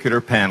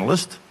particular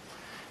panelist,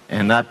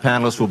 and that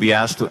panelist will be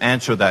asked to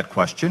answer that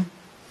question.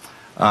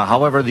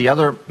 However, the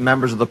other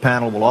members of the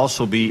panel will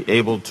also be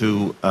able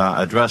to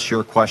address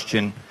your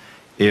question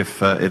if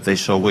they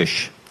so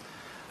wish.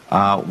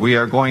 We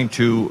are going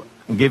to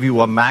give you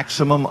a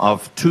maximum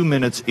of 2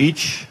 minutes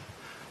each.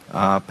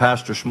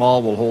 Pastor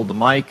Small will hold the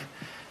mic,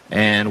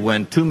 and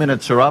when 2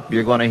 minutes are up,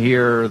 you're going to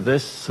hear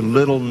this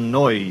little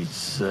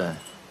noise.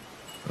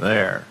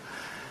 There,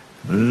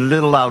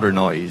 little louder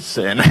noise,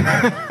 and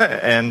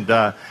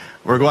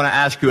we're going to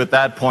ask you at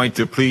that point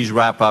to please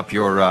wrap up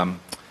your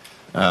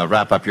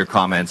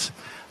comments.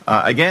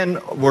 Again,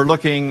 we're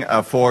looking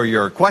for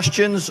your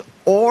questions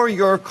or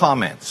your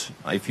comments.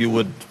 If you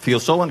would feel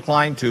so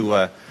inclined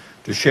to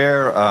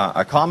share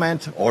a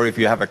comment, or if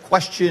you have a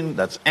question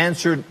that's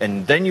answered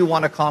and then you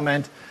want to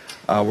comment,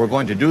 we're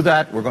going to do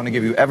that. We're going to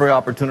give you every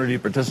opportunity to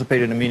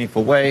participate in a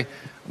meaningful way.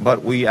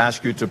 But we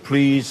ask you to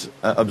please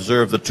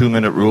observe the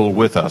 2-minute rule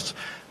with us.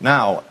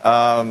 Now,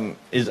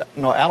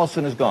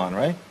 Allison is gone,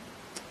 right?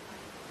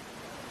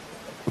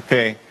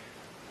 Okay.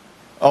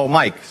 Oh,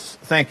 Mike,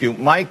 thank you.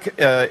 Mike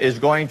is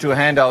going to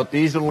hand out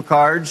these little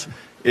cards.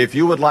 If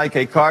you would like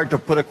a card to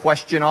put a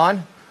question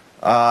on,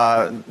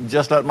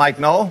 just let Mike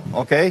know,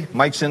 okay?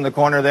 Mike's in the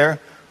corner there.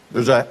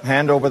 There's a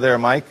hand over there,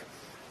 Mike.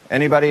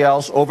 Anybody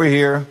else over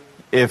here?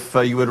 If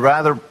you would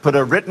rather put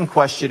a written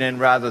question in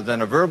rather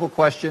than a verbal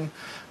question,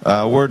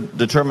 we're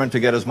determined to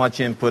get as much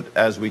input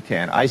as we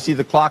can. I see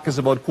the clock is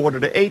about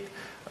 7:45.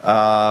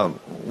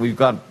 We've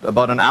got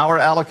about an hour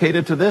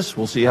allocated to this.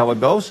 We'll see how it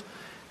goes,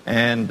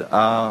 and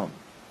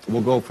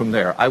we'll go from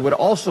there. I would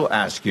also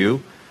ask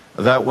you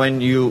that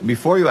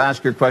before you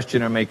ask your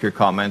question or make your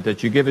comment,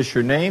 that you give us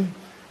your name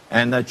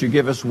and that you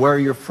give us where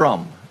you're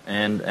from.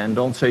 And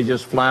don't say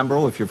just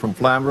Flamborough. If you're from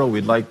Flamborough,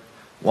 we'd like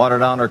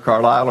Waterdown or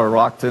Carlisle or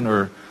Rockton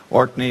or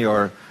Orkney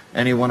or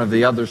any one of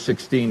the other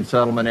 16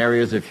 settlement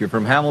areas. If you're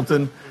from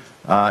Hamilton,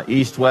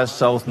 east, west,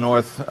 south,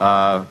 north.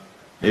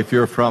 If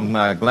you're from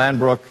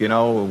Glanbrook, you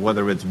know,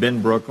 whether it's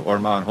Binbrook or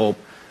Mount Hope,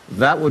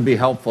 that would be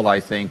helpful, I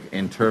think,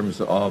 in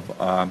terms of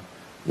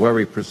where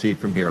we proceed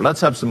from here.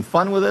 Let's have some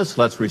fun with this.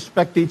 Let's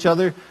respect each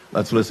other.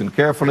 Let's listen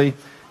carefully,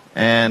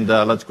 and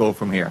let's go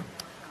from here.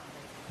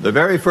 The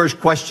very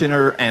first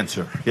questioner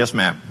answer. Yes,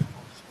 ma'am.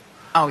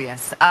 Oh,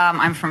 yes.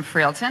 I'm from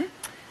Frailton.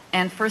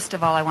 And first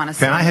of all, I want to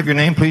say... Can I have your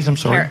name, please? I'm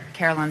sorry.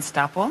 Carolyn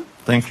Stapel.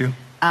 Thank you.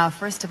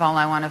 First of all,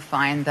 I want to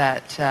find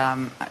that,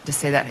 to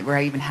say that we're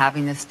even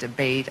having this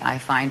debate, I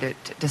find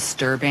it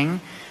disturbing.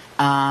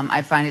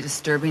 I find it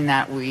disturbing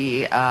that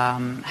we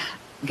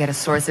get a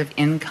source of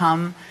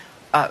income,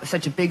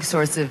 such a big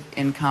source of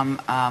income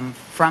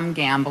from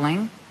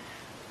gambling.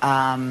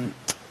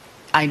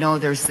 I know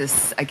there's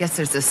this, I guess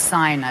there's this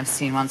sign I've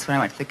seen once when I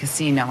went to the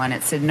casino, and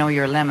it said, know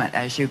your limit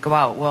as you go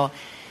out. Well,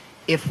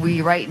 if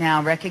we right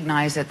now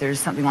recognize that there's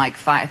something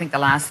like I think the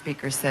last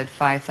speaker said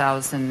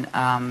 5,000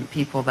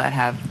 people that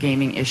have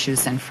gaming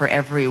issues, and for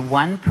every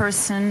one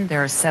person,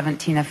 there are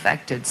 17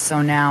 affected.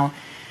 So now,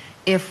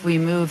 if we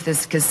move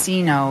this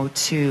casino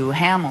to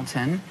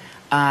Hamilton,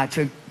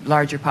 to a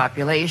larger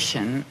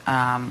population,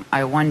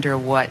 I wonder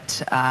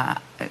what,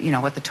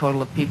 what the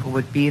total of people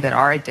would be that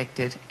are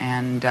addicted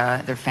and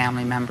their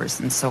family members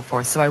and so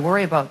forth. So I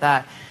worry about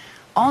that.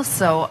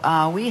 Also,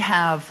 we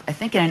have, I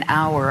think in an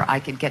hour, I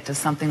could get to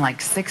something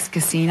like 6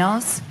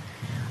 casinos.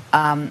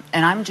 And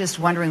I'm just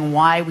wondering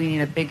why we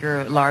need a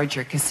bigger,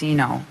 larger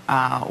casino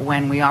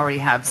when we already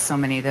have so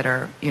many that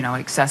are,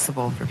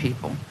 accessible for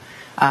people.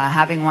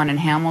 Having one in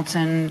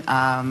Hamilton,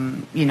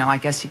 I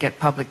guess you get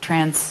public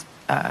transit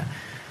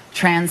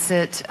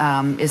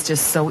is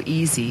just so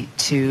easy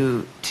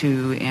to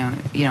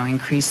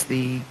increase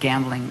the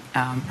gambling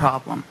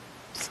problem.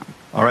 So,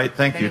 all right,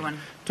 thank you.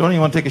 Tony,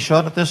 you want to take a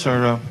shot at this,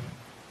 or?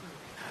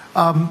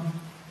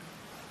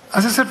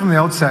 As I said from the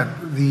outset,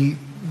 the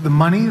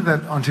money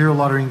that Ontario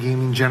Lottery and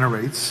Gaming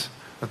generates,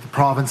 that the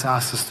province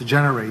asks us to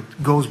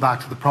generate, goes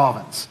back to the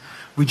province.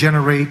 We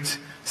generate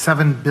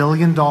 $7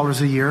 billion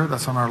a year.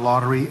 That's on our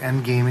lottery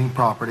and gaming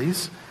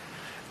properties.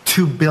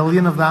 $2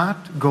 billion of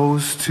that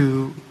goes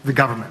to the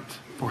government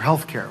for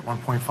healthcare.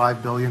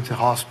 $1.5 billion to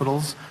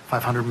hospitals.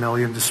 $500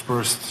 million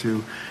dispersed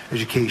to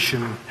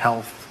education,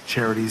 health,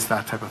 charities,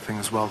 that type of thing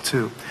as well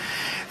too.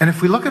 And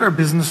if we look at our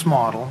business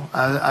model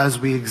as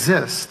we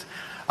exist,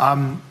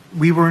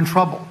 we were in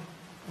trouble.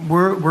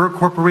 We're a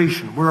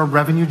corporation. We're a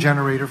revenue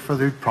generator for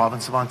the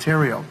province of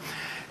Ontario.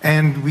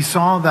 And we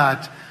saw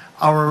that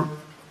our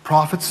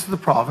profits to the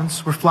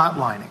province were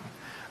flatlining.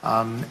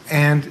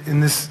 And in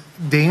this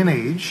day and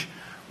age,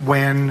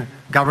 when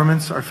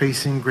governments are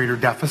facing greater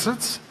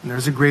deficits, and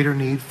there's a greater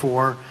need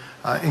for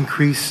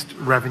increased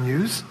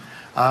revenues,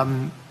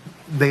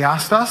 they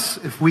asked us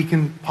if we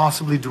can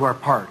possibly do our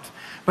part.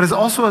 But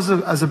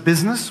as a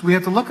business, we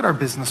have to look at our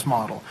business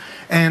model.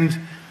 And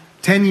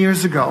 10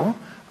 years ago,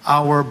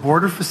 our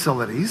border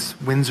facilities,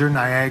 Windsor,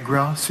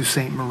 Niagara, Sault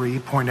Ste. Marie,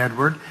 Point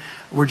Edward,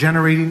 were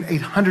generating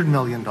 $800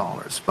 million.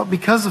 But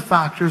because of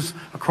factors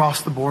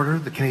across the border,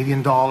 the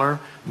Canadian dollar,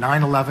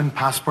 9/11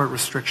 passport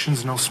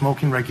restrictions, no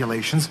smoking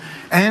regulations,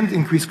 and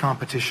increased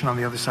competition on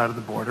the other side of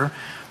the border,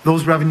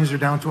 those revenues are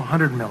down to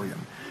 $100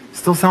 million.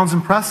 Still sounds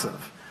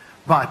impressive,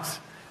 but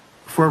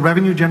for a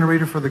revenue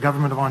generator for the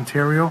government of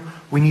Ontario,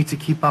 we need to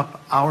keep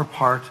up our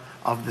part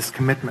of this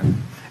commitment.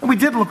 And we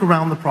did look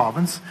around the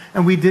province,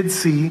 and we did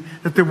see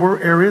that there were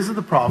areas of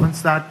the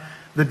province that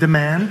the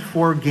demand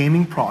for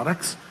gaming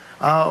products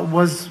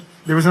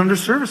there was an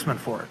underservicement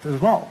for it as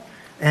well.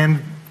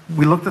 And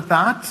we looked at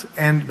that,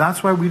 and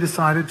that's why we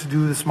decided to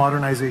do this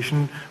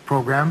modernization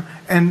program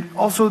and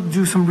also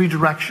do some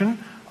redirection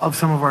of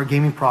some of our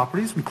gaming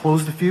properties. We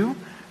closed a few,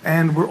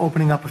 and we're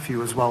opening up a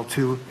few as well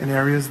too in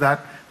areas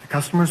that the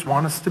customers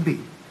want us to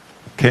be.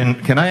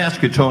 Can I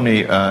ask you, Tony,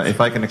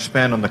 if I can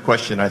expand on the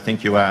question I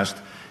think you asked,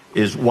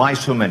 is why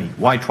so many?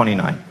 Why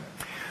 29?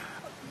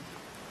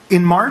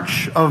 In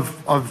March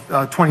of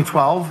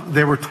 2012,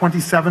 there were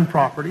 27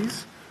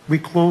 properties. We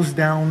closed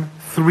down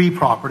 3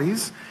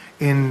 properties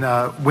in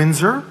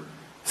Windsor,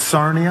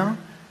 Sarnia,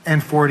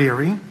 and Fort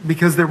Erie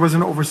because there was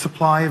an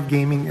oversupply of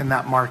gaming in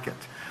that market.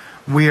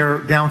 We are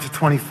down to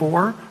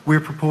 24. We're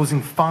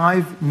proposing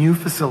 5 new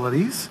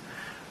facilities,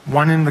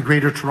 one in the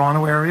Greater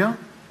Toronto Area,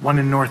 one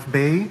in North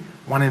Bay,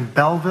 one in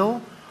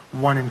Belleville,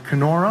 one in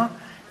Kenora,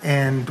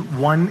 and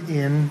one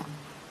in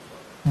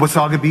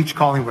Wasaga Beach,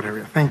 Collingwood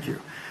area. Thank you.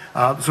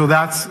 So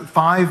that's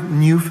 5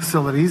 new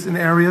facilities in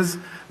areas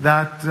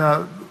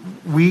that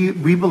we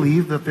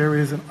believe that there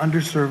is an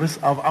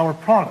underservice of our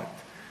product.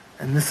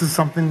 And this is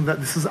something that,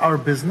 this is our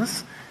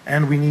business,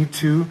 and we need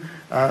to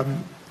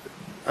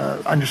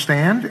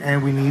understand,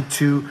 and we need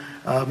to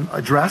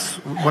address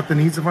what the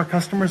needs of our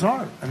customers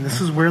are. And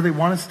this is where they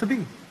want us to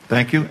be.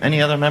 Thank you.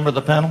 Any other member of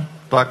the panel?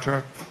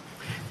 Dr.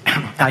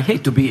 I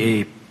hate to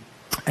be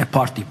a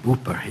party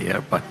pooper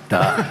here, but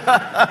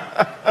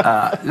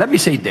let me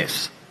say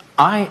this.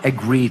 I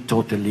agree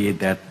totally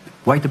that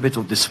quite a bit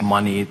of this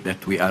money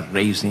that we are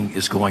raising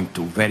is going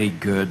to very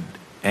good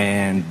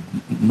and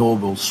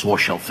noble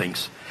social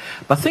things.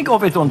 But think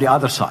of it on the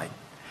other side.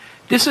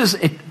 This is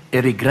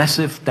a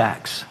regressive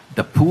tax.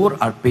 The poor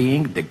are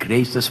paying the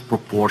greatest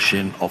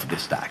proportion of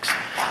this tax.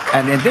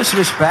 And in this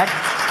respect,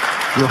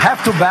 you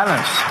have to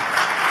balance.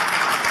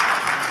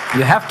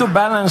 You have to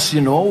balance,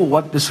 you know,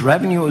 what this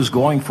revenue is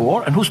going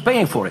for and who's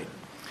paying for it.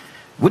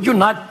 Would you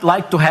not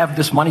like to have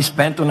this money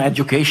spent on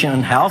education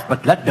and health,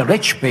 but let the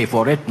rich pay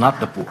for it, not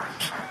the poor?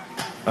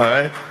 All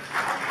right.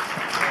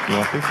 You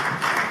want to?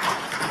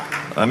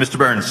 Mr.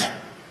 Burns.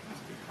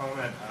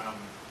 Comment,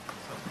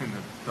 something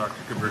that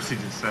Dr. Cabersi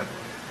just said.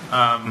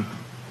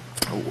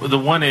 The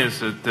one is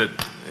that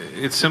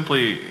it's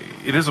simply,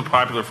 it is a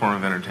popular form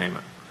of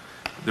entertainment.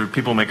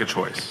 People make a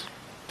choice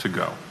to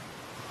go.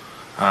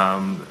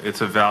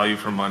 It's a value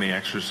for money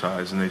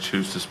exercise, and they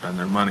choose to spend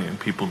their money, and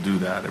people do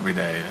that every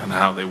day and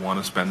how they want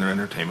to spend their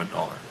entertainment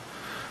dollar.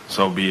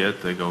 So be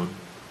it, they go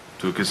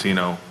to a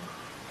casino,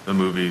 the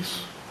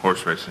movies,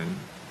 horse racing.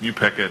 You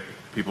pick it,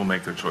 people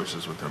make their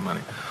choices with their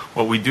money.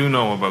 What we do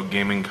know about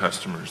gaming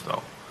customers,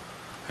 though,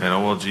 and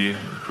OLG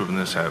has proven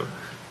this out,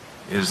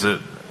 is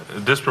that a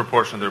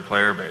disproportion of their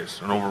player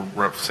base, an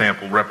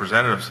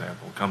representative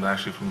sample, comes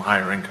actually from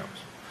higher incomes.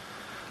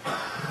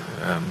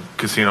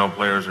 Casino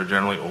players are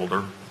generally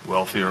older,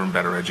 wealthier, and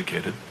better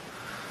educated,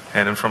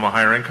 and then from a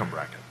higher income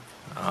bracket.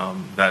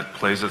 That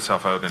plays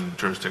itself out in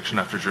jurisdiction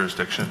after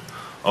jurisdiction.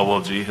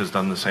 OLG has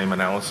done the same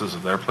analysis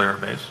of their player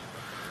base,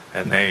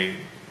 and a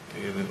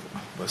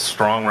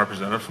strong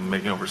representative from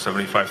making over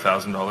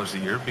 $75,000 a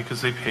year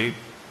because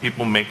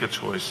people make a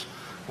choice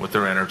with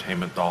their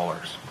entertainment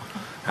dollars.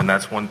 And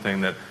that's one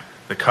thing that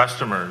the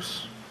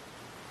customers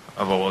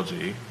of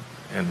OLG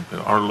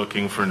are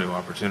looking for new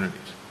opportunities.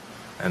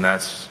 And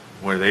that's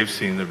where they've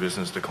seen their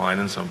business decline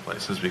in some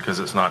places because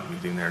it's not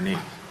meeting their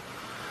needs.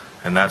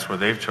 And that's where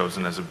they've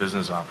chosen as a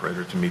business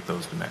operator to meet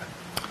those demands.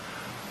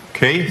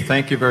 Okay,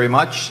 thank you very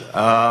much.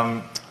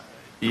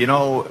 You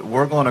know,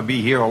 we're going to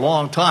be here a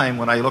long time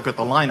when I look at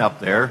the lineup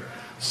there,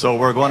 so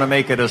we're going to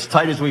make it as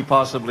tight as we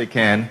possibly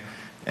can,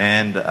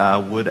 and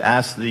would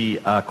ask the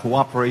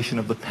cooperation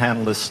of the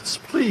panelists,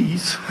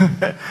 please.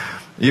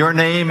 Your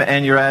name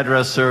and your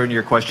address, sir, and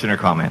your question or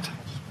comment.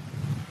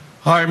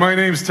 Hi, my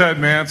name's Ted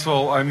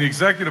Mansell. I'm the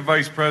Executive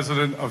Vice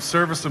President of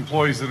Service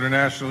Employees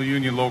International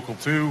Union Local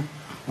 2.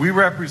 We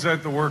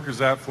represent the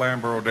workers at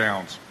Flamborough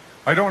Downs.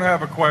 I don't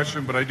have a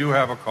question, but I do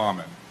have a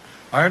comment.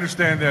 I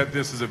understand that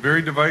this is a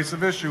very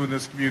divisive issue in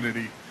this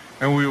community,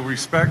 and we will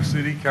respect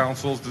City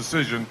Council's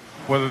decision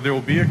whether there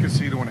will be a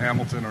casino in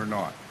Hamilton or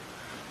not.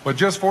 But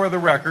just for the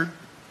record,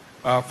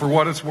 for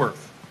what it's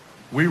worth,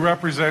 we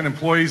represent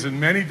employees in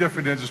many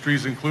different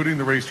industries, including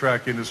the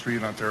racetrack industry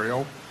in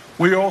Ontario.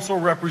 We also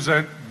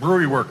represent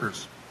brewery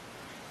workers.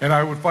 And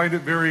I would find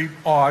it very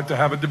odd to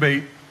have a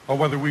debate on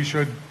whether we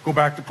should go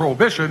back to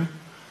prohibition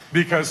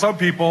because some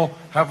people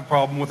have a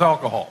problem with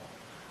alcohol.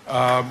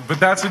 But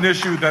that's an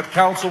issue that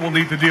council will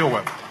need to deal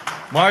with.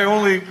 My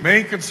only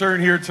main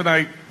concern here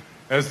tonight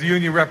as the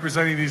union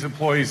representing these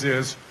employees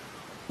is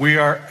we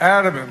are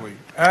adamantly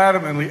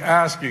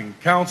asking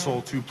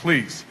council to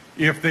please,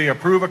 if they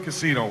approve a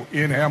casino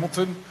in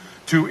Hamilton,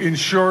 to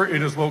ensure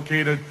it is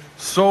located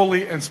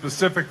solely and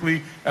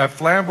specifically at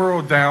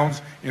Flamborough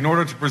Downs in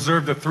order to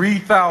preserve the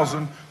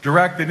 3,000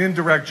 direct and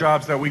indirect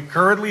jobs that we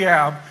currently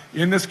have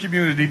in this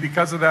community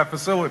because of that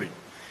facility.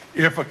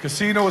 If a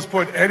casino is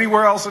put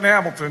anywhere else in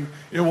Hamilton,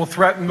 it will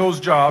threaten those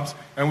jobs,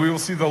 and we will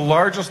see the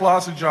largest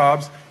loss of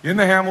jobs in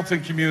the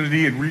Hamilton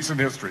community in recent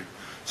history.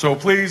 So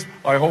please,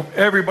 I hope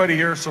everybody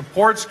here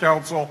supports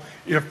council.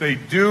 If they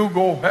do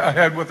go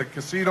ahead with a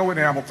casino in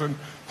Hamilton,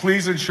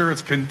 please ensure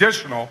it's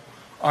conditional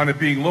on it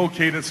being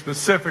located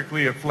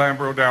specifically at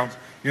Flamborough Downs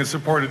in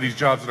support of these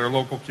jobs in our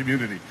local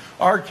community.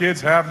 Our kids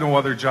have no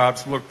other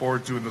jobs to look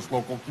forward to in this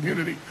local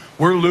community.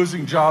 We're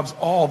losing jobs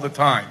all the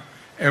time.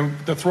 And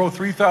to throw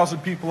 3,000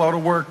 people out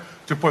of work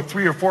to put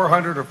 300 or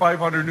 400 or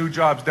 500 new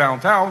jobs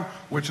downtown,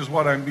 which is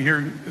what I'm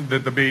hearing the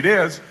debate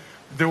is,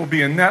 there will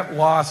be a net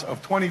loss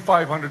of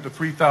 2,500 to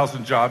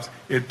 3,000 jobs.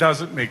 It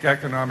doesn't make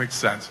economic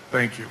sense.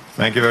 Thank you.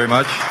 Thank you very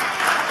much.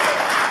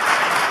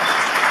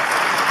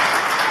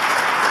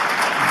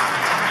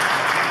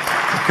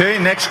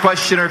 Okay, next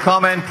question or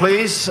comment,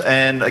 please.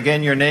 And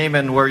again, your name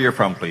and where you're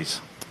from,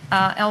 please.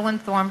 Elwyn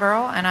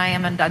Thornborough, and I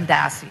am a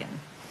Dundassian.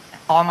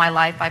 All my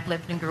life, I've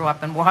lived and grew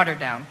up in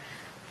Waterdown,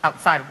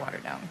 outside of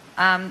Waterdown.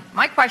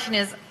 My question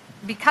is,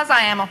 because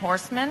I am a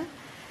horseman,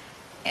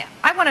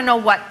 I want to know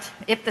what,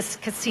 if this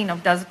casino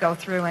does go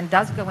through and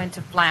does go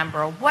into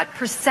Flamborough, what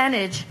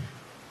percentage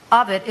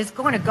of it is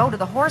going to go to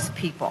the horse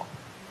people?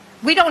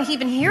 We don't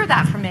even hear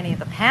that from any of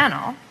the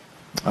panel.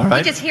 All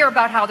right. We just hear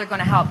about how they're going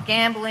to help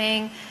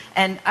gambling.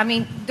 And, I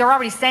mean, they're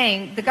already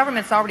saying, the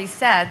government's already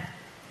said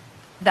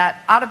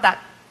that out of that,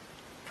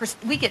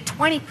 we get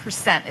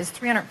 20% is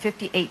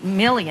 358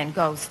 million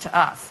goes to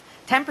us.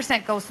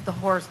 10% goes to the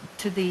horse,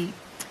 to the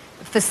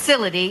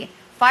facility.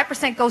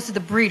 5% goes to the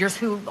breeders,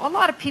 who a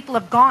lot of people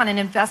have gone and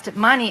invested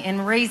money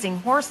in raising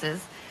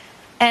horses.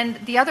 And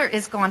the other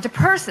is gone to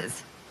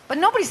purses. But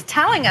nobody's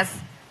telling us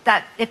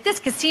that if this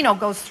casino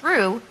goes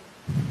through,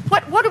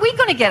 what are we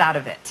going to get out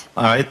of it?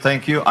 All right,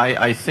 thank you.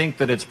 I think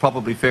that it's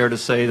probably fair to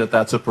say that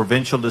that's a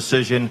provincial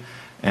decision,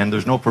 and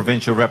there's no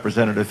provincial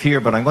representative here,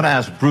 but I'm going to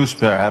ask Bruce,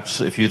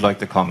 perhaps, if you'd like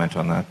to comment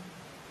on that.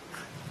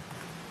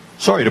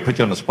 Sorry to put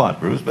you on the spot,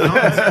 Bruce. But no,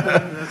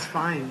 that's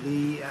fine.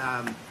 The,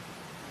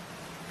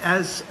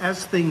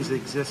 as things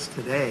exist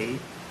today,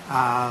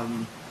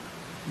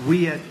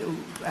 we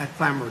at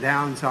Flamborough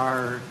Downs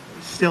are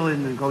still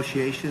in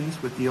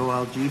negotiations with the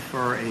OLG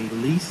for a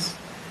lease,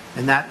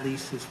 and that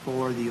lease is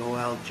for the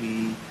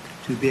OLG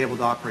to be able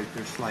to operate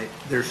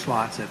their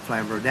slots at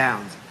Flamborough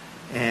Downs.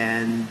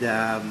 And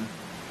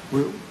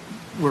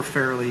we're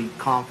fairly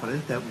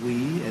confident that we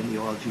and the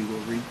OLG will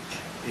reach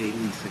a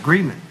lease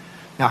agreement.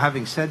 Now,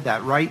 having said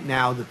that, right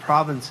now the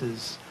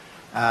province's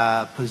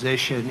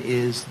position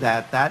is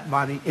that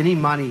money, any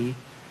money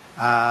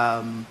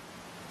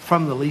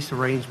from the lease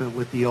arrangement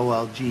with the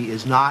OLG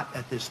is not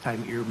at this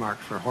time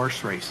earmarked for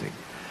horse racing.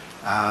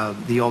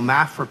 The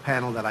OMAFRA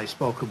panel that I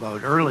spoke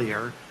about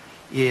earlier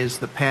is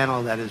the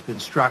panel that has been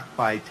struck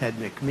by Ted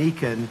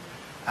McMeekin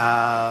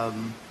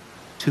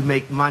to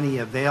make money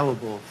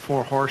available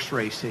for horse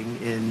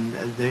racing.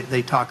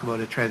 They talk about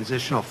a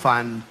transitional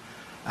fund.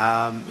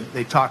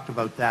 They talked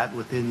about that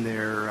within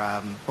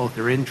their both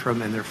their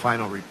interim and their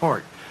final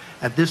report.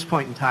 At this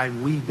point in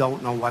time, we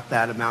don't know what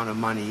that amount of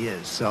money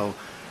is. So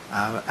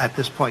at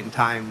this point in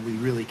time, we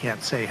really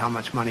can't say how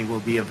much money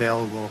will be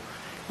available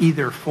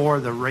either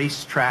for the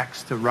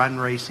racetracks to run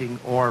racing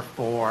or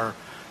for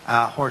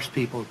horse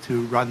people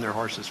to run their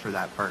horses for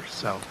that purse.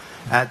 So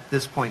at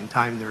this point in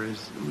time, there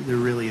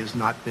really has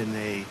not been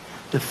a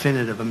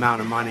definitive amount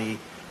of money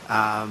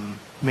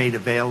made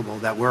available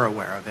that we're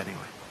aware of anyway.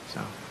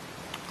 So.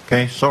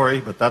 Okay,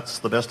 sorry, but that's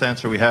the best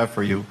answer we have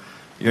for you.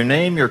 Your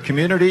name, your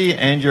community,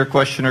 and your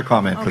question or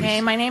comment, please.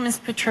 Okay, my name is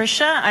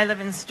Patricia. I live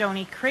in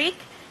Stony Creek.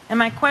 And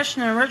my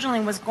question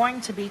originally was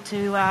going to be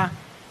to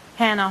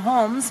Hannah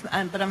Holmes,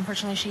 but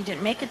unfortunately she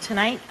didn't make it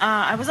tonight.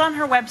 I was on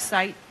her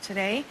website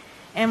today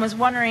and was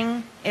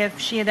wondering if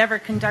she had ever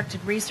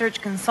conducted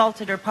research,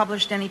 consulted, or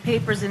published any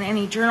papers in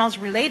any journals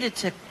related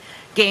to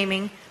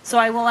gaming. So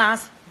I will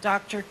ask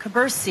Dr.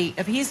 Kabursi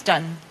if he's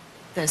done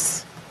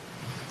this.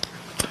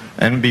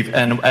 And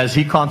as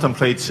he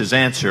contemplates his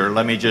answer,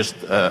 let me just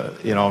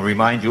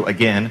remind you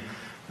again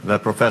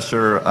that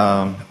Professor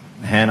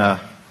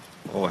Hannah,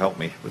 oh help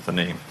me with the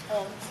name,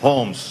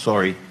 Holmes,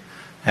 sorry,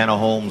 Hannah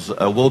Holmes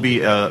will be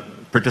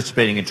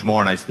participating in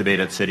tomorrow night's debate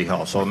at City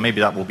Hall, so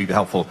maybe that will be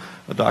helpful.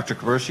 Dr.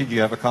 Kabursi, do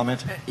you have a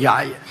comment?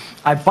 Yeah,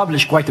 I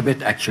published quite a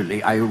bit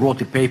actually. I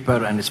wrote a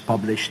paper and it's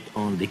published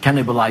on the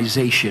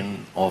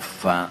cannibalization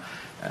of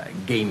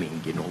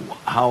gaming. You know,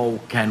 how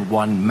can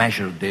one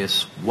measure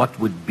this? What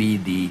would be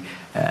the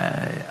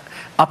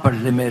upper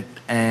limit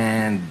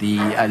and the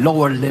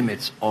lower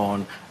limits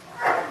on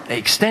the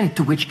extent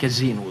to which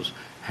casinos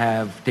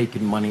have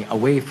taken money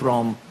away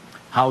from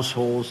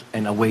households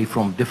and away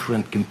from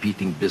different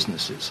competing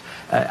businesses.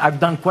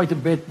 I've done quite a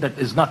bit that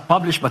is not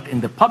published, but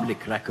in the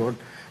public record,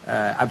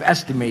 I've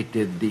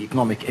estimated the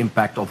economic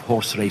impact of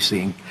horse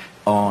racing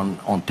on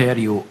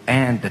Ontario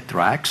and the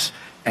tracks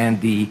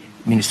and the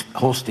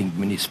hosting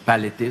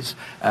municipalities.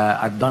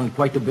 I've done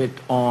quite a bit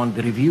on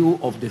the review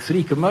of the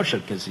 3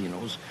 commercial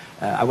casinos.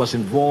 I was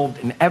involved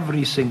in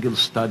every single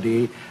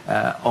study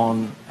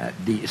on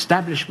the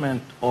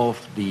establishment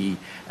of the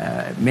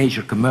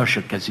major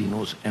commercial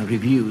casinos and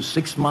reviews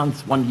 6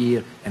 months, 1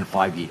 year, and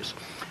 5 years.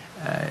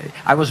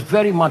 I was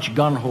very much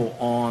gung-ho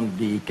on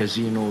the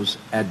casinos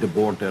at the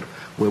border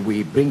where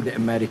we bring the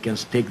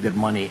Americans, take their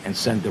money, and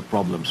send their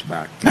problems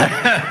back.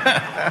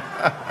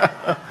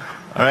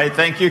 All right,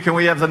 thank you. Can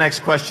we have the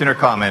next question or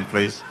comment,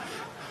 please?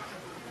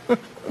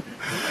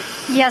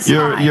 Yes,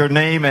 your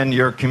name and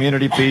your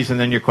community, please, and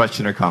then your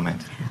question or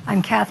comment.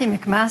 I'm Kathy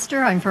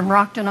McMaster. I'm from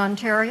Rockton,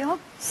 Ontario,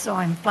 so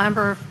I'm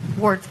Flamborough,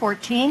 Ward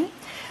 14.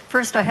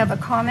 First, I have a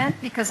comment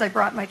because I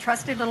brought my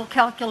trusty little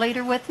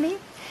calculator with me.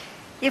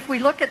 If we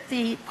look at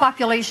the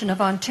population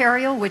of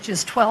Ontario, which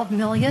is 12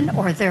 million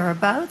or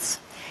thereabouts,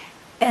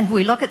 and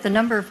we look at the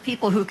number of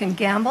people who can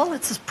gamble,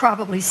 it's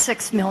probably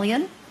 6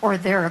 million or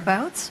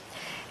thereabouts.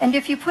 And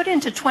if you put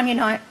into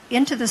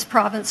this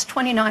province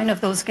 29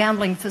 of those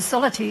gambling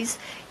facilities,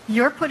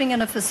 you're putting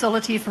in a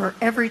facility for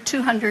every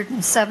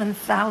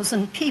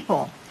 207,000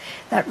 people.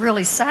 That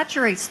really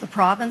saturates the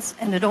province,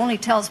 and it only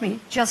tells me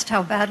just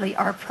how badly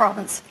our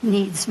province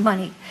needs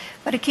money.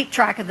 But I keep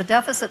track of the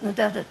deficit and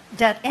the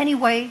debt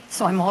anyway,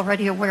 so I'm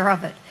already aware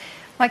of it.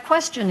 My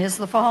question is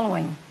the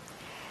following.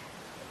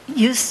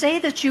 You say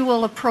that you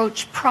will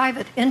approach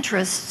private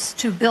interests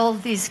to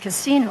build these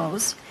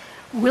casinos.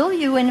 Will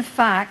you, in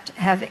fact,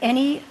 have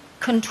any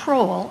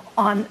control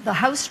on the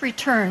house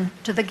return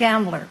to the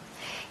gambler?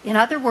 In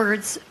other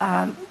words,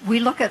 we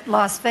look at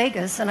Las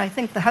Vegas, and I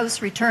think the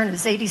house return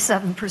is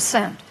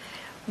 87%.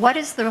 What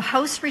is the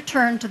house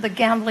return to the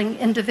gambling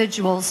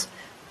individuals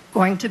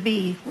going to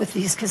be with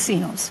these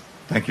casinos?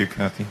 Thank you,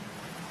 Kathy.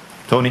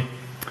 Tony?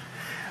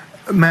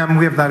 Ma'am,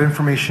 we have that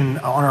information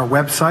on our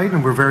website,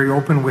 and we're very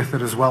open with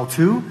it as well,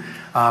 too.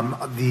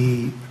 Our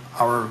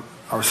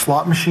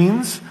slot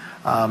machines,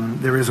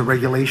 there is a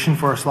regulation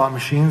for our slot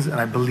machines, and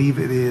I believe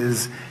it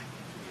is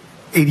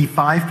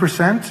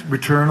 85%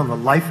 return on the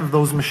life of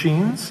those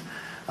machines,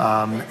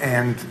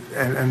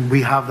 and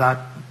we have that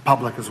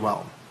public as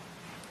well.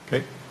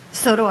 Okay.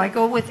 So do I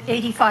go with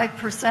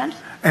 85%?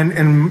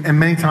 And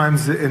many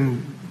times it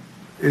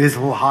is a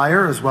little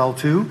higher as well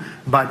too,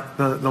 but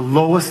the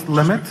lowest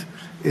limit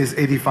is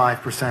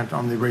 85%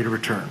 on the rate of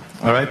return.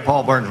 All right,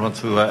 Paul Burns wants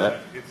to...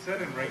 It's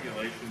set in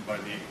regulation by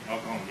the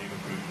Alcohol and Gaming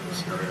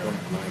Commission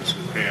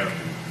to pay out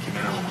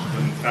now.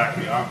 In fact,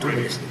 the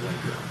operating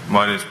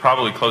one is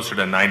probably closer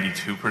to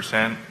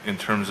 92% in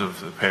terms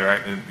of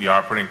the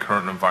operating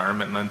current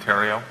environment in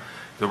Ontario.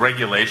 The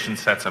regulation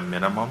sets a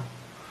minimum,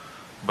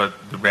 but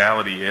the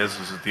reality is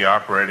that the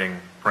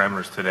operating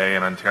parameters today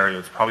in Ontario,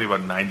 it's probably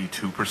about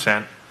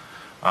 92%.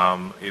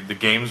 The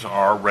games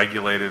are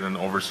regulated and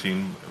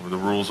overseen with the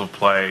rules of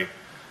play,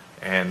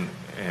 and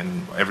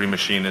every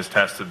machine is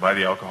tested by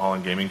the Alcohol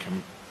and Gaming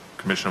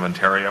Commission of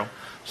Ontario.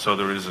 So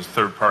there is a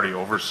third-party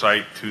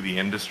oversight to the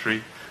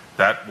industry.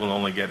 That will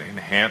only get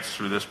enhanced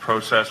through this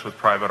process with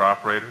private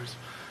operators,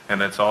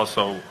 and it's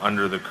also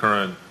under the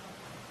current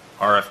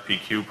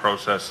RFPQ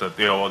process that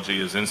the OLG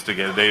has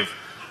instigated. They've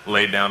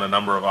laid down a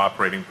number of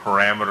operating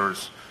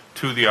parameters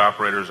to the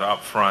operators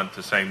up front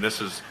to saying this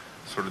is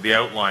sort of the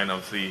outline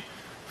of the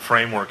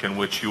framework in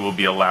which you will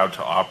be allowed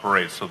to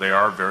operate. So they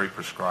are very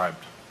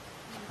prescribed.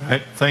 All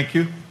right, thank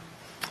you.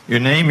 Your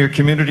name, your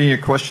community, your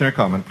question or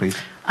comment, please.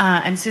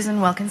 I'm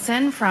Susan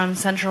Wilkinson from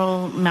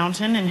Central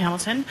Mountain in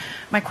Hamilton.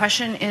 My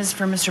question is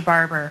for Mr.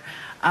 Barber.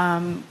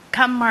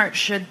 Come March,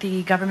 should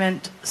the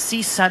government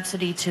cease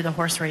subsidy to the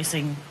horse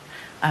racing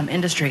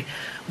industry,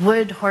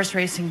 would horse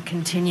racing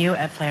continue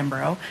at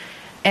Flamborough?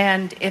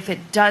 And if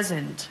it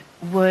doesn't,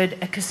 would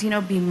a casino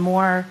be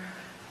more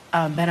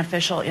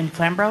beneficial in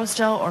Flamborough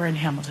still or in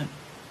Hamilton?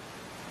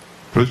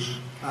 Bruce?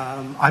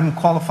 I'm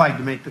qualified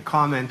to make the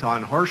comment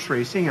on horse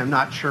racing. I'm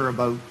not sure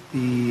about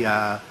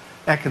the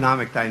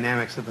economic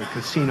dynamics of a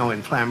casino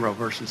in Flamborough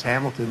versus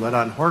Hamilton, but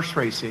on horse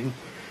racing,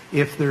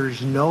 if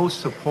there's no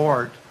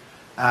support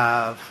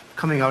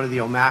coming out of the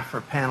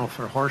OMAFRA panel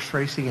for horse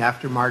racing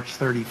after March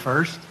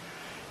 31st,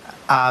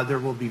 there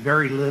will be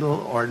very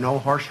little or no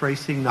horse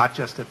racing, not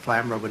just at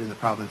Flamborough, but in the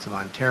province of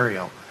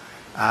Ontario.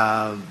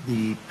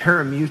 The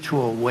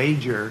pari-mutuel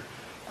wager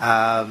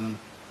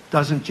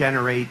doesn't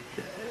generate,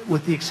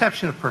 with the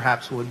exception of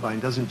perhaps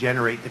Woodbine, doesn't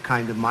generate the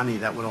kind of money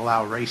that would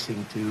allow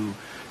racing to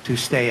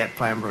stay at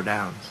Flamborough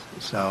Downs.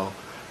 So,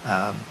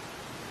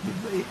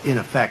 in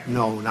effect,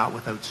 no, not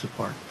without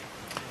support.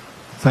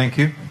 Thank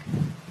you.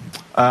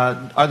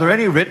 Are there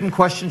any written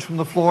questions from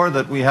the floor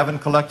that we haven't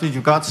collected?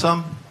 You got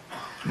some?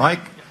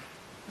 Mike?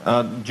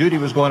 Judy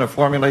was going to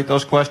formulate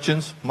those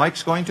questions.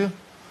 Mike's going to?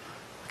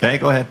 Okay,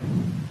 go ahead.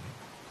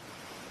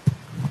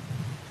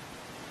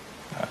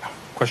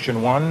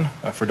 Question 1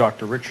 for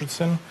Dr.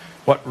 Richardson.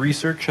 What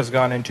research has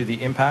gone into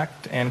the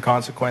impact and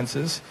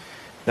consequences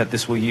that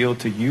this will yield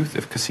to youth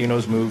if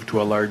casinos move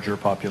to a larger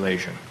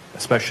population,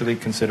 especially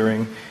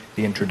considering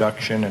the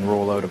introduction and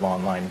rollout of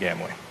online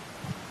gambling?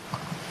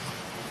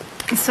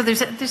 So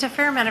there's a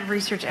fair amount of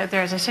research out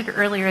there. As I said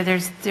earlier,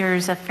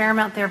 there's a fair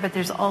amount there, but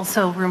there's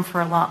also room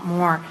for a lot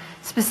more.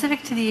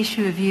 Specific to the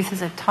issue of youth,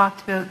 as I've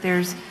talked about,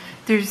 there's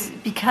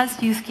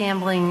because youth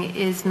gambling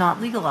is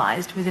not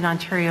legalized within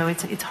Ontario,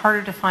 it's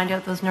harder to find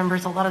out those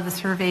numbers. A lot of the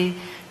survey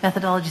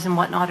methodologies and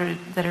whatnot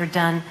that are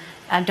done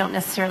don't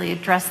necessarily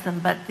address them,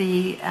 but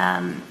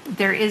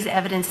there is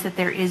evidence that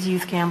there is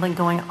youth gambling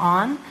going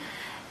on.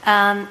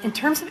 In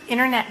terms of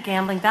internet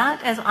gambling,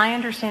 that, as I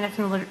understand it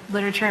from the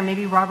literature, and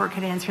maybe Robert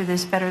could answer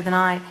this better than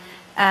I,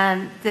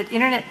 that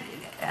internet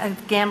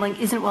gambling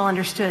isn't well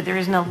understood. There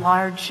isn't a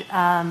large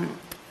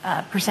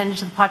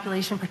percentage of the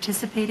population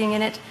participating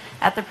in it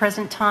at the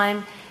present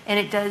time, and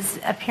it does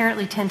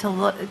apparently tend to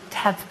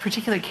have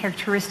particular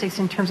characteristics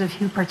in terms of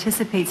who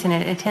participates in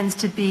it. It tends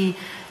to be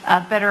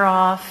better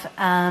off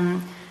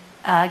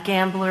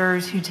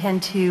gamblers who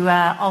tend to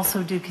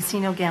also do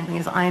casino gambling,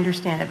 as I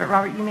understand it. But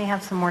Robert, you may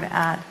have some more to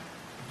add.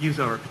 Youth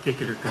are a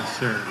particular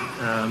concern.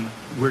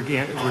 We're,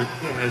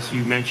 as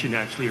you mentioned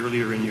actually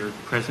earlier in your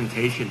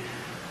presentation,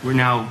 we're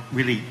now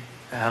really,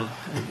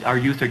 our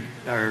youth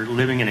are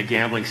living in a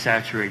gambling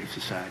saturated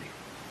society.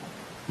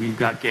 We've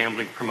got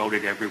gambling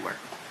promoted everywhere.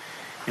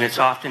 And it's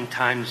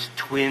oftentimes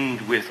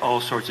twinned with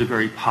all sorts of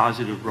very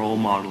positive role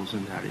models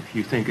in that. If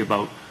you think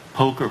about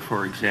poker,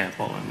 for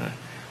example, and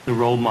the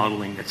role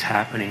modeling that's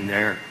happening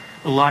there,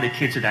 a lot of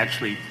kids that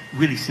actually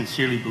really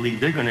sincerely believe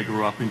they're going to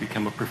grow up and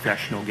become a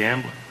professional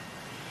gambler.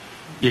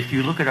 If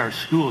you look at our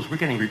schools, we're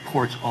getting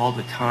reports all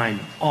the time,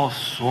 all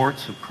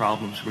sorts of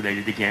problems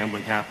related to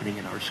gambling happening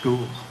in our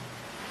schools.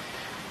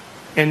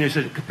 And there's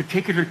a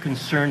particular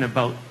concern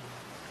about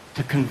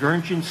the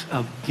convergence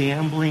of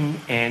gambling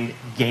and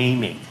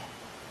gaming.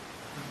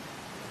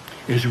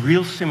 There's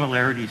real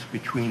similarities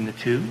between the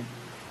two.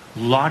 A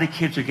lot of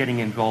kids are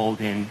getting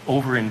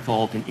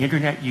over-involved in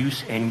internet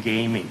use and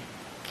gaming.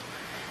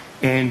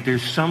 And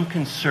there's some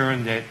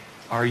concern that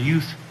our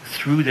youth,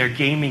 through their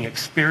gaming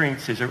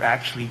experiences, are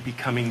actually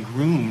becoming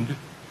groomed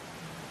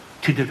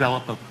to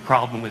develop a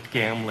problem with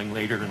gambling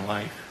later in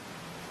life.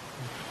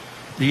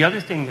 The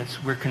other thing that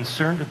we're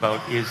concerned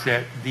about is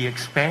that the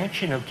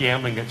expansion of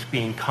gambling that's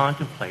being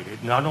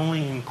contemplated not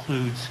only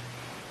includes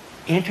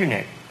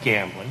internet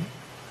gambling,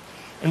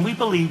 and we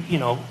believe, you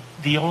know,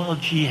 the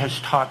OLG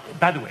has taught,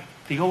 by the way,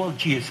 the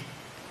OLG is,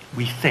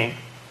 we think,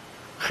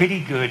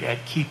 pretty good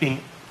at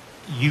keeping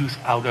youth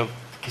out of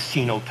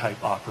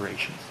casino-type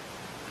operations.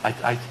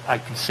 I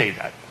can say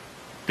that.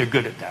 They're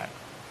good at that.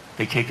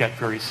 They take that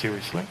very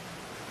seriously.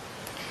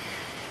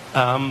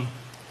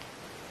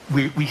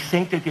 We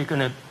think that they're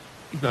going to,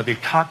 you know,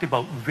 they've talked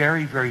about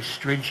very, very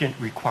stringent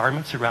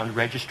requirements around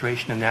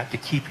registration and that to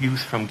keep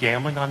youth from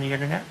gambling on the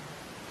internet.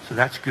 So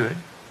that's good.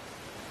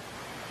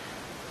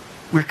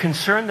 We're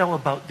concerned, though,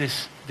 about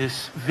this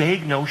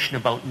vague notion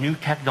about new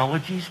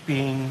technologies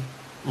being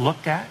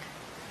looked at.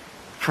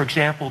 For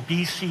example,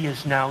 BC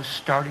is now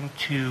starting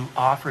to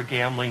offer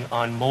gambling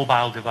on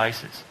mobile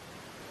devices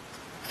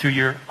through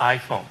your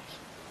iPhones,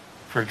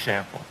 for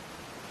example.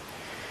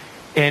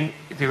 And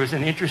there was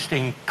an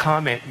interesting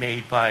comment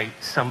made by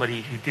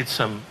somebody who did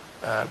some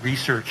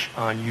research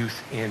on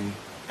youth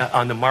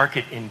on the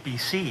market in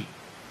BC.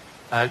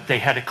 They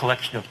had a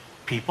collection of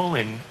people,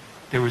 and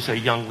there was a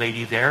young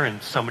lady there,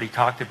 and somebody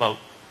talked about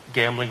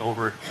gambling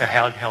over a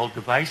handheld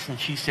device, and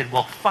she said,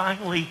 well,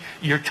 finally,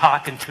 you're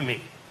talking to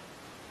me.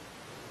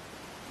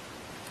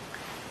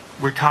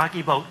 We're talking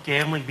about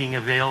gambling being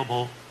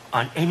available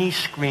on any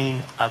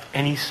screen of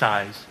any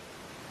size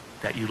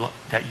that you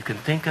can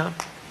think of.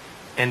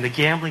 And the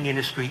gambling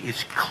industry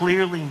is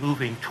clearly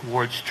moving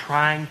towards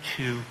trying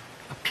to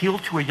appeal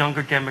to a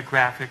younger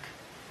demographic,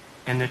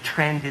 and the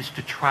trend is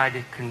to try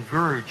to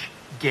converge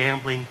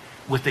gambling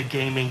with a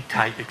gaming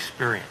type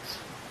experience.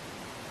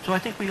 So I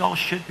think we all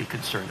should be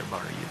concerned about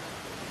our youth.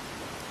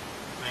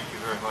 Thank you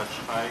very much.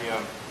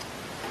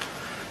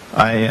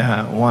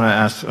 I want to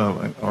ask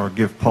or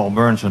give Paul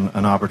Burns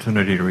an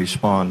opportunity to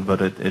respond,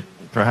 but it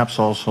perhaps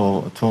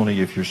also,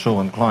 Tony, if you're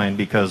so inclined,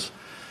 because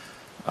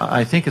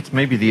I think it's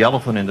maybe the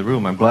elephant in the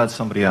room. I'm glad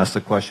somebody asked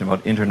the question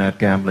about internet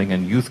gambling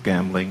and youth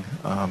gambling,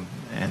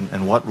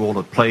 and what role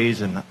it plays,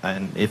 and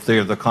if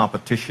they're the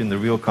competition, the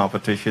real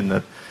competition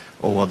that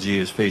OLG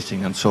is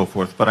facing and so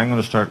forth. But I'm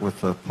going to start with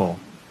Paul.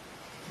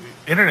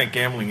 Internet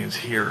gambling is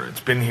here.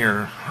 It's been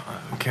here.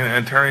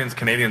 Ontarians,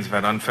 Canadians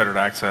have had unfettered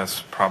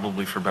access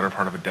probably for a better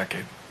part of a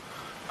decade.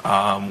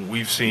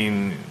 We've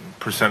seen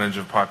percentage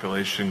of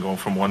population go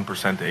from 1%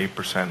 to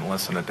 8% in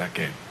less than a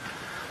decade.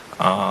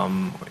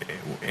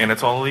 And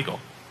it's all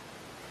illegal.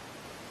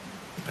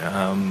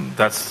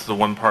 That's the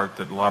one part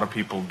that a lot of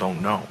people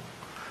don't know.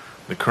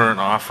 The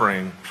current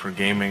offering for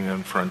gaming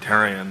and for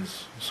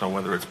Ontarians, so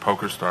whether it's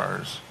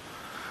PokerStars,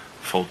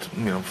 Full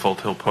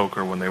Tilt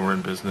Poker when they were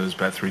in business,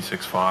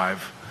 Bet365,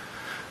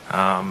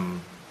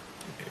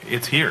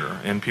 it's here,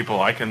 and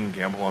I can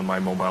gamble on my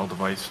mobile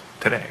device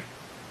today.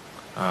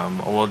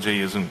 OLG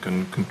isn't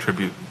going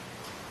to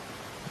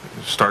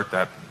start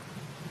that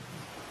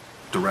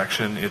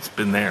direction. It's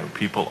been there.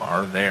 People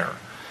are there.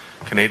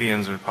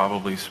 Canadians are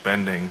probably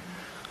spending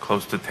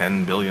close to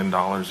 $10 billion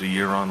a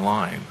year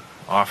online.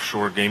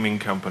 Offshore gaming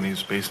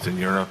companies based in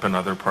Europe and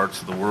other parts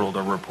of the world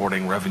are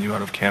reporting revenue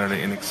out of Canada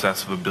in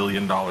excess of $1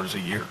 billion a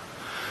year.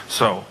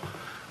 So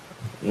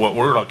what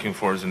we're looking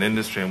for as an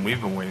industry, and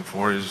we've been waiting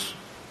for, is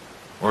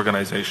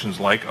organizations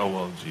like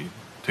OLG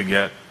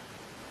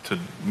to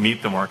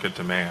meet the market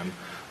demand,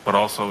 but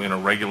also in a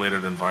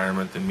regulated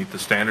environment and meet the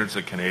standards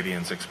that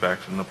Canadians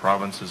expect and the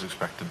provinces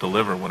expect to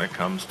deliver when it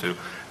comes to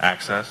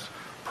access,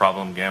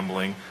 problem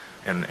gambling,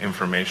 and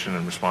information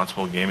and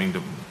responsible gaming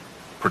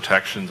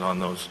protections on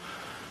those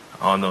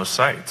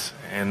sites.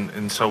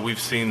 And so we've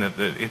seen that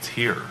it's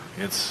here.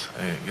 It's,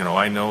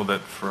 I know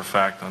that for a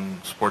fact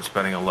on sports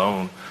betting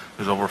alone,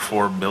 there's over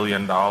 $4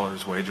 billion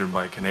wagered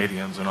by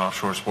Canadians in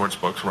offshore sports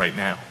books right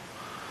now.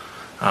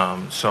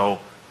 So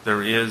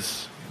there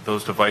is,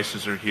 those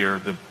devices are here,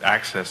 the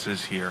access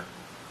is here.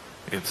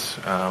 It's,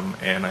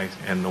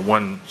 and the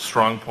one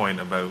strong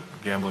point about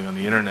gambling on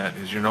the internet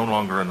is you're no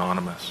longer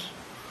anonymous.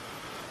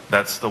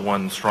 That's the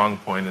one strong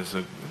point, is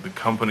that the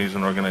companies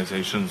and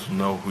organizations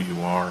know who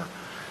you are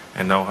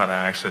and know how to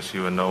access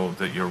you and know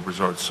that you're a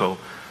resort. So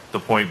the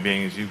point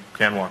being is you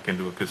can walk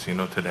into a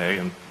casino today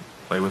and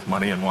play with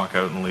money and walk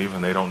out and leave,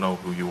 and they don't know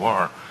who you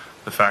are.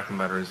 the fact of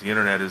the matter is the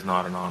internet is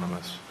not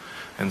anonymous.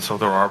 And so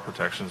there are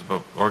protections,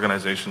 but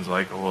organizations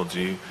like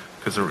OLG,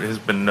 because there has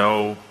been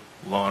no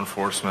law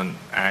enforcement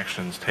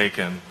actions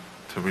taken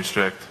to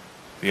restrict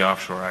the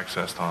offshore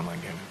access to online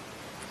gaming.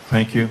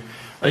 Thank you.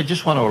 I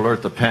just want to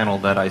alert the panel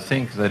that I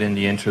think that in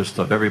the interest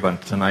of everyone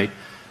tonight,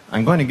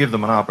 I'm going to give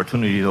them an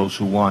opportunity, those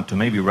who want, to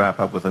maybe wrap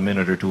up with a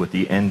minute or two at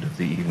the end of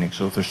the evening.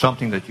 So if there's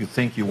something that you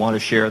think you want to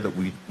share that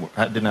we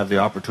didn't have the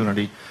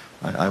opportunity,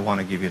 I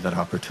want to give you that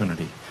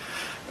opportunity.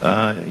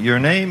 Your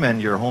name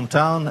and your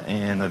hometown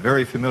and a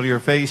very familiar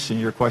face and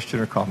your question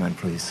or comment,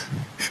 please.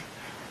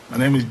 My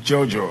name is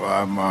Jojo.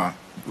 I'm a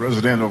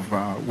resident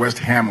of West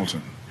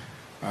Hamilton.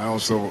 I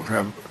also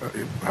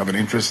have an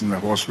interest in the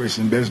horse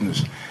racing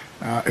business.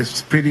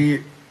 It's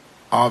pretty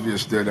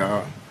obvious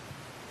that,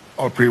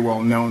 or pretty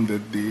well known,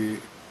 that the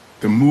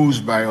moves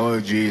by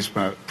OLG is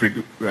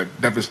pretty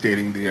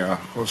devastating the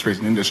horse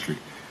racing industry.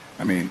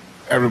 I mean,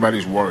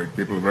 everybody's worried.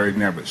 People are very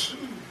nervous.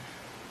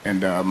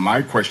 And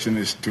my question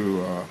is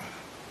to,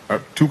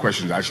 two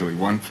questions actually,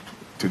 one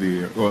to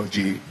the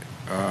OLG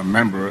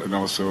member and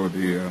also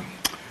the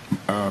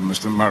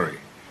Mr. Murray.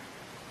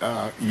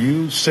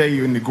 You say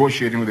you're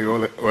negotiating with the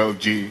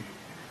OLG.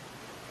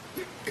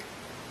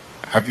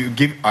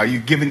 Are you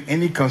giving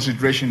any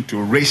consideration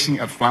to racing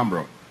at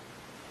Flamborough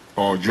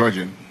or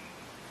Georgian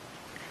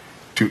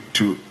to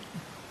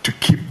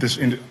keep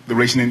the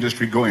racing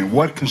industry going?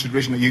 What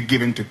consideration are you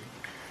giving to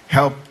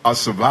help us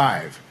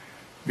survive?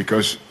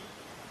 Because,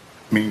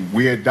 I mean,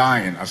 we are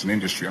dying as an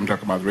industry. I'm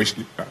talking about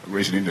the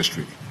racing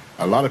industry.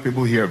 A lot of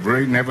people here are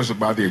very nervous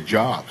about their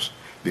jobs,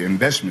 their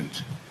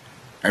investments.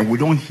 And we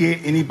don't hear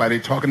anybody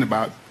talking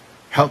about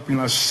helping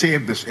us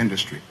save this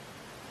industry.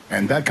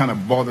 And that kind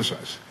of bothers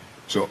us.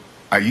 So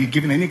are you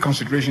giving any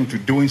consideration to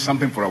doing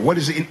something for us? What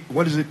is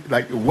it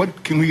like,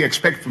 what can we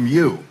expect from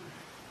you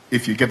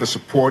if you get the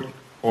support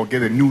or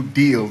get a new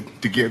deal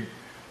to give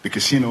the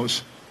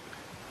casinos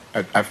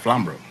at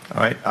Flamborough?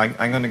 All right,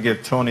 I'm going to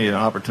give Tony an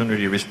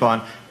opportunity to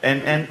respond.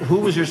 And who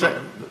was your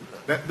second?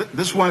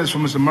 This one is for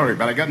Mr. Murray,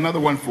 but I got another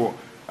one for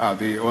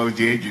the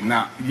OLG agent.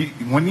 Now,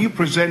 when you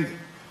present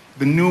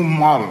the new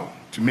model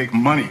to make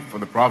money for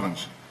the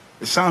province,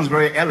 it sounds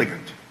very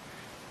elegant,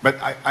 but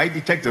I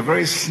detect a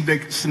very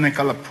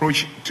cynical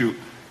approach to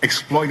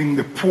exploiting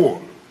the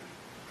poor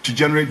to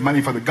generate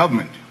money for the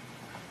government.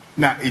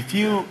 Now, if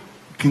you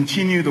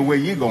continue the way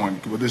you're going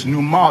with this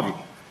new model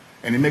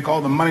and you make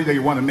all the money that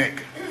you want to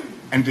make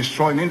and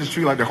destroy an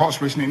industry like the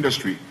horse racing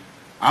industry,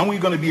 aren't we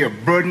going to be a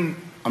burden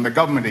on the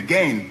government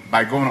again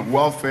by going on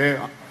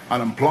welfare,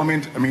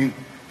 unemployment? I mean,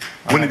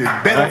 wouldn't it be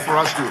better for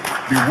us to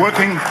be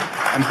working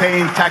and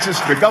paying taxes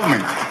to the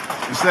government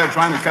instead of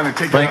trying to kind of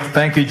take it?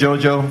 Thank you,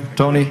 Jojo.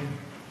 Tony?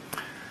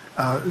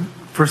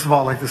 First of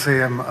all, I'd like to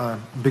say I'm a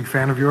big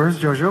fan of yours,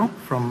 Jojo.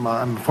 I'm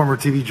a former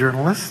TV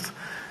journalist,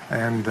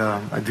 and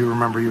I do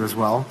remember you as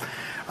well.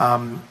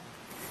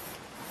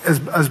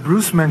 As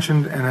Bruce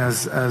mentioned, and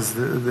as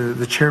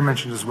the chair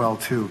mentioned as well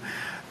too,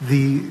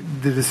 the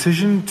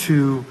decision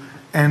to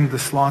end the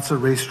slots at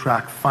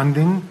racetrack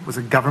funding was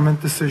a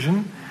government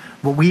decision.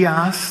 What we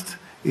asked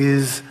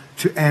is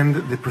to end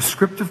the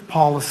prescriptive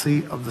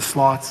policy of the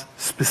slots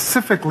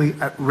specifically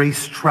at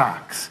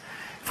racetracks.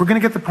 If we're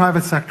going to get the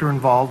private sector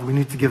involved, we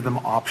need to give them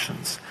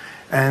options.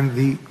 And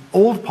the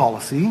old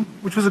policy,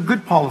 which was a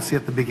good policy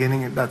at the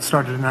beginning that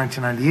started in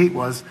 1998,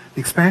 was the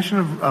expansion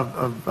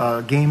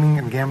of gaming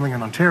and gambling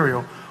in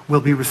Ontario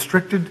will be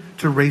restricted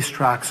to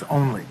racetracks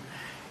only.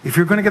 If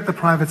you're going to get the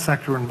private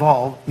sector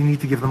involved, you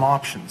need to give them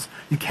options.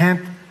 You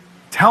can't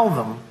tell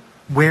them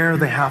where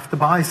they have to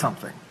buy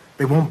something.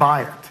 They won't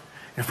buy it.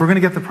 If we're going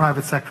to get the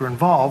private sector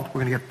involved,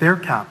 we're going to get their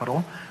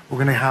capital, we're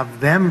going to have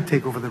them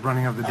take over the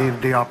running of the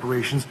day-to-day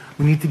operations,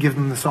 we need to give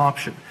them this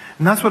option.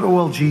 And that's what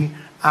OLG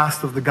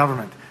asked of the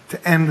government,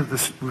 to end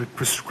this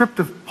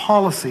prescriptive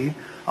policy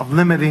of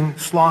limiting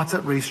slots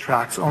at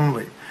racetracks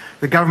only.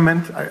 The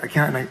government,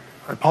 I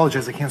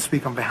apologize, I can't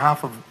speak on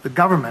behalf of the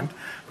government,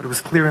 but it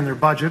was clear in their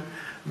budget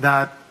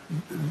that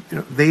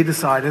they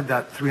decided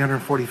that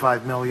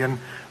 $345 million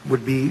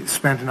would be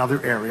spent in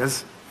other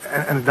areas,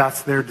 and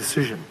that's their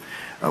decision.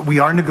 We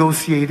are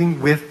negotiating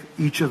with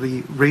each of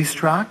the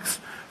racetracks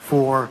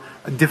for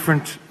a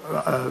different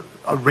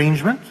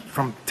arrangement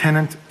from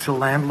tenant to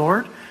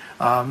landlord,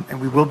 and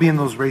we will be in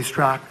those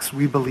racetracks,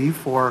 we believe,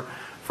 for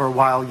a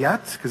while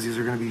yet, because these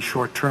are going to be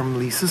short-term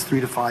leases,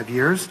 3 to 5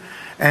 years,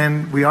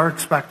 and we are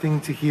expecting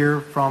to hear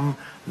from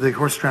the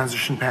Horse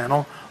Transition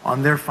Panel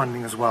on their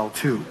funding as well,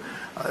 too.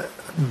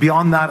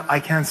 Beyond that, I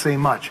can't say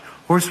much.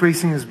 Horse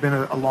racing has been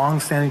a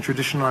long-standing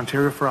tradition in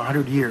Ontario for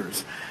 100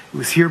 years. It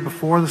was here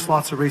before the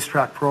Slots of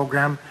Racetrack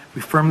program.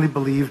 We firmly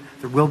believe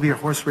there will be a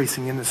horse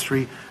racing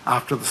industry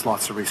after the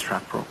Slots of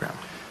Racetrack program.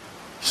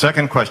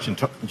 Second question,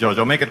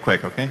 Jojo. Make it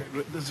quick, okay?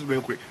 This is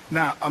real quick.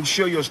 Now, I'm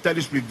sure your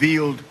studies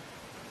revealed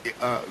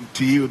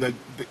to you that,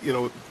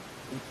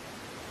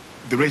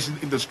 the racing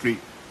industry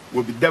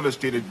will be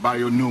devastated by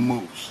your new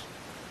moves.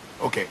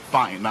 Okay,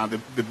 fine. Now,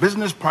 the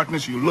business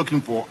partners you're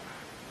looking for,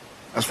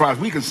 as far as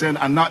we're concerned,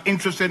 are not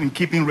interested in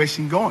keeping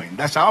racing going.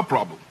 That's our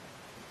problem.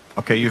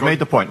 Okay, you've made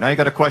the point. Now you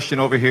got a question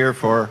over here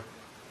for,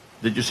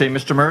 did you say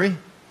Mr. Murray?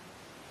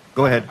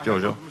 Go ahead,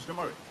 Jojo. Mr.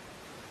 Murray.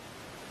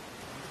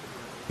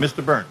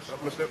 Mr. Burns.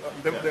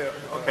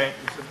 Okay.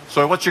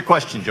 So what's your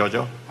question,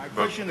 Jojo? My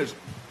question is,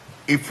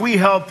 if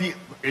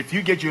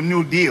you get your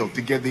new deal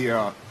to get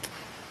the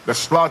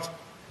slots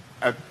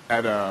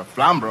at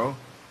Flamborough,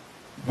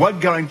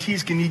 what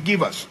guarantees can you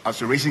give us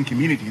as a racing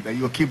community that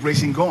you'll keep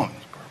racing going?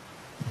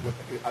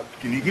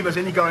 Can you give us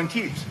any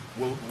guarantees?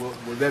 Will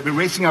there be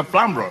racing at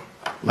Flamborough?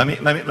 Let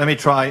me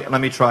try.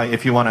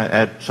 If you want to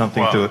add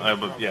something to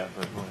it.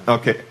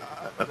 Okay.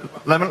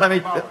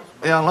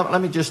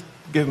 Let me just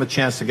give him a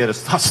chance to get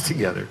his thoughts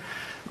together.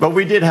 But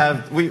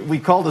we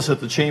called this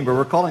at the chamber.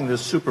 We're calling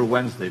this Super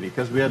Wednesday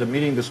because we had a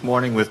meeting this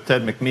morning with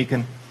Ted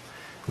McMeekin,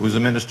 who's the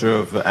Minister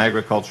of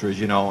Agriculture, as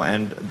you know,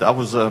 and that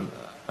was a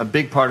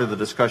big part of the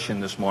discussion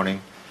this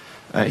morning.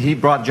 He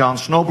brought John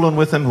Snowblin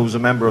with him, who's a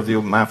member of the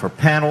OMAFRA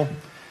panel.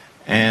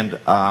 And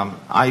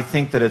I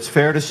think that it's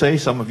fair to say,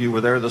 some of you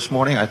were there this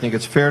morning, I think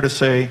it's fair to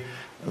say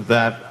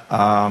that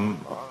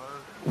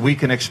we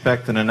can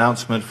expect an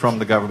announcement from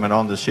the government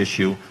on this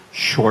issue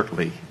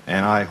shortly.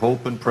 And I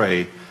hope and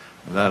pray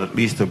that at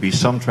least there'll be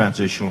some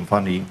transitional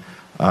funding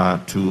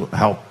to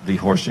help the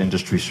horse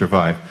industry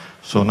survive.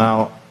 So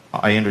now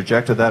I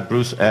interjected that.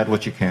 Bruce, add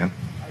what you can.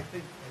 I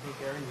think,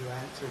 Aaron, you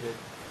answered it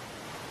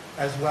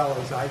as well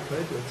as I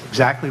could. It's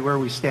exactly where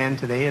we stand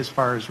today as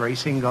far as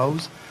racing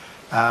goes.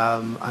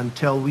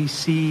 Until we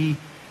see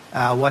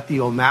what the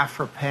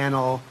OMAFRA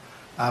panel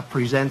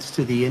presents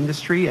to the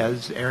industry,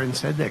 as Aaron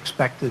said, they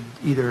expected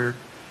either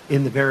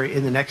in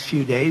the next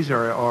few days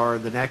or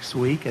the next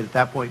week. At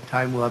that point in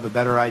time, we'll have a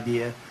better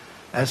idea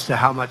as to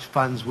how much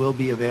funds will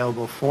be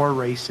available for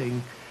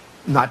racing,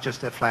 not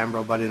just at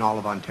Flamborough, but in all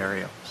of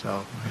Ontario.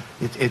 So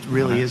it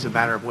really is a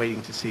matter of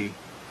waiting to see.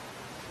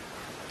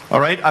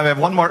 All right, I have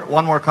one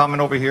more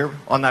comment over here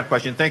on that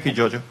question. Thank you,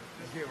 Jojo.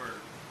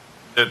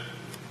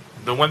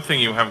 The one thing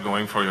you have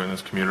going for you in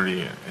this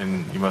community,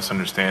 and you must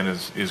understand,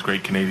 is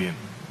Great Canadian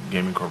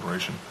Gaming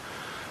Corporation.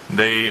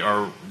 They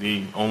are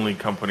the only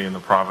company in the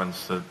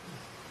province that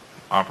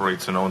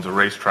operates and owns a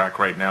racetrack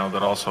right now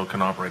that also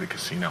can operate a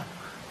casino.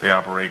 They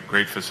operate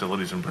great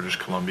facilities in British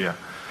Columbia.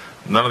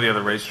 None of the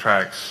other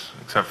racetracks,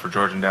 except for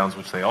Georgian Downs,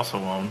 which they also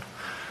own,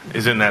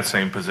 is in that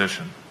same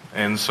position.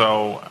 And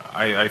so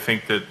I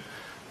think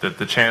that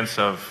the chance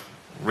of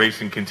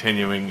racing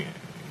continuing,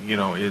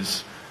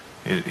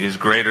 is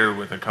greater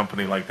with a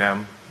company like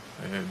them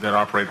that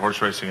operate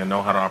horse racing and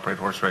know how to operate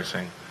horse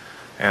racing.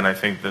 And I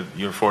think that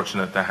you're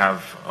fortunate to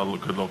have a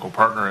good local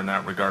partner in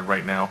that regard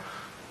right now.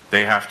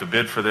 They have to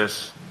bid for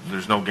this.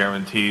 There's no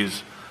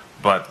guarantees,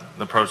 but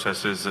the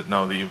process is that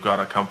you've got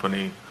a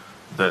company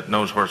that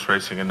knows horse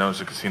racing and knows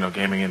the casino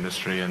gaming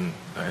industry, and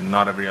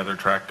not every other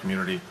track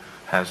community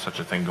has such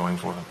a thing going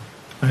for them.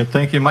 All right,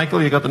 thank you.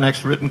 Michael, you got the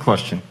next written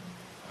question.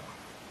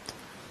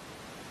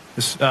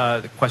 This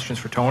question is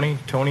for Tony.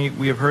 Tony,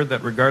 we have heard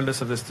that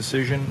regardless of this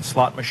decision,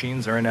 slot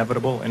machines are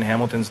inevitable in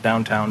Hamilton's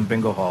downtown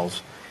bingo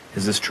halls.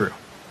 Is this true?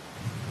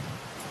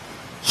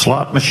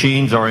 Slot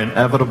machines are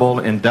inevitable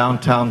in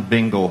downtown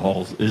bingo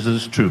halls. Is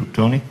this true?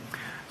 Tony?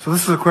 So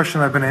this is a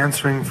question I've been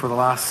answering for the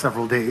last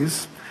several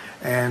days,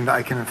 and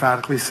I can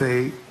emphatically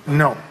say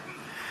no.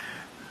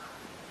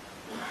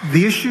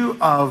 The issue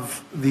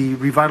of the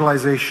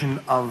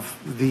revitalization of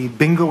the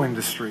bingo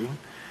industry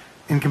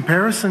in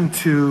comparison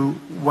to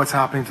what's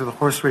happening to the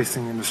horse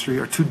racing industry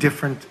are two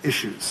different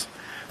issues.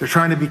 They're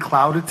trying to be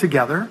clouded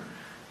together,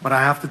 but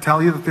I have to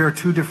tell you that there are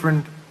two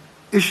different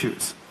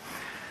issues.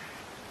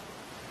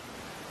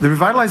 The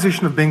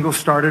revitalization of bingo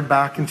started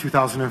back in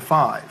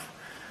 2005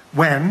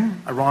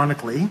 when,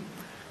 ironically,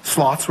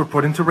 slots were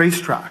put into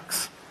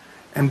racetracks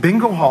and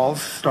bingo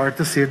halls started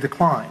to see a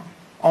decline.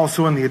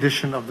 Also, in the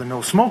addition of the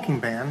no smoking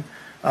ban,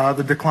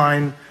 the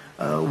decline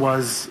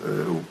was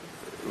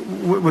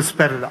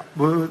sped up,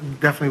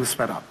 definitely was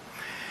sped up.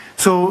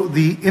 So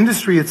the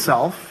industry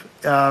itself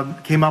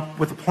came up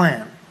with a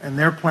plan, and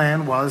their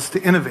plan was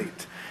to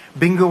innovate.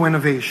 Bingo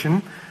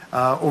innovation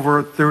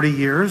over 30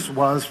 years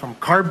was from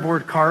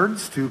cardboard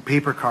cards to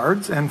paper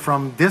cards, and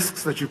from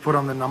discs that you put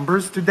on the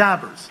numbers to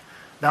dabbers.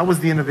 That was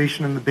the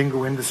innovation in the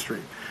bingo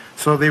industry.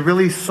 So they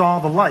really saw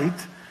the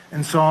light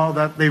and saw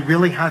that they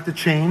really had to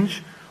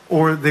change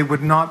or they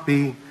would not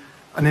be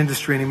an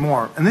industry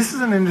anymore. And this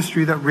is an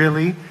industry that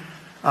really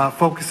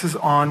focuses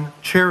on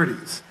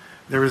charities.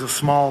 There is a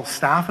small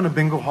staff in a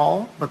bingo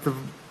hall, but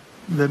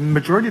the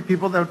majority of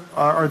people that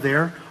are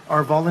there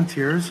are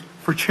volunteers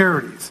for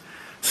charities.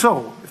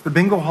 So if the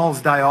bingo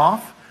halls die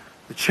off,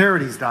 the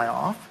charities die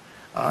off,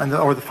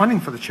 or the funding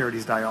for the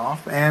charities die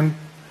off. And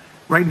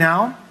right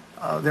now,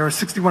 there are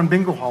 61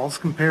 bingo halls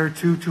compared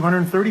to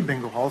 230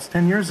 bingo halls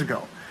 10 years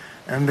ago.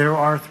 And there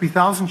are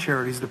 3,000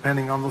 charities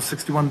depending on those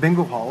 61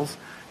 bingo halls.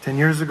 10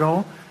 years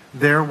ago,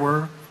 there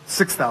were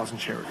 6,000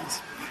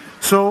 charities.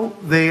 So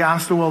they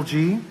asked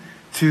OLG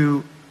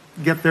to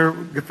get the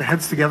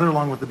heads together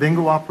along with the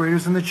bingo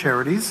operators and the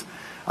charities,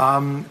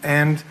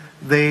 and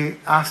they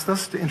asked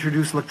us to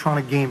introduce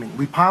electronic gaming.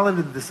 We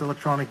piloted this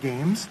electronic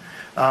games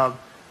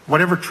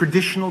whatever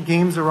traditional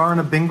games there are in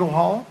a bingo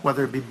hall,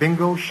 whether it be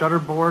bingo,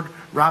 shuttlerboard,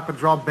 rapid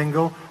draw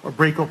bingo, or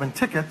break open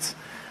tickets,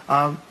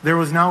 there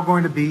was now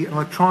going to be an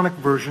electronic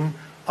version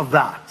of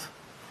that.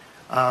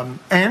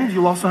 And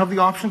you'll also have the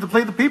option to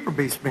play the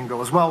paper-based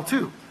bingo as well,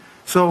 too.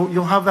 So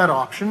you'll have that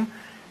option,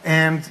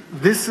 and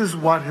this is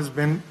what has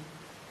been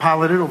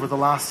piloted over the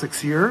last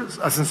 6 years,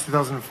 since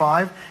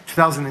 2005.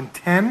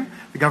 2010,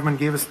 the government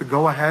gave us the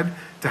go-ahead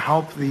to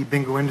help the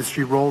bingo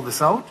industry roll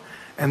this out,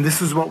 and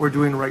this is what we're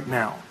doing right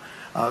now.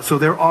 So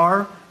there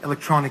are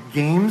electronic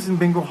games in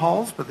bingo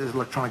halls, but there's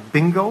electronic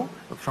bingo,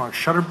 electronic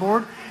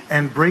shutterboard,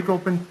 and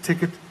break-open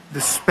ticket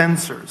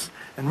dispensers.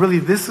 And really,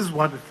 this is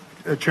what,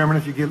 Chairman,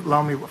 if you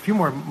allow me a few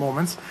more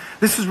moments,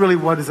 this is really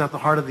what is at the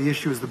heart of the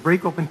issue, is the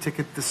break-open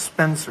ticket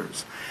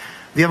dispensers.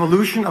 The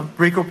evolution of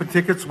break-open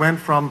tickets went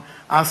from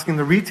asking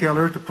the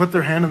retailer to put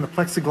their hand in the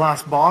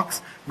plexiglass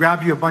box,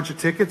 grab you a bunch of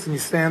tickets, and you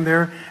stand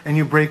there and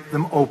you break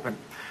them open.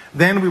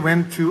 Then we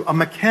went to a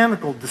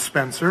mechanical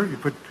dispenser. You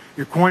put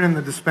your coin in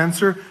the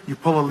dispenser, you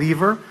pull a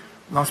lever.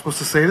 I'm not supposed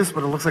to say this,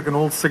 but it looks like an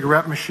old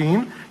cigarette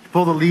machine. You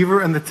pull the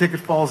lever and the ticket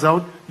falls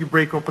out, you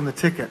break open the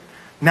ticket.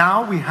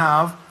 Now we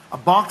have a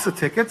box of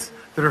tickets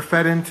that are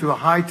fed into a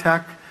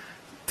high-tech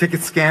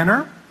ticket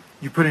scanner.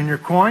 You put in your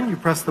coin, you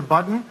press the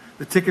button,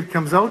 the ticket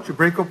comes out, you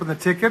break open the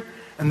ticket,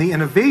 and the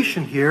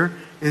innovation here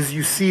is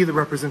you see the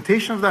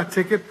representation of that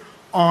ticket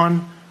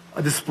on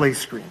a display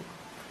screen.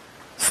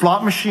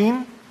 Slot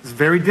machine is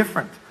very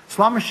different.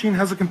 Slot machine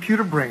has a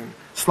computer brain.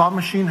 Slot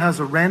machine has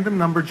a random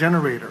number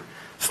generator.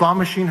 Slot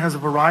machine has a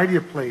variety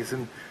of plays,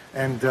 and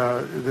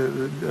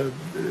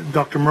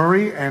Dr.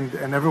 Murray and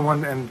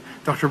everyone and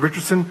Dr.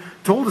 Richardson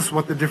told us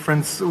what the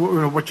difference,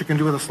 what you can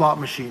do with a slot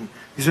machine.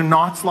 These are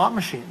not slot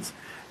machines.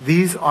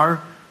 These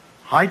are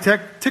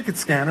high-tech ticket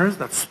scanners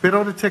that spit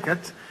out a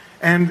ticket,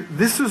 and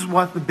this is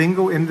what the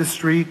bingo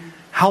industry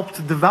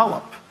helped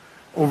develop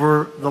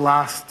over the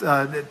last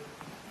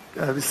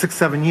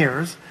 6-7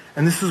 years,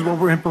 and this is what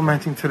we're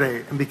implementing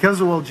today. And because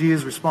OLG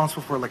is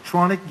responsible for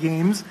electronic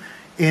games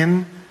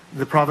in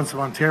the province of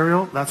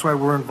Ontario, that's why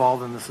we're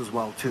involved in this as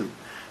well too.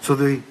 So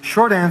the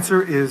short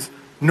answer is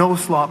no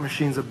slot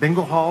machines at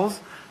bingo halls.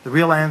 The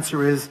real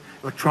answer is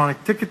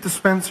electronic ticket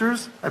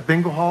dispensers at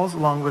bingo halls,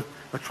 along with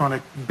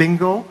electronic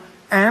bingo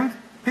and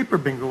paper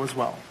bingo as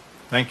well.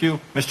 Thank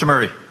you. Mr.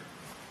 Murray.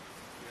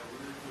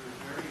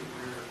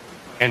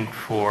 And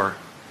for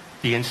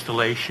the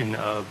installation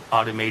of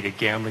automated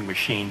gambling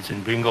machines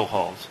in bingo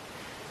halls.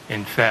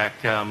 In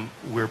fact,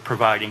 we're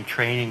providing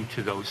training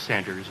to those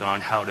centers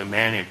on how to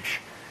manage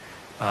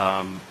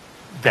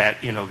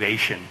that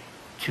innovation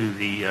to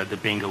the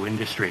bingo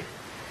industry.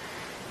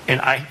 And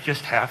I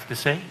just have to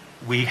say,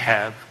 we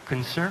have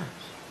concerns.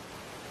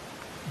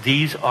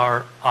 These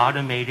are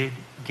automated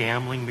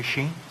gambling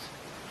machines.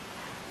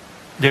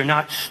 They're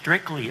not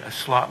strictly a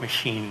slot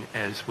machine,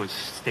 as was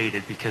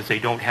stated, because they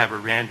don't have a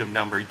random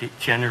number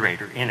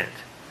generator in it.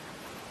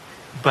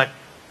 But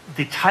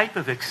the type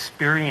of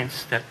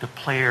experience that the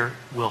player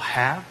will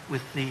have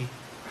with the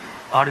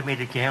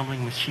automated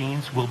gambling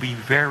machines will be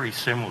very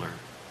similar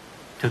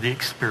to the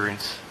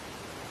experience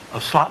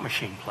of slot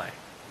machine play.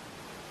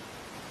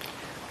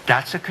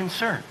 That's a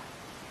concern.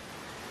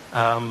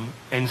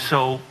 And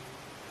so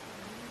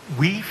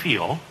we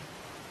feel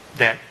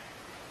that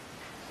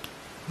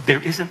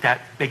there isn't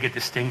that big a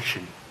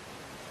distinction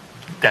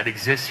that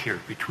exists here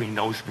between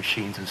those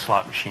machines and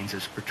slot machines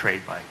as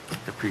portrayed by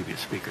the previous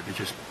speaker.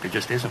 There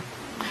just isn't.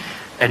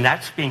 And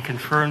that's being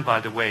confirmed,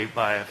 by the way,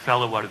 by a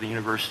fellow out of the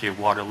University of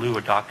Waterloo,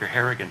 a Dr.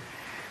 Harrigan,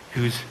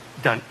 who's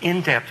done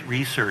in-depth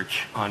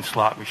research on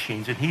slot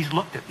machines, and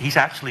he's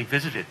actually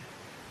visited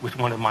with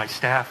one of my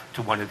staff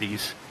to one of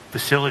these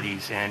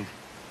facilities, and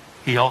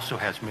he also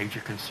has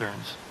major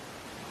concerns.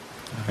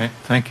 Okay,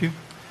 thank you.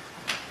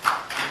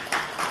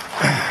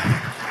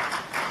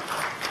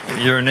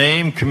 Your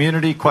name,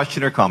 community,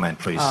 question, or comment,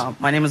 please.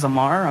 My name is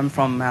Amar. I'm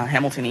from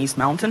Hamilton East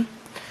Mountain.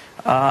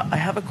 I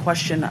have a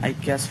question, I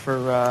guess,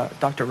 for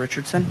Dr.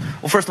 Richardson.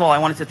 Well, first of all, I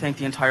wanted to thank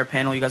the entire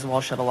panel. You guys have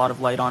all shed a lot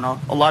of light on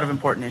a lot of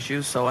important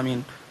issues. So, I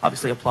mean,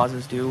 obviously applause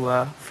is due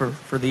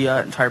for the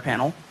entire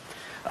panel.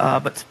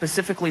 But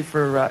specifically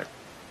for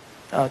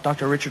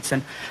Dr.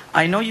 Richardson,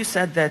 I know you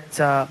said that,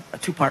 a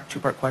two-part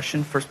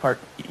question. First part,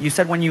 you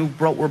said when you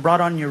were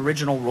brought on your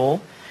original role,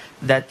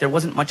 that there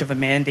wasn't much of a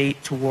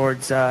mandate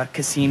towards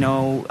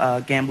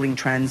casino gambling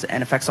trends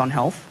and effects on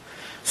health.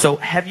 So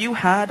have you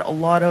had a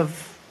lot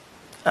of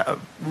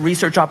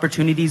research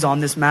opportunities on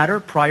this matter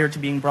prior to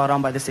being brought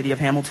on by the City of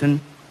Hamilton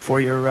for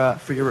your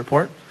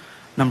report?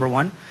 Number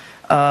one.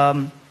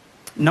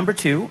 Number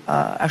two,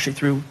 actually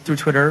through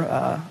Twitter,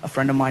 a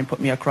friend of mine put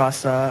me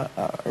across a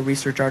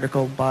research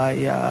article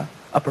by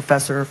a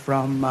professor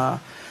from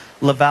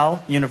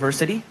Laval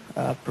University,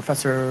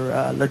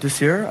 Professor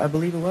Ledouceur, I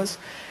believe it was,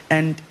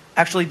 and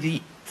actually the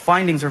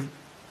findings are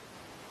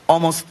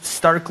almost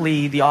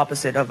starkly the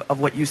opposite of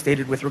what you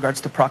stated with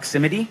regards to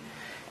proximity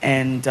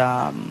and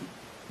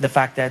the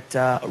fact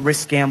that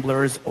risk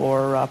gamblers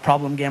or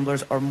problem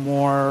gamblers are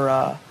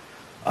more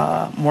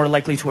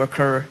likely to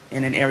occur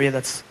in an area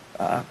that's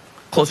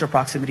closer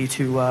proximity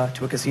to a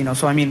casino.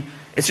 So I mean,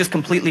 it's just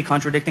completely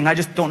contradicting. I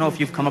just don't know if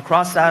you've come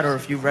across that or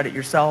if you've read it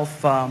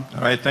yourself. All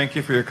right, thank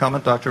you for your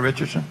comment, Dr.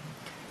 Richardson.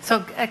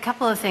 So a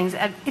couple of things.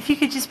 If you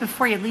could just,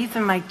 before you leave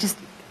the mic, just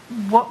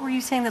what were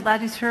you saying that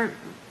Ladouceur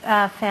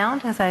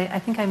found? Because I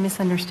think I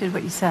misunderstood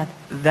what you said.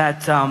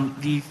 That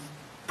the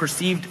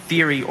perceived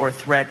theory or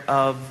threat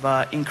of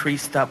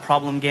increased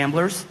problem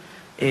gamblers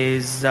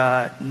is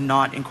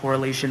not in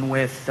correlation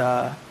with,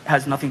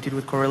 has nothing to do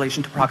with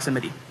correlation to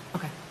proximity.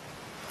 Okay.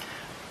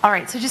 All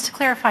right, so just to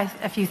clarify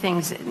a few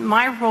things,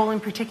 my role in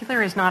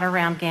particular is not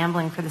around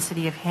gambling for the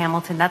city of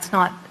Hamilton. That's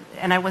not,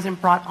 and I wasn't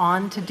brought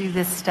on to do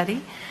this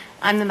study.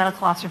 I'm the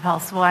medical officer of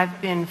health, so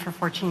I've been for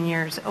 14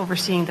 years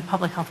overseeing the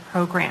public health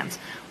programs.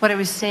 What I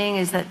was saying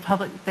is that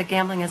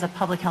gambling as a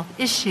public health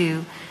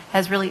issue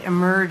has really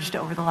emerged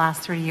over the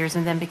last 30 years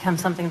and then become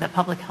something that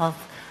public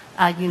health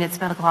units,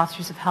 medical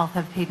officers of health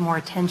have paid more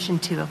attention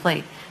to of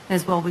late. And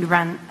as well, we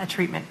run a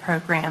treatment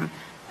program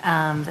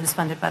that is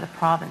funded by the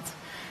province.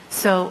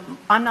 So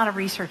I'm not a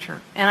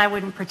researcher, and I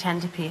wouldn't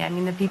pretend to be. I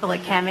mean, the people at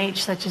CAMH,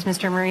 such as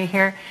Mr. Murray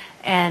here,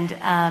 and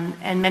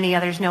many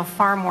others know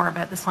far more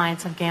about the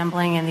science of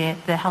gambling and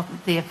the health,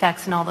 the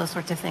effects, and all those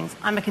sorts of things.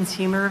 I'm a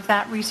consumer of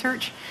that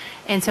research,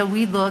 and so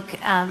we look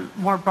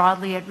more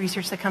broadly at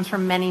research that comes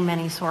from many,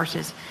 many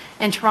sources.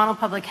 And Toronto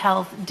Public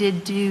Health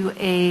did do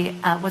a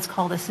what's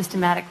called a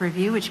systematic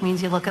review, which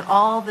means you look at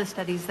all the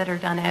studies that are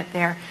done out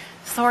there,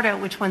 sort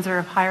out which ones are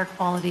of higher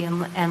quality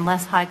and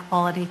less high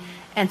quality,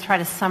 and try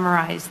to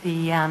summarize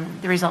the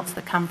results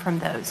that come from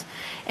those.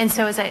 And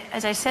so as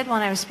I said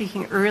when I was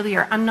speaking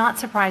earlier, I'm not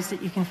surprised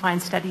that you can find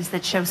studies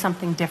that show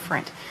something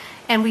different.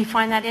 And we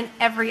find that in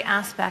every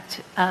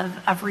aspect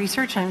of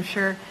research. I'm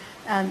sure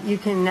you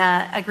can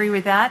agree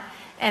with that.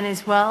 And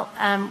as well,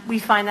 we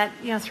find that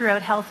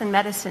throughout health and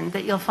medicine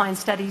that you'll find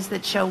studies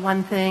that show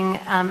one thing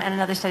and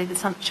another study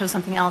that shows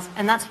something else.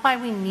 And that's why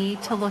we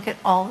need to look at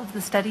all of the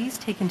studies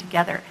taken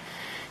together.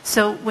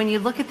 So when you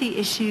look at the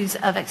issues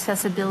of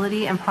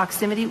accessibility and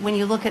proximity, when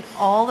you look at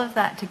all of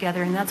that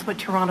together, and that's what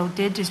Toronto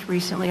did just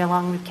recently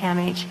along with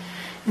CAMH,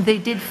 they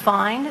did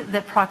find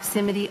that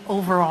proximity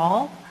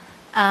overall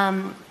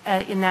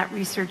in that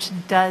research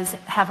does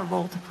have a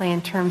role to play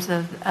in terms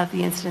of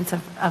the incidence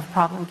of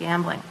problem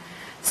gambling.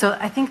 So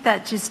I think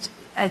that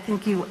I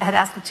think you had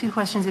asked 2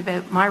 questions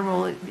about my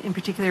role in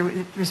particular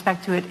with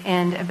respect to it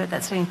and about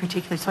that study in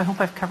particular. So I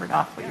hope I've covered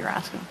off what you're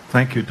asking.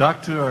 Thank you.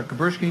 Dr.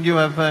 Kabursky, do you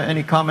have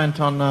any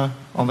comment on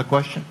the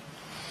question?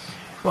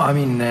 Well, I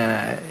mean,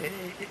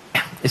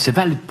 it's a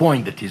valid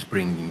point that he's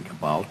bringing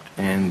about,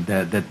 and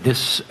that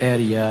this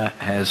area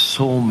has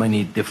so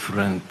many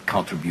different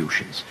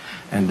contributions,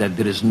 and that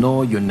there is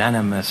no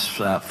unanimous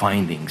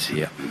findings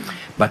here.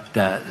 But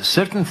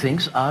certain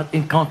things are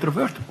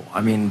incontrovertible.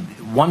 I mean,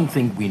 one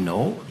thing we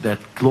know, that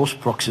close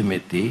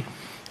proximity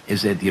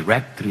is a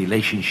direct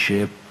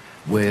relationship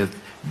with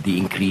the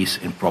increase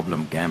in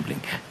problem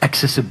gambling.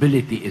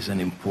 Accessibility is an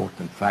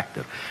important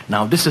factor.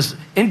 Now, this is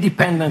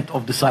independent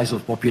of the size of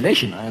the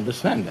population. I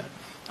understand that.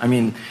 I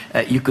mean,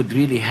 you could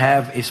really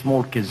have a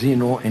small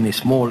casino in a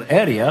small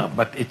area,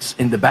 but it's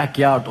in the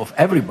backyard of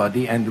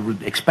everybody, and you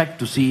would expect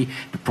to see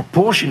the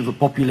proportion of the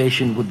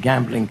population with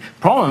gambling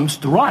problems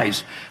to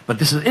rise. But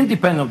this is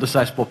independent of the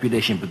size of the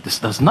population, but this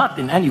does not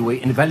in any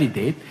way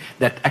invalidate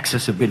that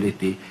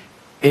accessibility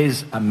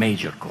is a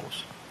major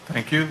cause.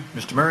 Thank you.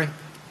 Mr. Murray?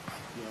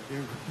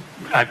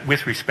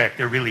 With respect,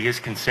 there really is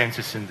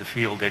consensus in the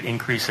field that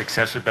increased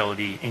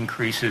accessibility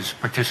increases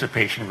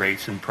participation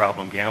rates in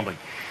problem gambling.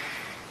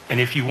 And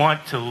if you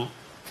want to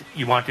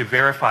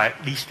verify,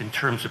 at least in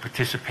terms of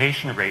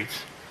participation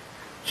rates,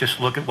 just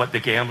look at what the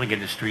gambling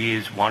industry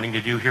is wanting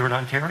to do here in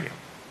Ontario.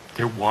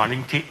 They're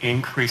wanting to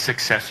increase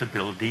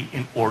accessibility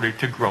in order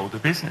to grow the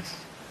business.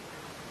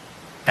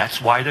 That's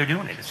why they're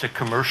doing it. It's a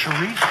commercial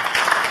reason.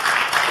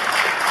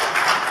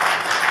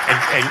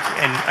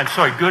 And I'm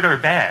sorry, good or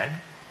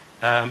bad,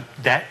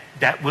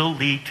 that will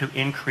lead to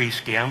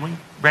increased gambling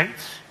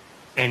rates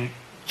and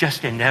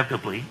just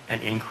inevitably an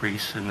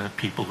increase in the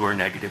people who are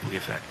negatively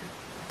affected.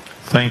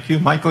 Thank you.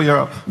 Michael, you're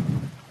up.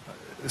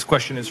 This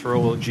question is for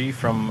OLG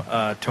from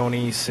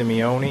Tony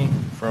Simeone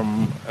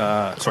from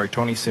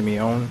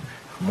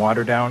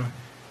Waterdown.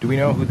 Do we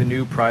know who the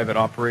new private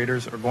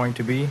operators are going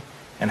to be,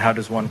 and how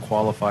does one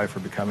qualify for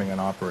becoming an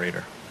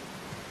operator?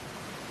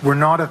 We're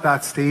not at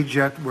that stage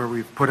yet where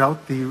we've put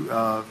out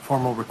the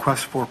formal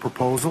request for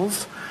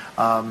proposals.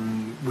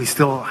 We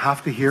still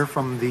have to hear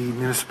from the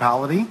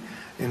municipality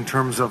in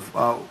terms of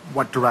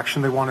what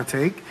direction they want to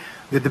take.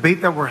 The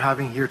debate that we're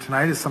having here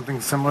tonight is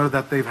something similar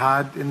that they've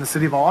had in the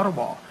city of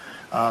Ottawa.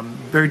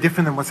 Very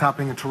different than what's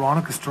happening in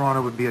Toronto, because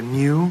Toronto would be a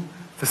new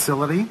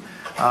facility,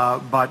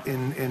 but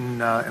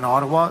in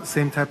Ottawa,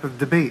 same type of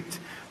debate.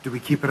 Do we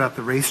keep it at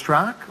the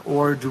racetrack,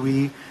 or do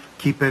we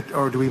keep it,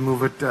 or do we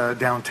move it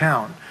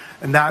downtown?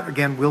 And that,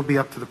 again, will be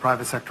up to the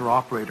private sector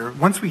operator.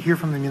 Once we hear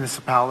from the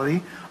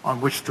municipality on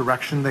which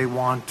direction they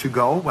want to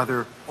go,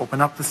 whether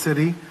open up the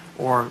city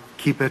or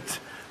keep it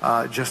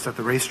just at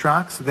the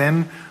racetracks.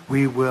 Then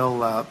we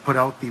will put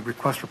out the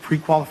request for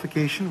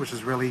pre-qualification, which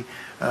is really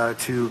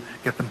to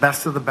get the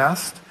best of the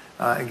best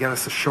and get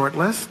us a short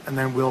list, and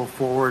then we'll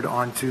forward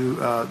on to,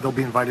 they'll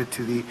be invited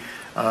to the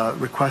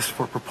request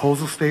for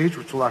proposal stage,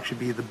 which will actually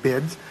be the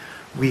bids.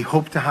 We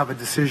hope to have a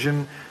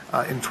decision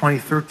in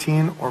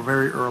 2013 or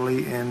very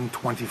early in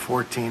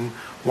 2014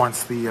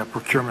 once the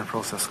procurement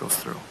process goes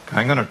through.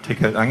 I'm going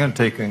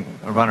to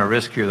run a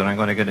risk here that I'm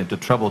going to get into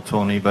trouble,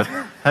 Tony, but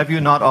have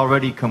you not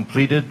already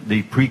completed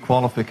the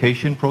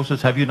pre-qualification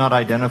process? Have you not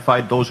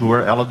identified those who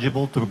are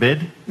eligible to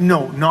bid?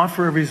 No, not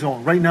for every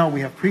zone. Right now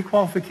we have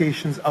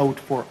pre-qualifications out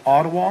for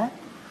Ottawa,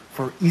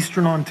 for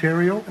Eastern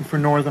Ontario, and for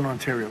Northern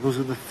Ontario. Those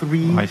are the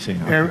three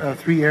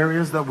three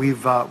areas that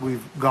we've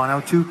gone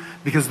out to,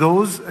 because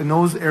in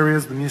those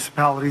areas the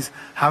municipalities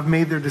have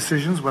made their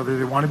decisions whether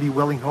they want to be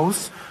willing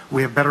hosts.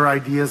 We have better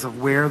ideas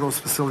of where those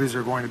facilities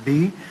are going to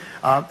be,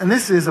 and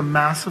this is a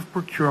massive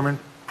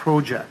procurement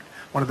project,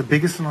 one of the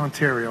biggest in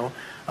Ontario.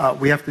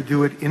 We have to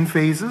do it in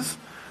phases.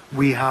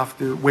 We have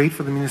to wait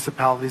for the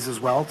municipalities as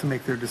well to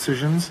make their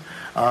decisions,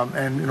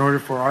 and in order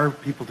for our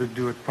people to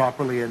do it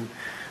properly and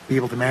be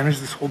able to manage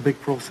this whole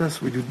big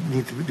process, we do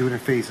need to do it in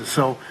phases.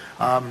 So,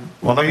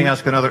 well, let me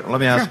ask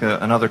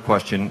another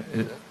question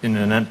in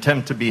an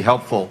attempt to be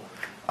helpful.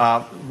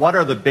 What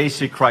are the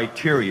basic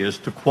criteria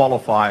to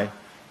qualify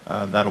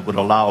that would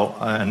allow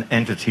an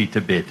entity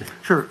to bid?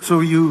 Sure. So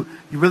you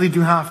really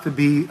do have to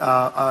be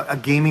a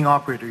gaming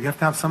operator. You have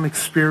to have some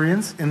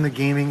experience in the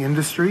gaming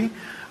industry.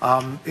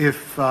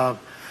 If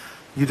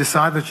you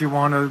decide that you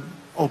want to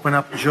open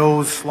up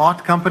Joe's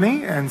slot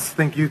company and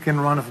think you can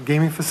run a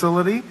gaming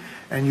facility,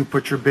 and you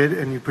put your bid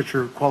and you put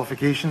your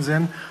qualifications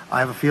in, I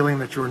have a feeling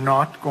that you're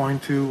not going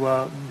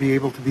to be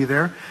able to be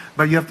there.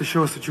 But you have to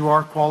show us that you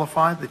are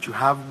qualified, that you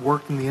have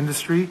worked in the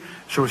industry,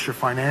 show us your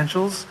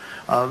financials,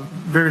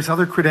 various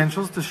other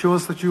credentials to show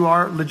us that you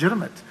are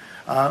legitimate.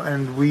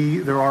 And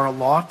there are a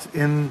lot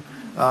in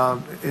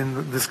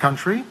this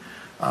country.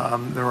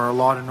 There are a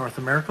lot in North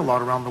America, a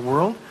lot around the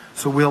world.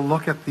 So we'll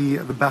look at the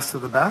best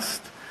of the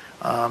best.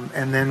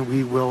 And then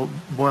we will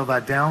boil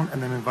that down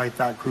and then invite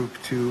that group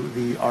to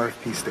the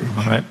RFP stage.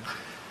 All right.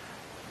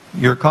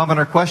 Your comment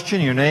or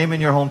question, your name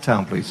and your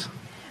hometown, please.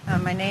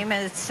 My name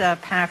is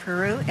Pat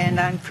Haru,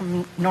 and I'm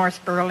from North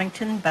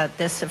Burlington, but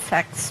this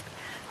affects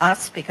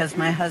us because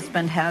my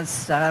husband has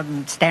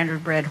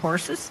standard-bred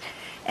horses,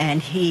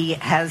 and he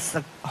has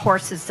the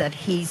horses that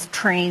he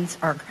trains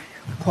are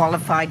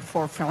qualified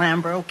for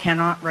Flamborough,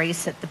 cannot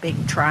race at the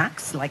big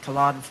tracks like a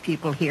lot of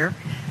people here.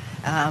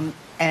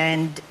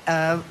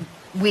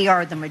 We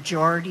are the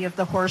majority of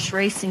the horse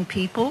racing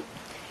people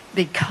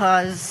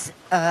because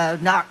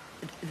not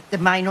the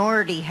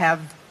minority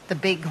have the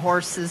big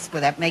horses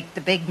that make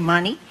the big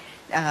money.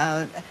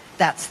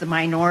 That's the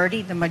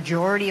minority. The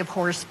majority of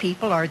horse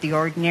people are the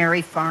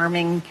ordinary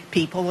farming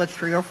people with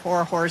 3 or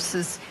 4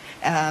 horses.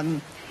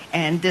 And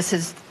this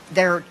is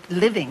their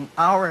living,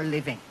 our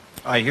living.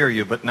 I hear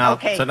you, but now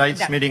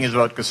tonight's meeting is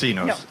about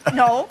casinos.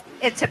 No,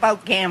 it's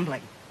about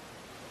gambling.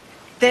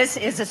 This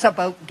is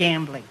about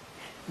gambling.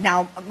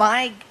 Now,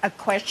 my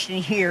question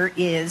here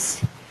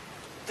is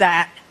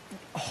that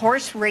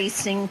horse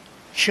racing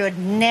should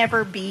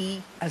never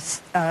be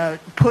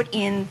put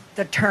in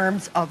the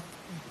terms of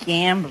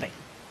gambling.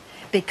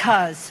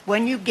 Because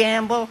when you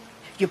gamble,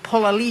 you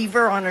pull a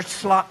lever on a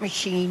slot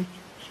machine.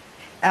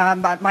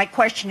 But my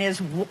question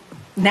is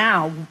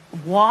now,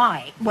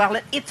 why?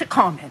 Well, it's a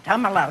comment.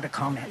 I'm allowed a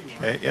comment.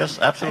 Yes,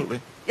 absolutely.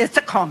 It's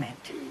a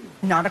comment,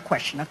 not a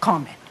question, a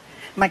comment.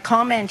 My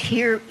comment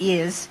here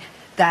is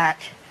that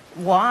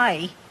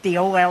why the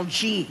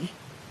OLG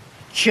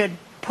should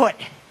put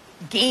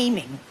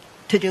gaming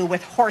to do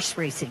with horse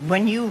racing.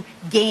 When you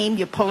game,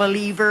 you pull a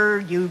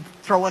lever, you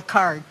throw a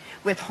card.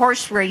 With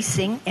horse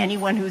racing,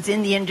 anyone who's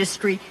in the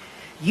industry,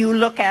 you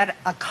look at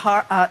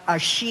a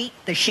sheet.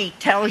 The sheet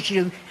tells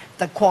you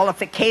the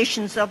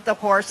qualifications of the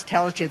horse,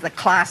 tells you the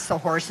class the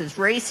horse is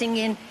racing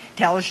in,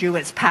 tells you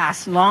its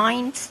past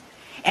lines,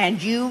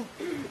 and you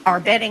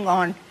are betting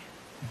on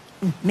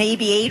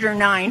maybe 8 or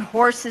 9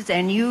 horses,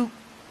 and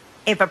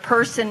if a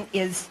person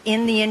is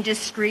in the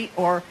industry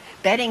or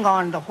betting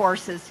on the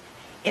horses,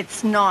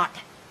 it's not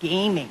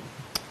gaming.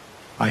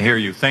 I hear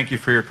you. Thank you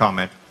for your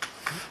comment.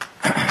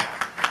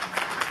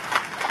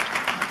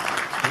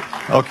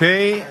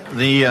 Okay,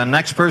 the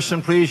next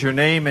person, please, your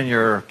name and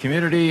your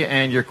community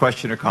and your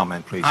question or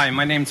comment, please. Hi,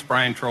 my name's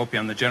Brian Tropey.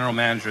 I'm the General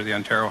Manager of the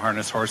Ontario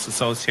Harness Horse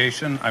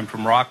Association. I'm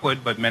from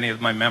Rockwood, but many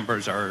of my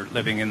members are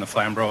living in the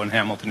Flamborough and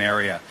Hamilton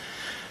area.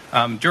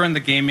 During the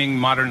gaming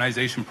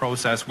modernization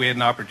process, we had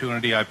an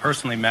opportunity. I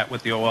personally met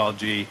with the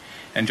OLG,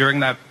 and during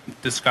that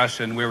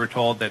discussion, we were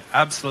told that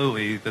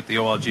absolutely that the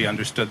OLG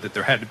understood that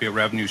there had to be a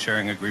revenue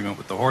sharing agreement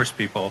with the horse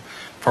people.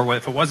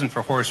 If it wasn't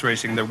for horse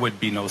racing, there would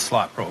be no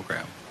slot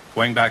program.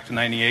 Going back to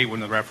 '98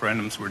 when the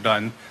referendums were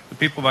done, the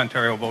people of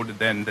Ontario voted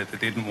then that they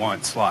didn't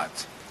want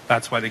slots.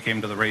 That's why they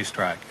came to the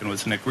racetrack, and it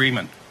was an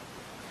agreement.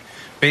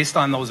 Based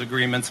on those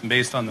agreements and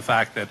based on the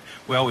fact that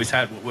we always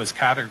had what was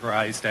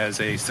categorized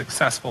as a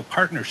successful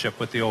partnership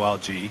with the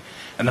OLG,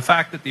 and the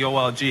fact that the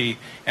OLG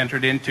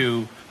entered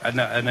into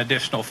an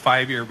additional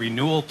 5-year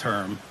renewal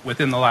term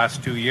within the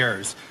last 2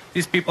 years,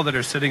 these people that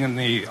are sitting in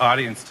the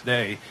audience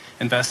today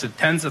invested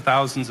tens of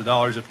thousands of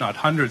dollars, if not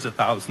hundreds of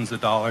thousands of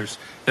dollars,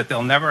 that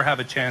they'll never have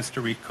a chance to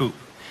recoup.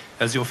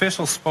 As the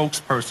official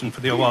spokesperson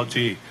for the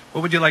OLG,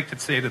 what would you like to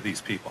say to these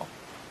people?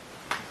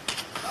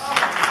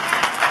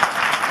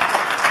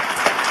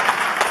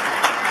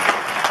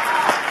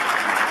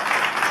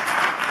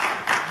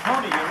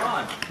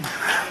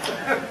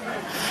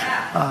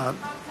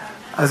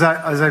 As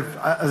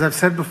I've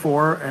said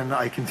before, and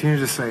I continue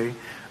to say,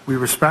 we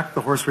respect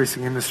the horse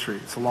racing industry.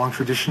 It's a long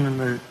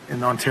tradition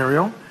in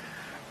Ontario,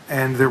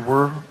 and there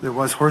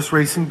was horse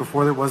racing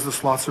before there was the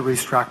slots at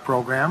racetrack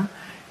program.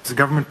 It's a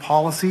government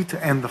policy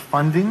to end the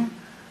funding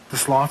to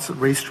slots at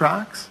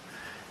racetracks.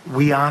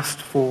 We asked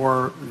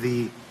for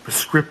the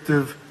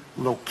prescriptive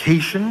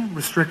location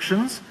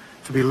restrictions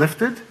to be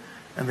lifted,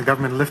 and the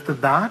government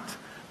lifted that,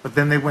 but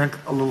then they went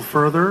a little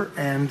further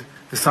and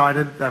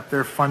decided that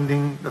their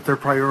funding, that their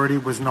priority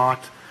was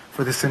not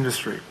for this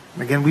industry.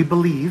 And again, we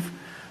believe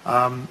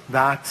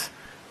that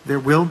there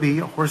will be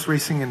a horse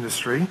racing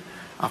industry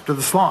after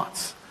the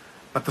slots.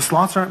 But the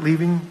slots aren't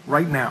leaving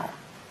right now.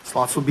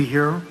 Slots will be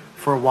here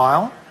for a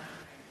while,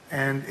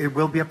 and it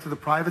will be up to the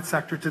private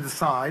sector to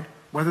decide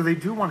whether they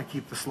do want to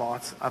keep the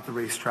slots at the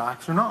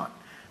racetracks or not.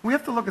 We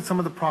have to look at some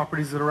of the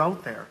properties that are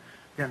out there.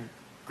 Again,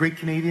 Great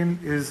Canadian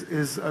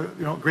is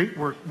great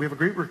work. We have a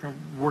great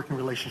working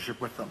relationship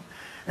with them.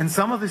 And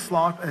some of the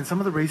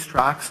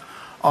racetracks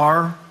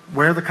are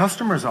where the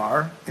customers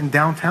are in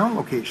downtown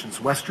locations.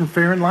 Western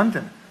Fair in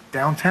London,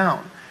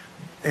 downtown.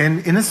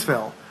 In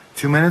Innisfil,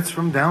 2 minutes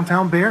from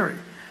downtown Barrie.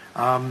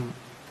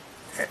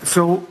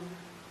 So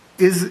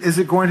is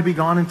it going to be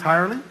gone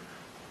entirely?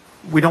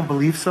 We don't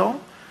believe so.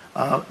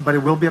 But it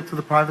will be up to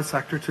the private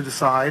sector to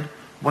decide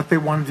what they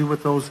want to do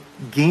with those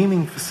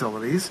gaming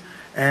facilities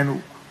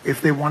and if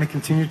they want to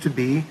continue to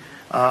be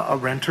a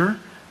renter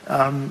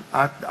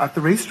at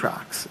the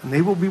racetracks. And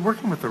they will be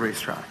working with the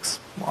racetracks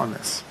on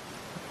this.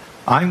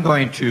 I'm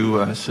going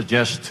to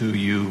suggest to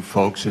you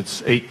folks,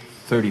 it's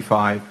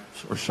 8:35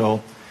 or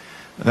so,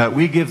 that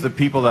we give the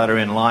people that are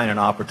in line an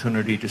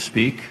opportunity to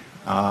speak,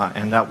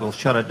 and that will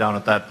shut it down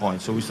at that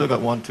point. So we still got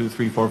 1, 2,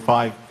 3, 4,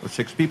 5, or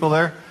 6 people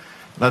there.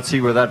 Let's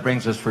see where that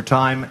brings us for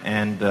time,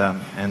 and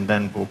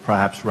then we'll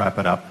perhaps wrap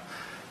it up.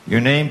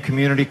 Your name,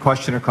 community,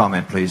 question, or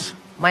comment, please.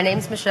 My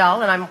name's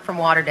Michelle, and I'm from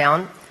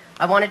Waterdown.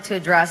 I wanted to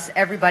address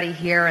everybody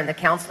here and the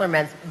councillor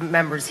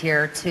members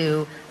here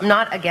to, I'm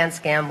not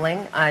against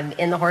gambling. I'm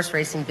in the horse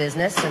racing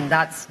business, and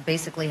that's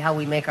basically how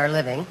we make our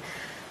living.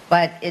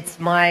 But it's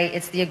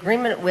the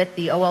agreement with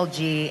the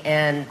OLG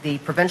and the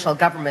provincial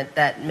government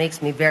that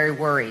makes me very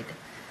worried.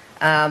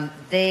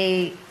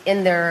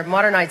 In their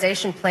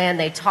modernization plan,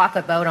 they talk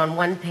about on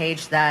one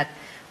page that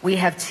we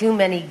have too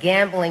many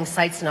gambling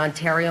sites in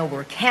Ontario.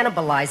 We're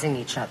cannibalizing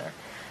each other.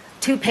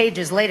 2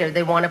 pages later,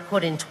 they want to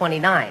put in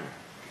 29.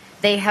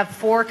 They have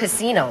 4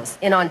 casinos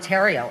in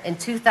Ontario. In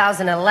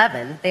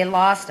 2011, they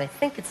lost, I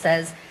think it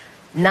says,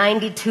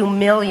 $92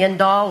 million.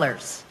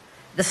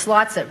 The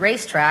slots at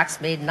racetracks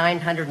made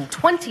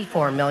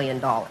 $924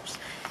 million.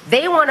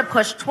 They want to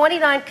push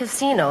 29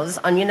 casinos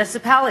on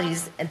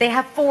municipalities, and they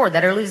have 4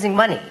 that are losing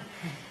money.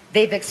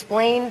 They've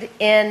explained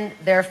in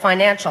their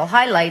financial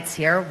highlights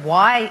here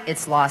why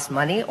it's lost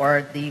money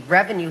or the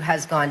revenue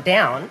has gone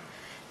down.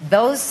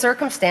 Those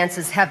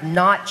circumstances have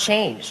not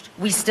changed.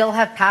 We still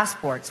have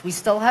passports. We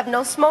still have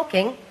no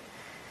smoking.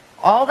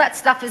 All that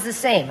stuff is the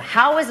same.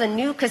 How is a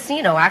new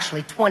casino,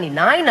 actually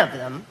 29 of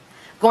them,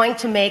 going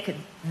to make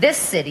this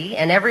city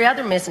and every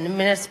other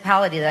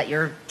municipality that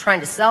you're trying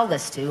to sell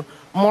this to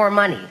more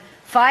money?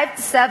 $5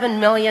 to $7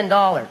 million.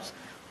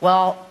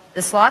 Well,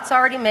 the slots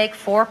already make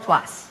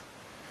 4+.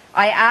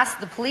 I asked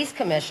the police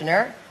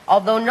commissioner,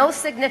 although no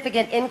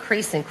significant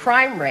increase in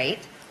crime rate,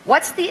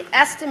 what's the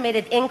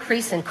estimated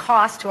increase in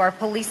cost to our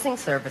policing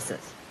services?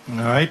 All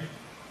right.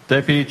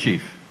 Deputy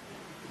Chief.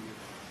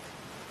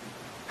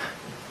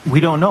 We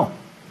don't know.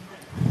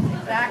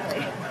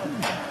 Exactly.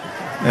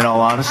 In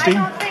all honesty.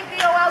 I don't think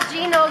the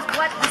OLG knows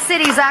what the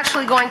city's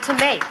actually going to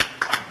make.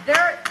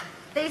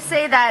 They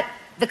say that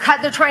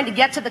they're trying to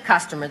get to the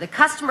customer. The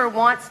customer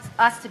wants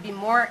us to be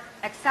more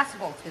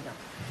accessible to them.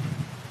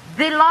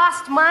 They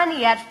lost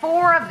money at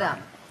 4 of them.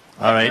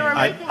 All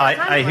right.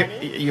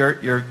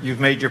 You've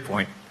made your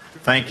point.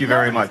 Thank you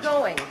very much.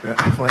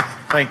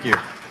 Thank you.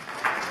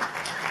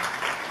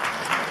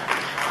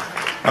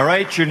 All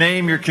right, your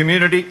name, your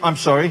community. I'm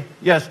sorry.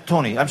 Yes,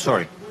 Tony, I'm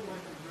sorry.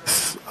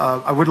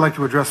 I would like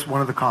to address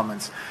one of the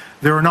comments.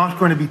 There are not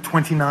going to be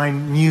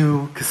 29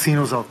 new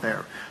casinos out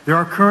there. There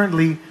are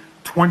currently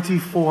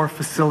 24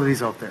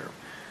 facilities out there.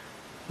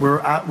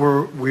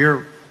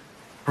 We're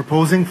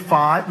proposing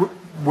 5.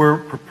 We're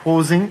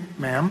proposing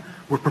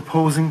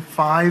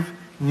 5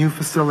 new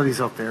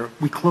facilities out there.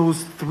 We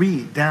closed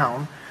 3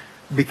 down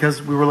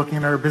because we were looking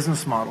at our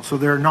business model. So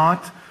there are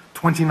not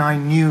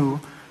 29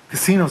 new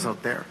casinos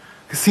out there.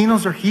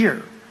 Casinos are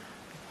here.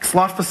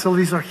 Slot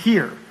facilities are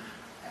here.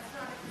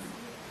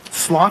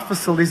 Slot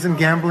facilities and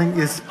gambling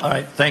is... All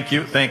right, thank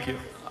you, thank you.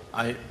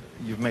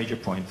 You've made your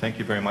point. Thank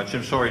you very much.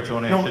 I'm sorry,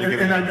 Tony. No,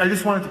 and I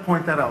just wanted to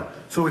point that out.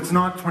 So it's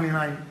not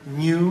 29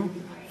 new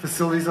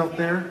facilities out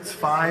there. It's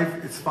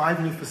five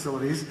new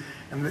facilities.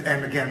 And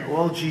again,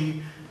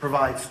 OLG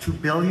provides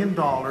 $2 billion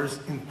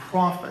in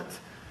profit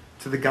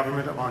to the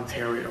government of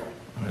Ontario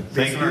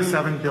based on our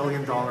 $7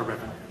 billion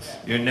revenues.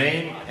 Your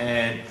name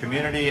and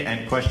community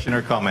and question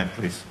or comment,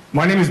 please.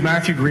 My name is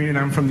Matthew Green, and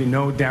I'm from the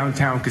No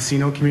Downtown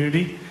Casino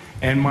community.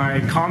 And my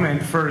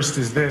comment first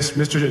is this,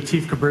 Mr.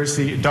 Atif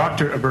Kabersi,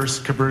 Dr.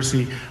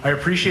 Kabersi, I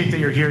appreciate that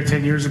you're here.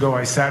 10 years ago,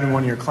 I sat in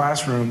one of your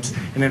classrooms,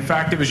 and in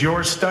fact, it was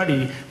your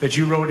study that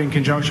you wrote in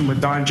conjunction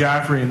with Don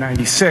Jaffrey in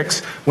 '96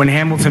 when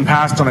Hamilton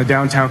passed on a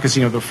downtown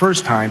casino the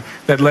first time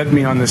that led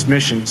me on this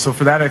mission. So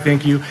for that, I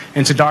thank you.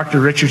 And to Dr.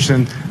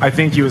 Richardson, I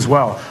thank you as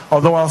well.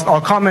 Although I'll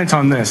comment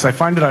on this, I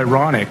find it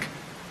ironic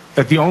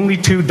that the only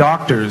 2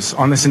 doctors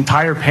on this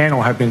entire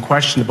panel have been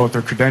questioned about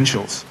their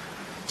credentials.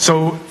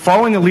 So,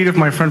 following the lead of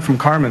my friend from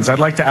Carmen's, I'd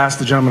like to ask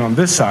the gentleman on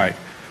this side.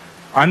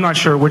 I'm not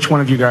sure which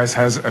one of you guys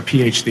has a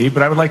PhD,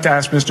 but I would like to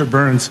ask Mr.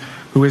 Burns,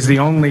 who is the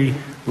only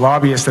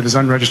lobbyist that is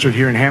unregistered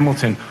here in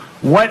Hamilton,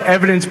 what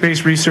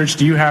evidence-based research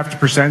do you have to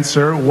present,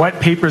 sir?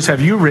 What papers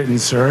have you written,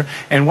 sir?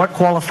 And what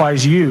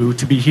qualifies you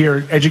to be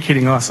here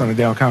educating us on a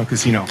downtown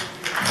casino?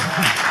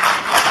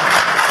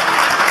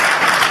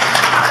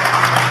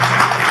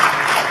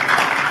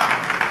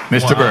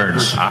 Mr.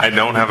 Burns. I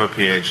don't have a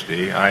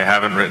PhD. I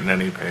haven't written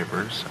any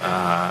papers.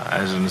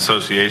 As an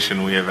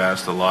association, we have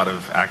asked a lot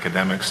of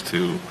academics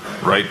to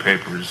write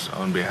papers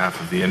on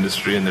behalf of the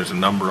industry, and there's a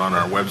number on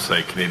our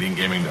website,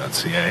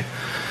 canadiangaming.ca,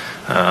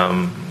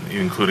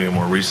 including a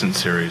more recent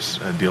series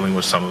dealing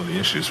with some of the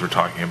issues we're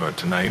talking about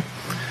tonight.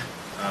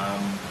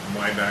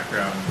 My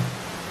background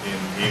in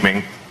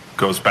gaming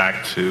goes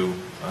back to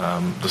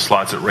the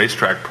Slots at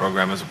Racetrack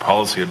program as a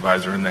policy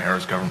advisor in the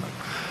Harris government.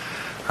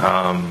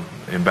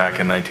 Back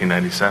in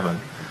 1997.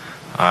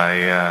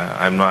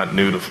 I'm not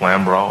new to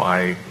Flamborough.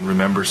 I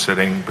remember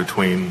sitting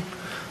between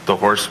the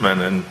Horsemen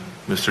and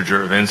Mr.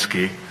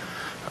 Juravinsky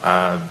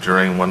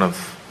during one of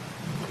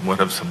what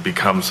have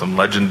become some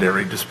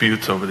legendary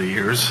disputes over the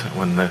years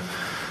when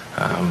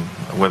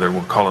whether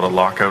we'll call it a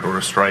lockout or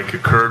a strike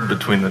occurred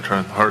between the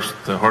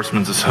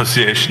Horsemen's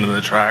Association and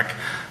the track.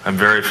 I'm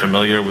very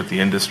familiar with the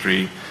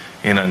industry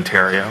in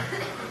Ontario.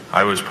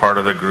 I was part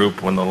of the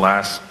group when the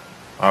last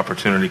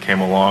opportunity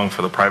came along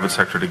for the private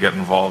sector to get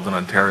involved in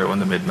Ontario in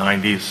the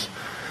mid-90s.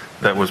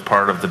 That was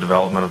part of the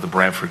development of the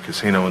Brantford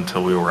Casino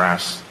until we were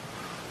asked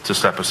to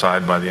step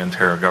aside by the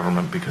Ontario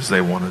government because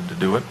they wanted to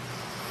do it.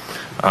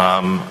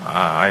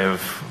 I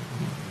have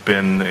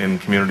been in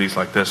communities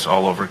like this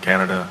all over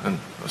Canada and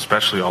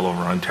especially all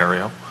over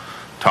Ontario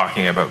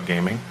talking about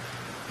gaming.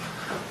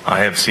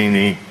 I have seen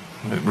the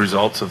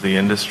results of the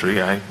industry.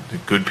 The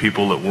good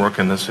people that work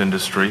in this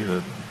industry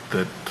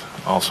that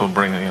also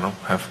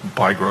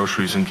buy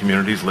groceries in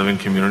communities, live in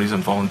communities,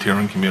 and volunteer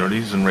in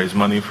communities, and raise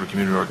money for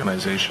community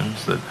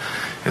organizations. That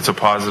it's a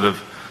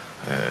positive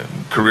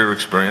career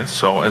experience.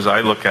 So as I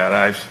look at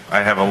it,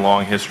 I have a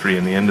long history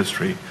in the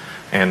industry,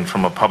 and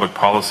from a public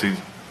policy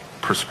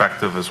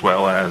perspective as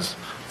well as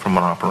from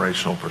an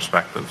operational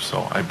perspective.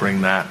 So I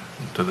bring that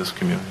to this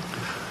community.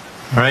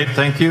 All right,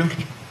 thank you.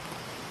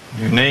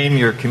 Your name,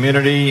 your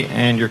community,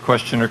 and your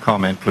question or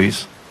comment,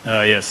 please.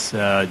 Yes,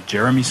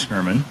 Jeremy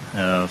Skirman,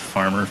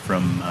 farmer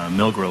from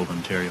Millgrove,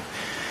 Ontario.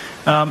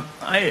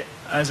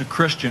 As a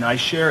Christian, I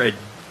share a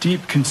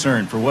deep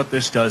concern for what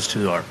this does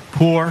to our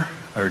poor,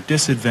 our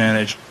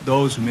disadvantaged,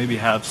 those who maybe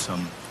have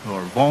who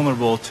are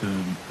vulnerable to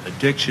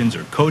addictions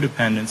or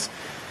codependence.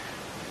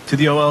 To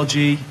the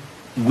OLG,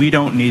 we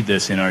don't need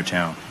this in our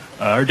town.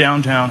 Our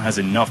downtown has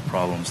enough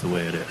problems the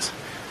way it is.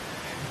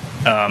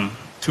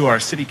 To our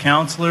city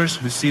councilors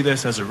who see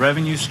this as a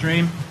revenue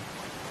stream,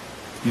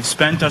 you've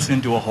spent us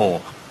into a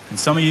hole, and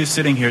some of you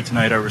sitting here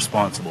tonight are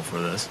responsible for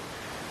this.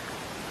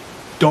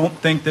 Don't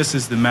think this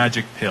is the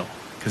magic pill,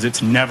 because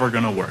it's never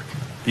going to work.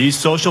 These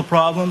social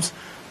problems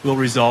will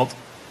result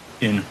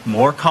in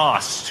more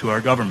costs to our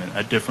government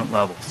at different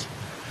levels.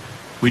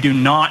 We do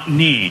not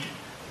need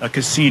a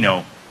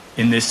casino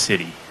in this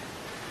city.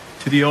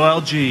 To the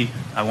OLG,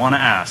 I want to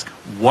ask,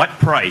 what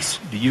price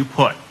do you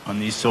put on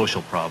these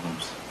social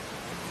problems?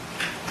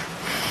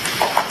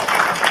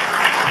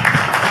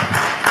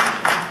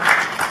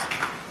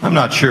 I'm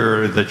not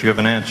sure that you have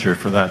an answer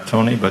for that,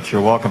 Tony, but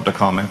you're welcome to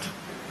comment.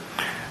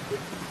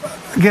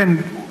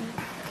 Again,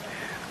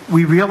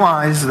 we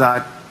realize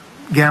that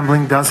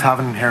gambling does have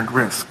an inherent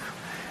risk,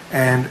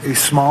 and a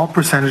small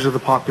percentage of the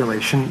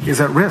population is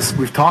at risk.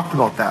 We've talked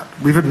about that.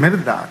 We've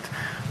admitted that.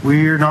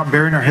 We're not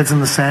burying our heads in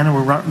the sand, and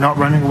we're not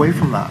running away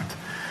from that.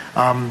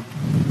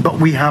 But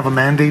we have a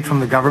mandate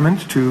from the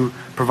government to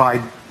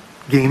provide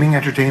gaming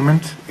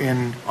entertainment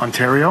in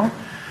Ontario,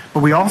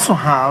 but we also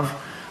have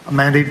a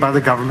mandate by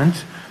the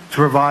government to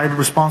provide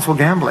responsible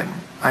gambling.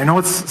 I know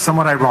it's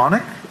somewhat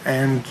ironic,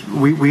 and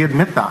we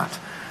admit that,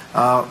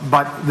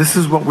 but this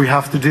is what we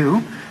have to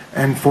do,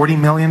 and $40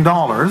 million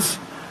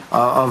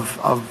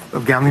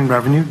of gambling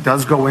revenue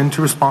does go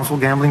into responsible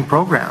gambling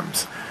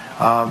programs.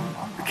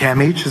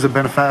 CAMH is a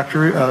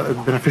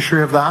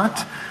beneficiary of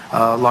that.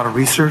 A lot of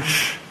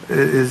research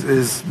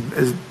is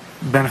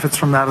benefits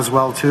from that as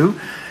well too.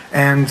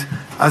 And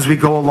as we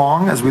go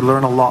along, as we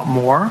learn a lot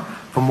more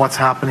from what's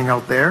happening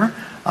out there,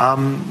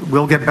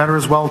 we'll get better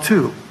as well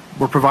too.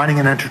 We're providing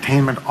an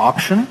entertainment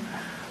option,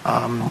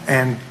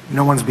 and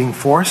no one's being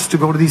forced to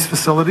go to these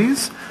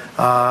facilities.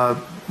 No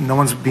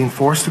one's being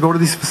forced to go to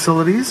these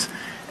facilities,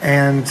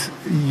 and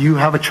you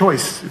have a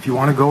choice if you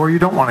want to go or you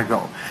don't want to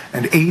go.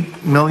 And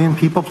 8 million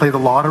people play the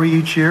lottery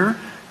each year.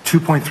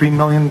 2.3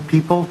 million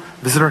people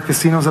visit our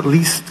casinos at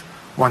least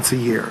once a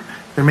year.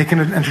 They're making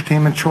an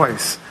entertainment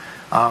choice.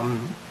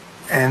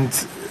 And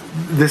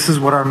this is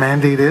what our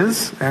mandate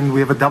is, and we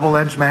have a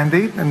double-edged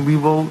mandate, and we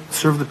will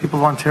serve the people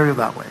of Ontario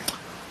that way.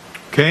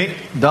 Okay,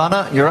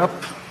 Donna, you're up.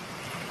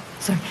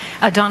 Sorry.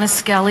 Donna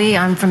Skelly,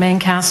 I'm from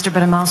Ancaster,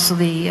 but I'm also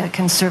the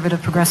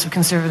progressive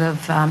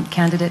conservative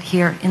candidate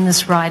here in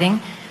this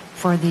riding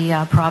for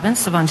the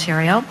province of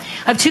Ontario.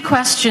 I have two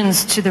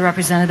questions to the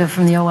representative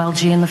from the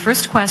OLG, and the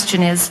first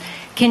question is,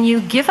 can you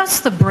give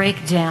us the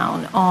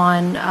breakdown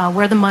on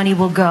where the money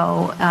will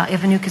go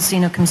if a new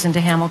casino comes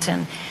into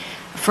Hamilton?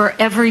 For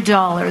every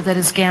dollar that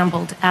is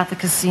gambled at the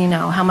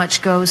casino, how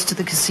much goes to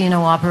the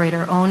casino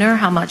operator owner,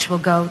 how much will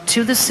go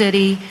to the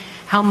city,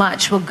 how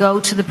much will go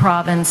to the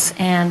province,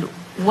 and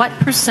what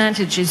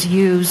percentage is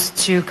used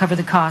to cover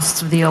the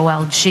costs of the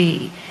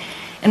OLG?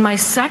 And my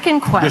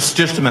second question...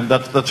 Just a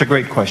minute, that's a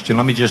great question.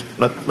 Let me just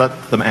let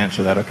them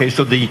answer that, okay?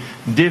 So the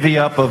divvy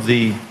up of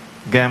the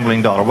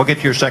gambling dollar. We'll get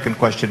to your second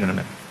question in a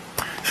minute.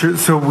 Sure,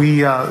 so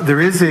there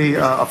is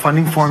a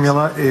funding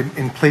formula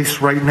in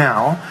place right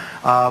now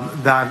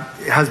that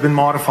has been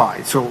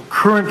modified. So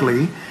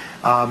currently,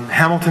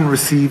 Hamilton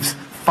receives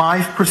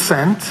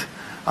 5%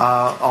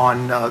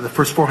 on the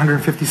first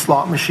 450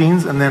 slot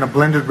machines, and then a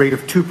blended rate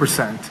of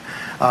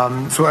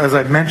 2%. So as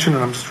I mentioned,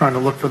 and I'm just trying to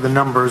look for the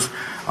numbers,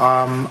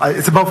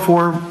 it's about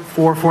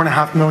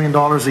 $4.5 million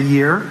a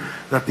year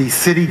that the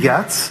city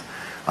gets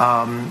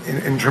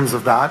in terms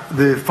of that.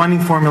 The funding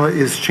formula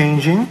is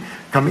changing.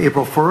 Come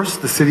April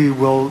 1st, the city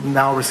will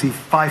now receive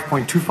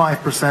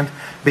 5.25%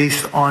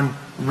 based on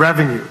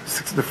revenue,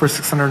 the first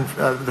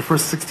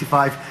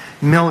 65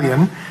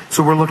 million.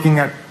 So we're looking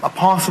at a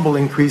possible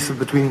increase of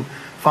between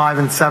 $5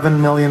 and $7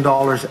 million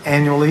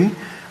annually.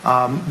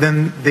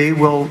 Then they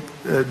will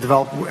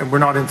develop, and we're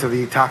not into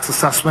the tax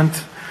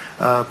assessment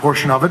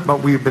portion of it,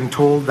 but we've been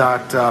told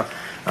that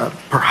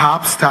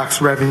perhaps tax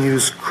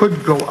revenues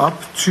could go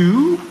up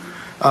to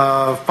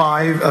 $1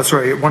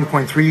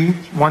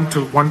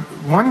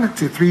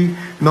 to $3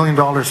 million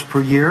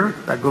per year.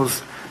 That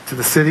goes to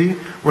the city.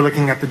 We're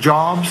looking at the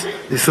jobs,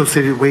 the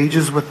associated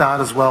wages with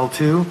that as well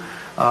too.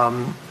 Let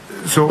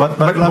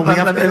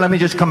me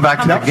just come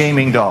back to the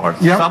gaming dollar.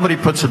 Yep. Somebody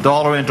puts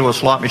 $1 into a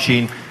slot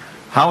machine.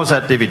 How is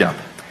that divvied up?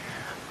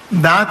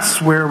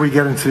 That's where we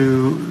get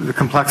into the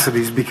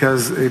complexities,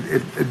 because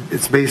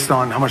it's based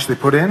on how much they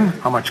put in,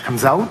 how much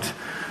comes out.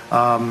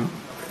 All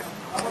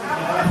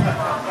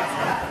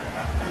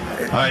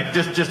right,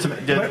 just a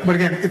minute. But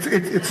again,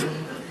 it's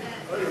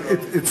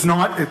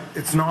not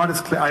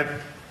as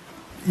clear.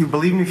 You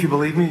believe me if you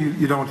believe me,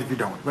 you don't if you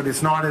don't. But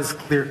it's not as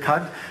clear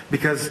cut,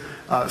 because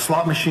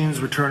slot machines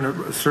return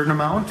a certain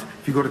amount.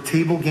 If you go to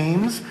table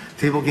games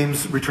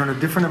return a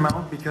different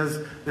amount, because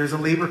there's a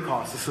labor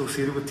cost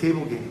associated with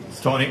table games.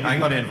 Tony, I'm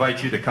going to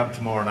invite you to come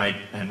tomorrow night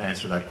and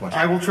answer that question.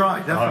 I will try,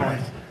 definitely.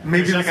 Right.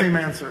 Maybe the same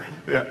answer.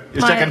 Yeah.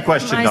 Your second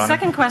question, Donna. My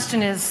second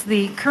question is,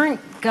 the current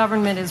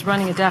government is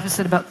running a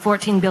deficit of about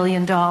 $14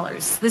 billion.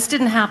 This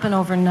didn't happen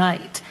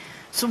overnight.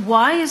 So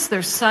why is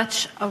there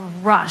such a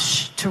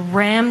rush to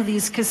ram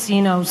these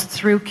casinos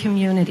through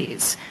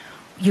communities?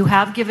 You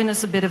have given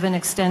us a bit of an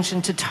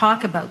extension to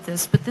talk about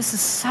this, but this is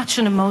such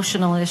an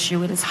emotional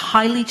issue. It is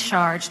highly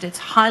charged. It's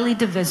highly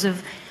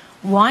divisive.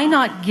 Why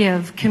not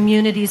give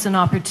communities an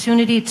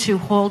opportunity to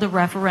hold a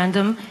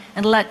referendum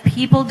and let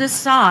people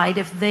decide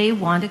if they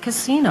want a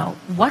casino?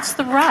 What's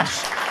the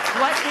rush?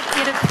 What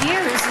it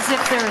appears as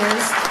if there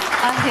is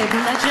a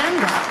hidden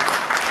agenda.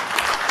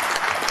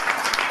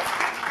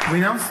 We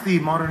announced the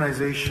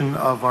modernization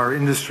of our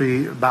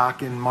industry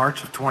back in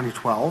March of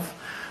 2012.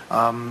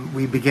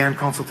 We began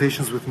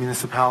consultations with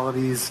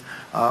municipalities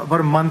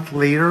about a month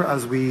later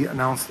as we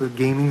announced the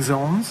gaming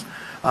zones,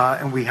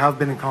 and we have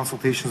been in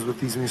consultations with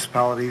these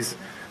municipalities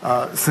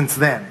since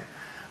then.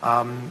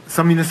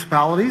 Some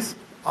municipalities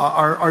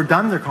are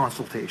done their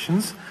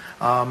consultations,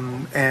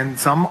 and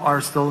some are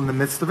still in the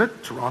midst of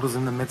it. Toronto's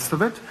in the midst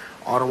of it.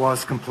 Ottawa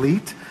is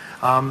complete.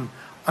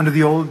 Under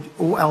the old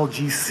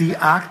OLGC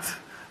Act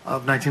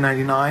of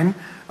 1999,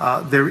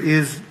 there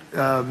is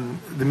the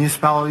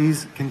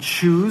municipalities can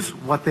choose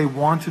what they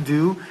want to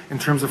do in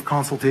terms of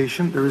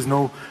consultation. There is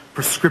no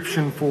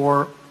prescription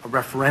for a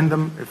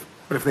referendum,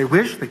 but if they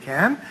wish, they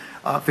can.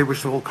 If they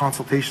wish to hold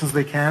consultations,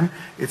 they can.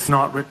 It's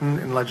not written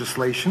in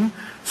legislation.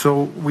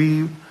 So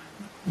we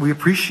we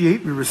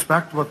appreciate, we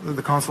respect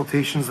the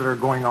consultations that are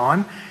going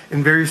on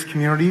in various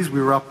communities.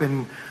 We were up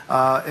in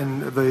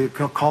the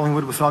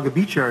Collingwood, Wasaga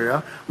Beach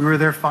area. We were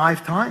there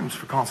 5 times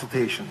for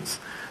consultations.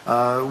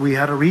 We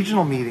had a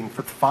regional meeting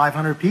for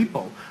 500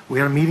 people. We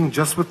had a meeting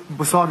just with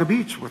Wasaga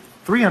Beach with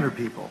 300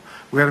 people.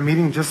 We had a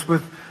meeting just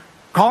with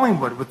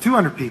Collingwood with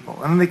 200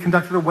 people. And then they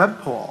conducted a web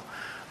poll.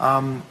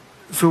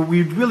 So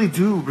we really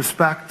do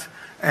respect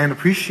and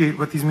appreciate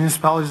what these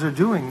municipalities are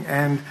doing.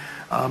 And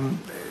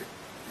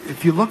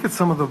if you look at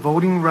some of the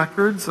voting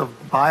records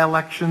of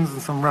by-elections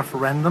and some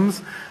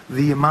referendums,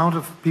 the amount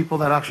of people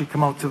that actually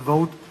come out to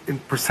vote in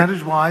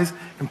percentage-wise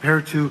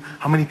compared to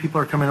how many people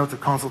are coming out to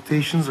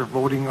consultations or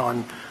voting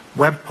on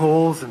web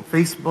polls and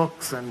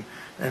Facebooks and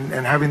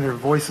having their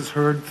voices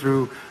heard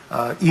through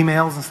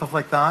emails and stuff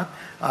like that,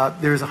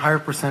 there's a higher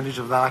percentage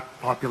of that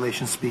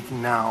population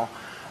speaking now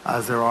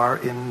as there are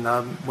in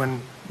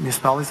when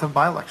municipalities have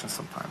by-elections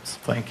sometimes.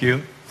 Thank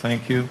you.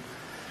 Thank you.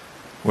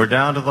 We're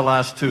down to the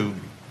last 2.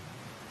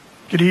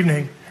 Good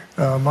evening.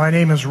 My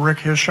name is Rick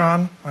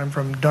Hishon. I'm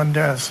from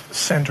Dundas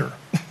Center.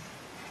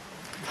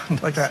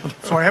 Like that.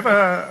 So I have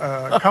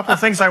a couple of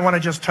things I want to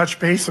just touch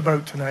base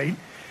about tonight.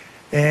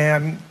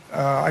 And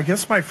I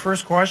guess my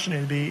first question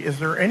would be, is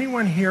there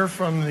anyone here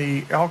from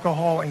the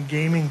Alcohol and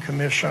Gaming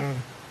Commission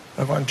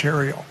of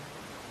Ontario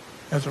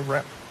as a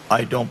rep?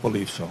 I don't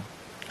believe so.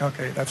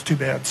 Okay, that's too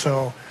bad.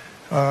 So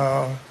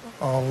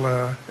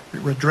I'll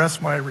address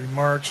my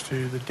remarks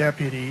to the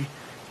deputy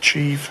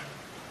chief,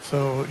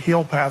 so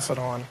he'll pass it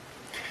on.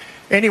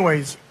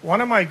 Anyways,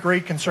 one of my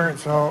great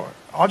concerns, so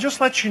I'll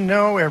just let you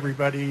know,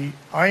 everybody,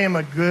 I am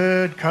a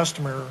good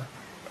customer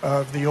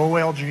of the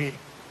OLG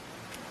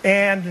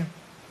and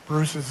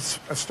Bruce's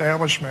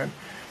establishment,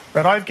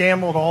 but I've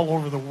gambled all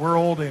over the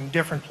world in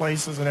different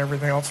places and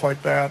everything else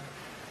like that,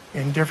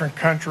 in different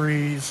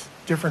countries,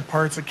 different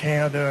parts of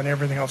Canada and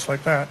everything else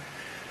like that.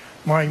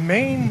 My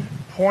main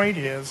point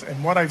is,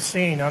 and what I've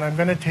seen, and I'm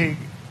going to take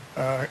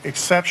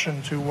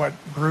exception to what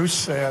Bruce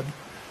said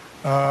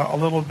a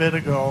little bit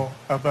ago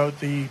about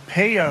the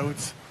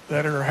payouts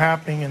that are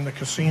happening in the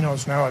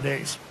casinos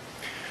nowadays.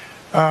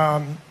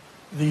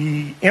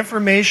 The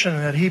information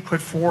that he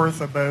put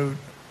forth about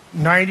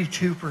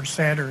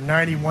 92% or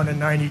 91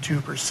 and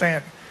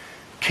 92%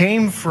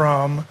 came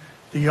from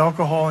the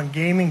Alcohol and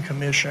Gaming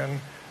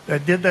Commission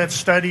that did that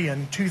study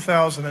in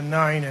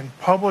 2009 and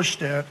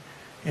published it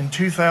in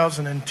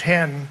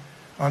 2010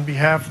 on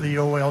behalf of the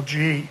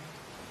OLG.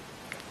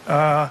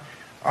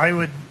 I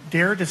would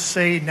dare to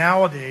say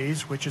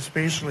nowadays, which is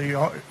basically,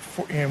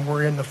 and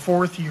we're in the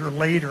 4th year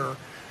later,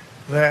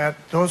 that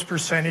those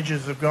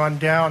percentages have gone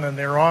down and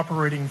they're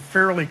operating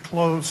fairly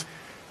close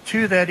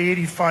to that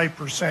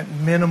 85%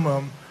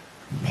 minimum,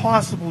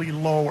 possibly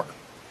lower.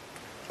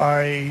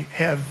 I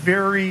have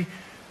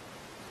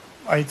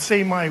I'd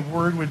say my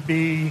word would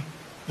be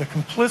the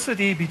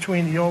complicity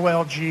between the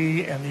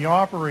OLG and the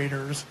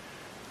operators.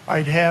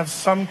 I'd have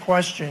some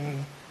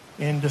question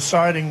in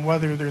deciding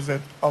whether there's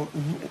a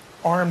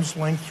arm's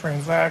length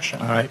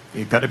transaction. All right,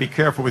 you've got to be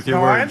careful with your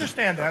no, words. I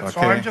understand that, okay.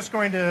 so I'm just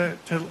going to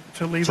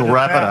leave so it at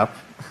wrap that.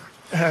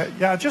 it up.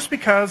 Yeah, just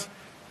because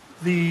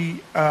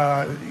the,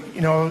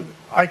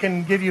 I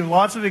can give you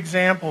lots of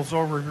examples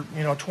over,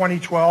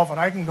 2012, and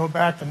I can go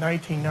back to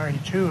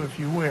 1992 if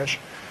you wish,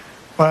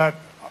 but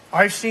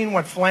I've seen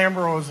what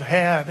Flamboro's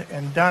had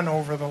and done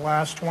over the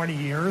last 20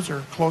 years,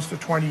 or close to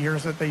 20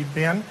 years that they've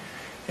been,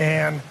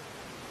 and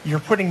you're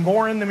putting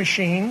more in the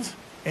machines,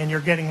 and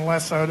you're getting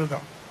less out of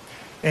them.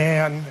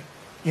 And,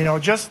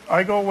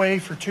 I go away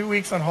for 2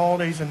 weeks on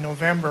holidays in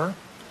November.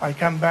 I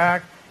come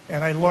back,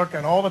 and I look,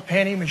 and all the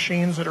penny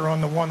machines that are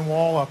on the one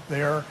wall up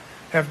there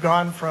have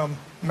gone from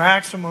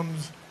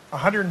maximums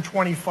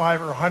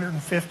 125 or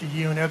 150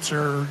 units,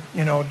 or,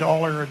 $1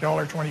 or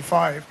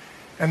 $1.25,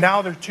 and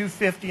now they're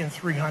 250 and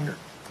 300.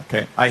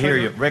 Okay, I hear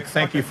you. Rick,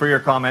 thank you for your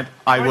comment.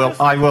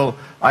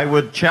 I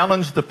would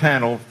challenge the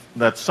panel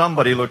that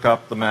somebody look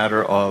up the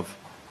matter of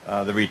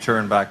the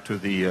return back to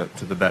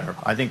the better.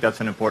 I think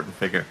that's an important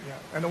figure. Yeah.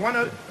 And the one,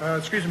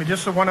 excuse me,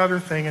 just the one other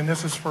thing, and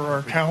this is for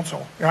our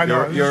council. I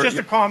know, it's just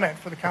a comment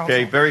for the council.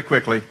 Okay, very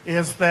quickly.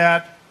 Is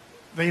that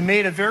they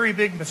made a very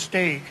big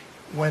mistake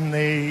when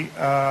they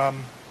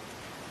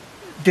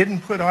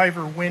didn't put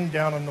Ivor Wind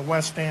down on the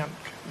West End.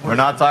 We're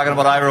not talking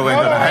about Ivor Wind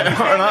tonight.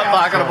 We're not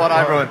talking about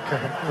Ivor Wind.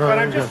 But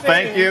I'm just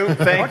Thank you,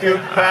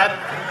 Pat.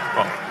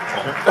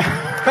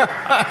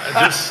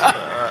 Just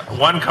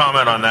one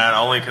comment on that.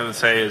 All I can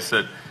say is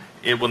that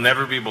it will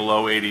never be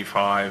below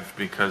 85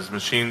 because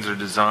machines are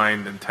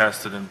designed and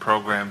tested and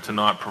programmed to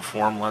not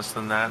perform less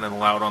than that and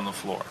allowed on the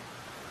floor.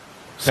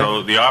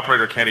 So the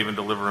operator can't even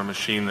deliver a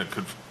machine that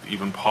could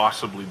even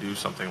possibly do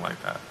something like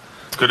that.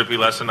 Could it be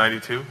less than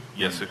 92?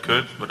 Yes, it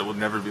could, but it would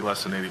never be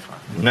less than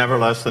 85. Never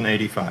less than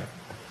 85.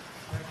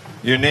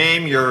 Your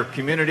name, your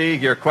community,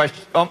 your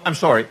question. Oh, I'm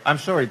sorry,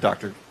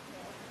 Doctor.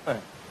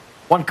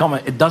 One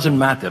comment, it doesn't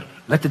matter.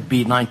 Let it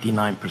be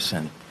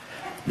 99%.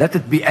 Let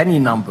it be any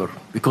number,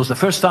 because the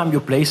first time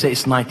you play, say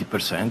it's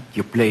 90%,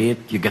 you play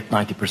it, you get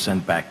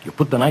 90% back. You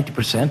put the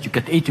 90%, you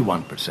get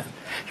 81%.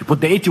 You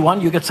put the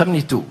 81, you get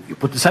 72. You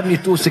put the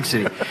 72,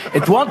 60.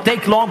 It won't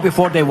take long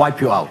before they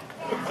wipe you out.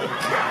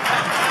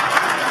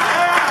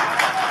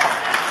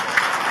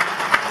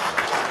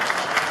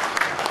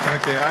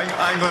 Okay,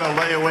 I'm going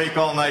to lay awake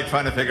all night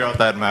trying to figure out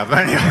that math.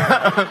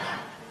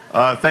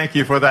 Anyway, thank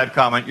you for that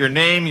comment. Your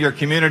name, your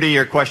community,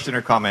 your question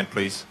or comment,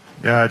 please.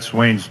 Yeah, it's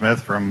Wayne Smith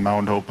from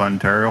Mount Hope,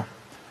 Ontario.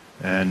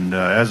 And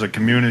as a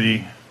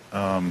community,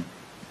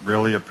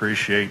 really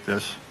appreciate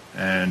this.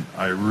 And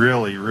I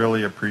really,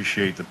 really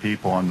appreciate the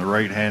people on the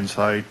right-hand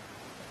side,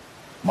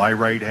 my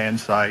right-hand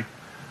side.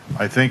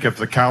 I think if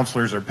the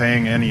councillors are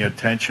paying any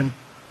attention,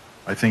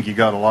 I think you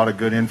got a lot of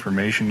good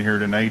information here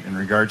tonight in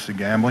regards to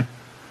gambling.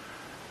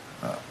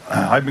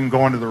 I've been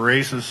going to the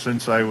races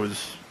since I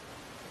was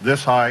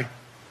this high.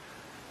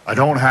 I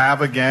don't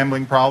have a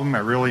gambling problem. I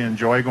really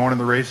enjoy going to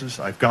the races.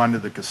 I've gone to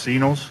the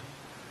casinos.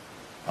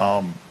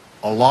 A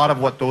lot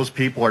of what those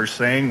people are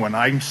saying, when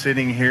I'm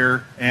sitting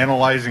here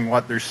analyzing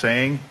what they're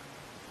saying,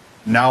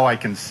 now I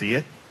can see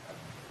it.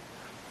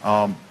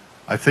 I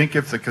think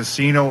if the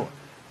casino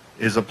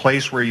is a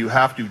place where you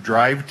have to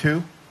drive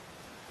to,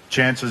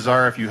 chances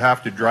are if you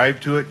have to drive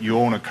to it, you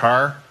own a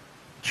car.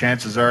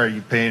 Chances are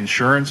you pay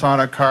insurance on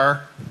a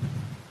car.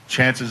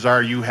 Chances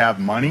are you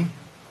have money.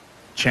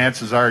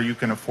 Chances are you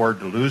can afford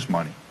to lose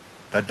money.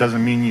 That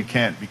doesn't mean you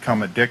can't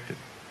become addicted.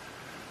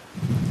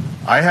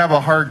 I have a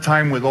hard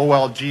time with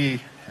OLG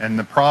and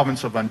the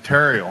province of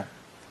Ontario.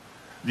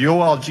 The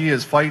OLG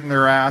is fighting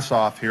their ass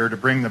off here to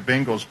bring the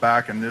bingos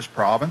back in this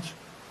province,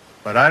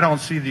 but I don't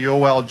see the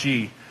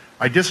OLG.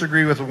 I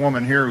disagree with a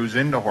woman here who's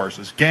into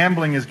horses.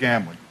 Gambling is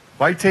gambling.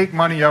 If I take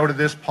money out of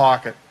this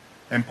pocket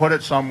and put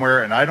it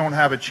somewhere and I don't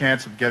have a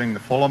chance of getting the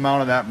full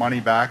amount of that money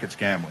back, it's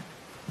gambling.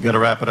 You got to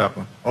wrap it up.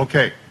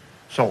 Okay,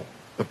 so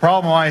the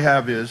problem I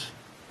have is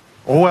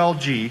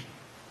OLG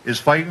is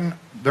fighting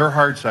their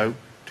hearts out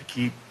to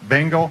keep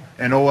bingo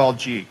and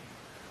OLG.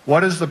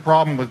 What is the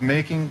problem with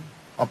making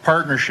a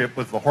partnership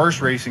with the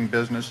horse racing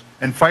business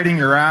and fighting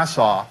your ass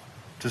off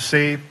to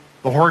save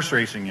the horse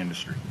racing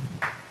industry?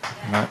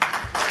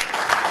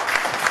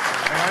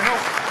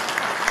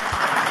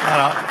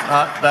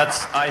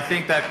 I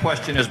think that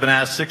question has been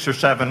asked 6 or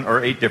 7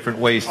 or 8 different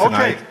ways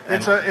tonight.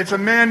 Okay, it's a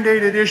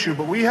mandated issue,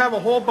 but we have a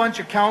whole bunch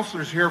of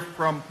councillors here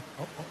from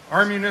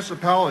our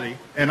municipality,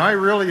 and I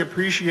really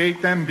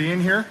appreciate them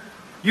being here.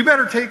 You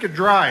better take a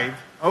drive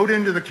out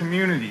into the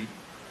community.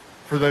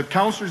 For the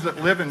councillors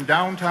that live in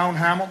downtown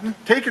Hamilton,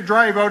 take a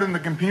drive out in the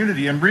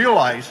community and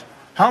realize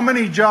how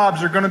many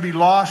jobs are going to be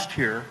lost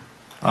here.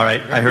 All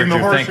right, I heard you.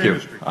 Thank you.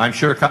 I'm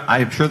sure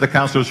the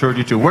councillors heard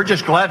you too. We're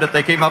just glad that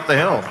they came up the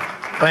hill.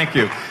 Thank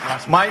you.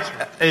 Mike,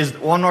 is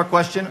one more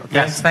question? Okay.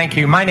 Yes, thank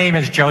you. My name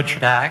is Joe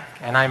Chadak,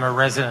 and I'm a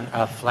resident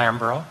of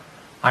Flamborough.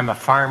 I'm a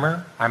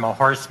farmer, I'm a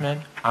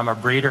horseman, I'm a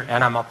breeder,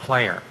 and I'm a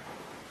player.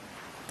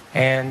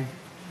 And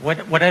what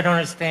I don't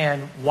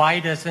understand, why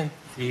doesn't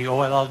the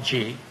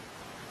OLG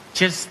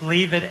just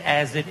leave it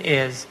as it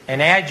is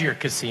and add your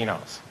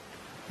casinos?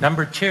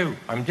 Number 2,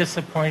 I'm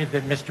disappointed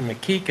that Mr.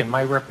 McKeegan,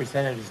 my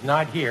representative, is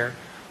not here,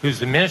 who's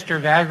the Minister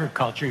of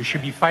Agriculture, who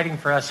should be fighting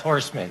for us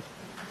horsemen.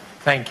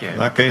 Thank you.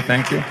 Okay,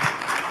 thank you.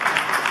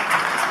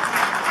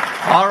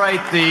 All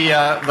right,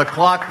 the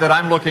clock that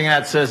I'm looking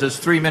at says it's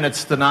 3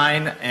 minutes to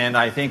 9, and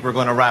I think we're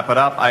going to wrap it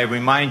up. I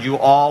remind you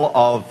all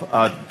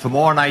of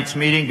tomorrow night's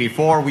meeting.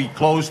 Before we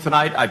close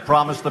tonight, I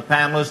promised the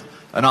panelists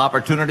an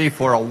opportunity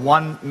for a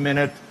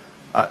 1-minute.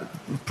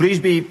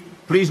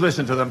 Please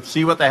listen to them,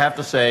 see what they have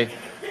to say.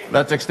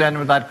 Let's extend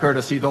them that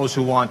courtesy, those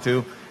who want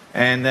to.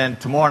 And then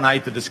tomorrow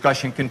night, the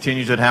discussion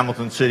continues at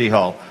Hamilton City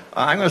Hall.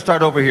 I'm going to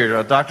start over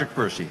here. Dr.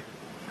 Percy.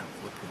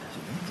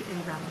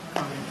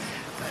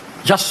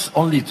 Just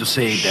only to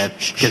say that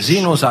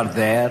casinos are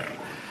there,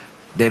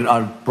 they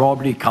are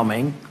probably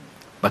coming,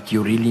 but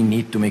you really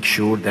need to make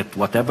sure that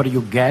whatever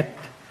you get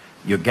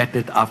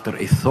it after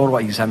a thorough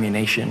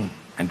examination,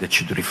 and that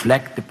should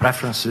reflect the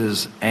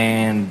preferences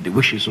and the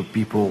wishes of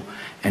people,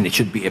 and it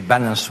should be a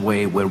balanced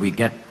way where we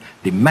get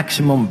the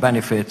maximum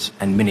benefits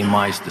and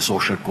minimize the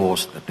social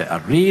costs, that they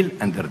are real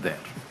and they're there.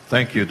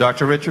 Thank you.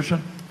 Dr.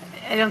 Richardson?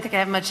 I don't think I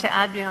have much to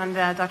add beyond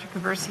Dr.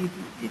 Kabursi.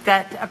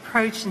 That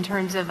approach in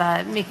terms of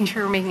making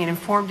sure we're making an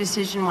informed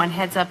decision, one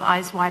heads up,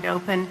 eyes wide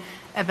open,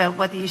 about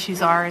what the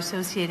issues are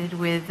associated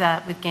with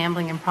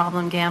gambling and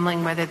problem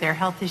gambling, whether they're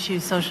health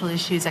issues, social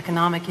issues,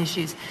 economic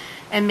issues,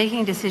 and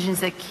making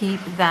decisions that keep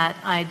that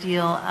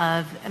ideal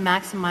of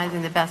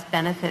maximizing the best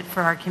benefit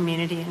for our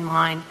community in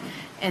mind.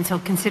 And so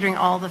considering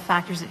all the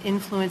factors that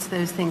influence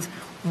those things,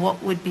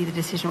 what would be the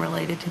decision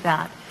related to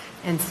that?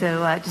 And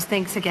so just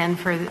thanks again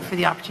for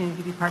the opportunity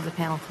to be part of the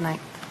panel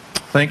tonight.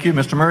 Thank you.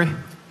 Mr. Murray?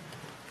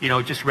 You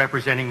know, just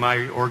representing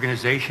my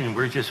organization,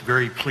 we're just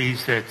very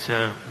pleased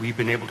that we've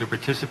been able to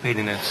participate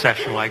in a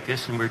session like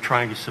this, and we're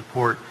trying to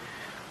support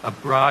a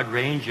broad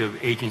range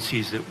of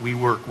agencies that we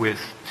work with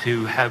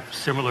to have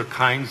similar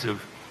kinds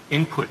of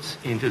inputs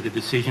into the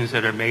decisions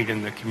that are made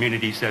in the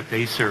communities that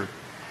they serve.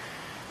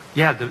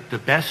 yeah, the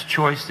best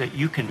choice that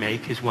you can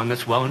make is one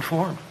that's well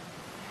informed.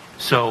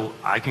 So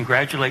I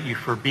congratulate you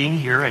for being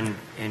here and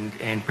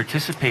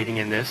participating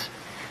in this.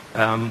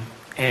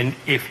 And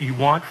if you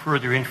want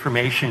further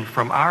information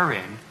from our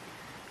end,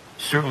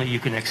 certainly you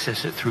can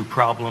access it through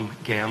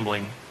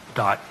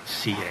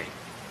problemgambling.ca.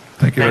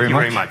 Thank you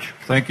very much.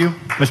 Thank you.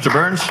 Mr.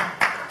 Burns?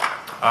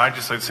 I'd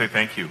just like to say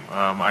thank you.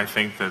 I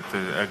think that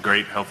a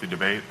great, healthy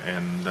debate,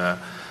 and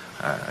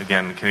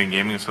again, the Canadian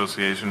Gaming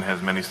Association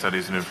has many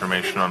studies and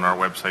information on our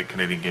website,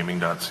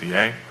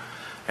 canadiangaming.ca.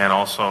 And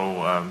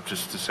also,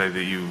 just to say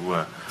that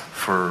you,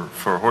 for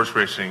horse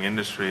racing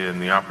industry,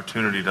 and the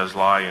opportunity does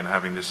lie in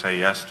having to say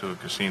yes to a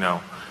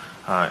casino,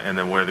 and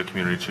then where the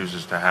community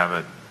chooses to have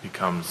it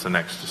becomes the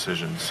next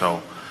decision.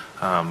 So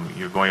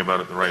you're going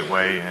about it the right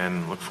way,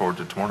 and look forward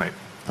to tomorrow night.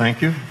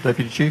 Thank you.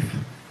 Deputy Chief?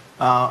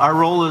 Our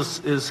role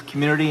is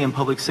community and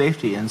public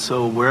safety, and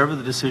so wherever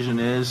the decision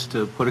is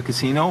to put a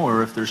casino,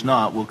 or if there's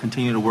not, we'll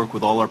continue to work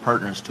with all our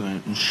partners to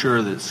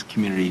ensure that this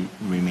community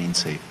remains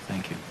safe.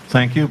 Thank you.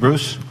 Thank you.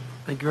 Bruce?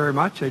 Thank you very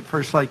much. I'd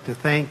first like to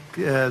thank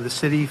the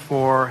city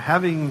for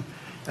having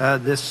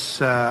this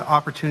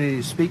opportunity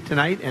to speak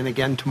tonight and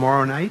again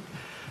tomorrow night.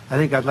 I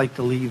think I'd like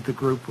to leave the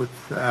group with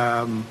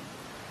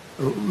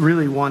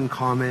really one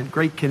comment.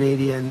 Great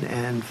Canadian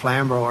and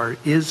Flamborough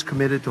is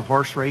committed to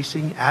horse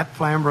racing at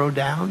Flamborough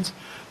Downs,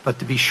 but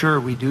to be sure,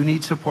 we do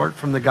need support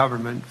from the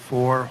government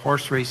for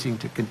horse racing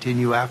to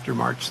continue after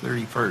March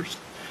 31st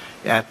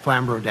at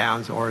Flamborough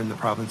Downs or in the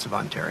province of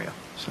Ontario.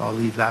 So I'll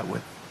leave that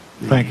with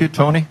you. Thank you.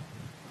 Tony?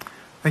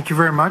 Thank you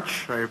very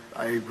much. I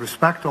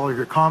respect all of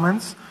your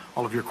comments,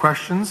 all of your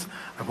questions.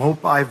 I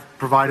hope I've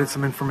provided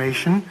some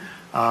information.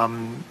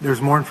 There's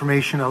more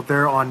information out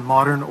there on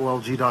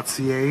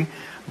modernolg.ca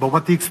about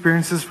what the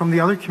experiences from the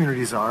other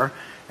communities are.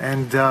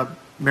 And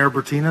Mayor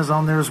Bertina's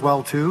on there as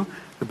well, too.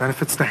 The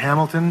benefits to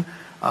Hamilton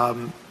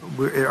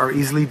are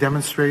easily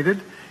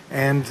demonstrated.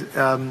 And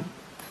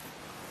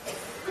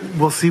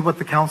we'll see what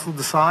the council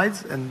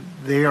decides, and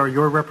they are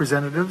your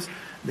representatives.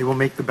 They will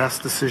make the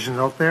best decisions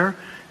out there.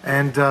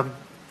 And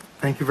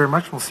thank you very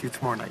much. We'll see you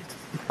tomorrow night.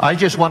 I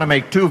just want to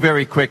make two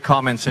very quick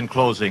comments in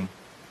closing.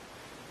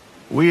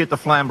 We at the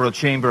Flamborough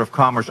Chamber of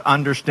Commerce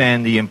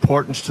understand the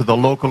importance to the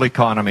local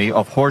economy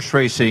of horse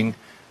racing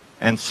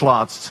and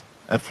slots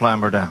at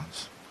Flamborough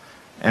Downs.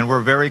 And we're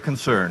very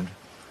concerned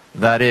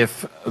that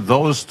if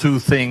those two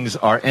things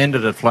are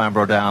ended at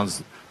Flamborough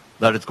Downs,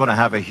 that it's going to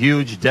have a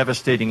huge,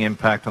 devastating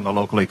impact on the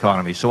local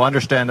economy. So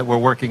understand that we're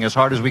working as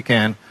hard as we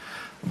can,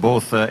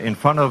 both in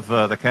front of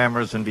the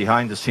cameras and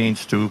behind the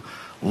scenes, to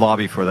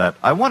lobby for that.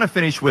 I want to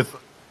finish with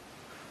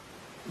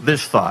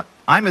this thought.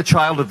 I'm a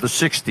child of the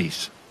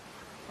 60s.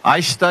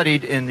 I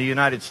studied in the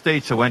United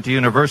States. I went to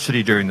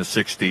university during the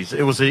 60s.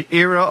 It was the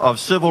era of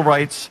civil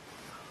rights,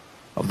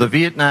 of the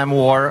Vietnam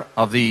War,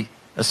 of the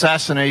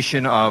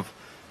assassination of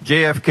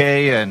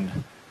JFK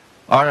and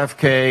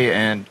RFK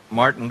and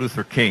Martin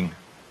Luther King.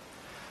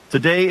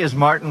 Today is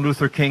Martin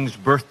Luther King's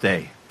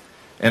birthday.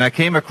 And I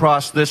came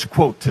across this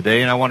quote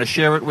today, and I want to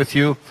share it with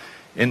you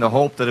in the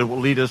hope that it will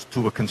lead us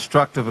to a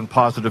constructive and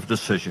positive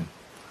decision.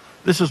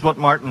 This is what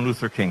Martin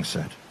Luther King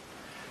said.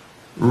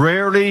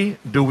 Rarely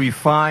do we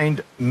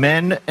find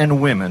men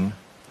and women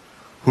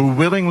who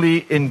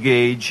willingly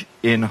engage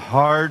in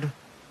hard,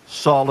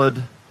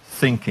 solid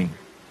thinking.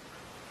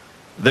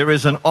 There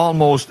is an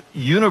almost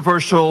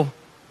universal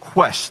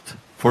quest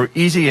for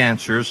easy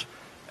answers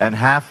and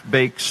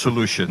half-baked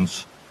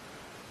solutions.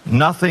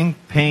 Nothing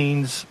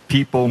pains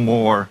people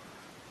more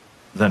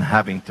than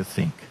having to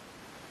think.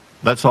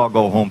 Let's all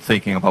go home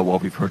thinking about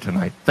what we've heard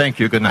tonight. Thank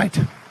you. Good night.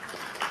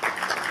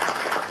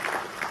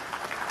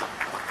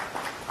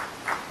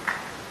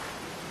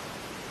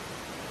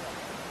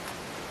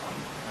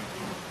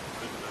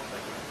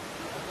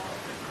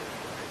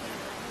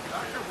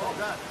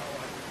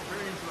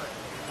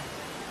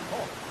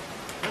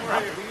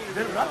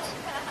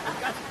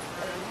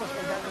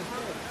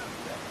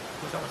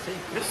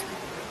 This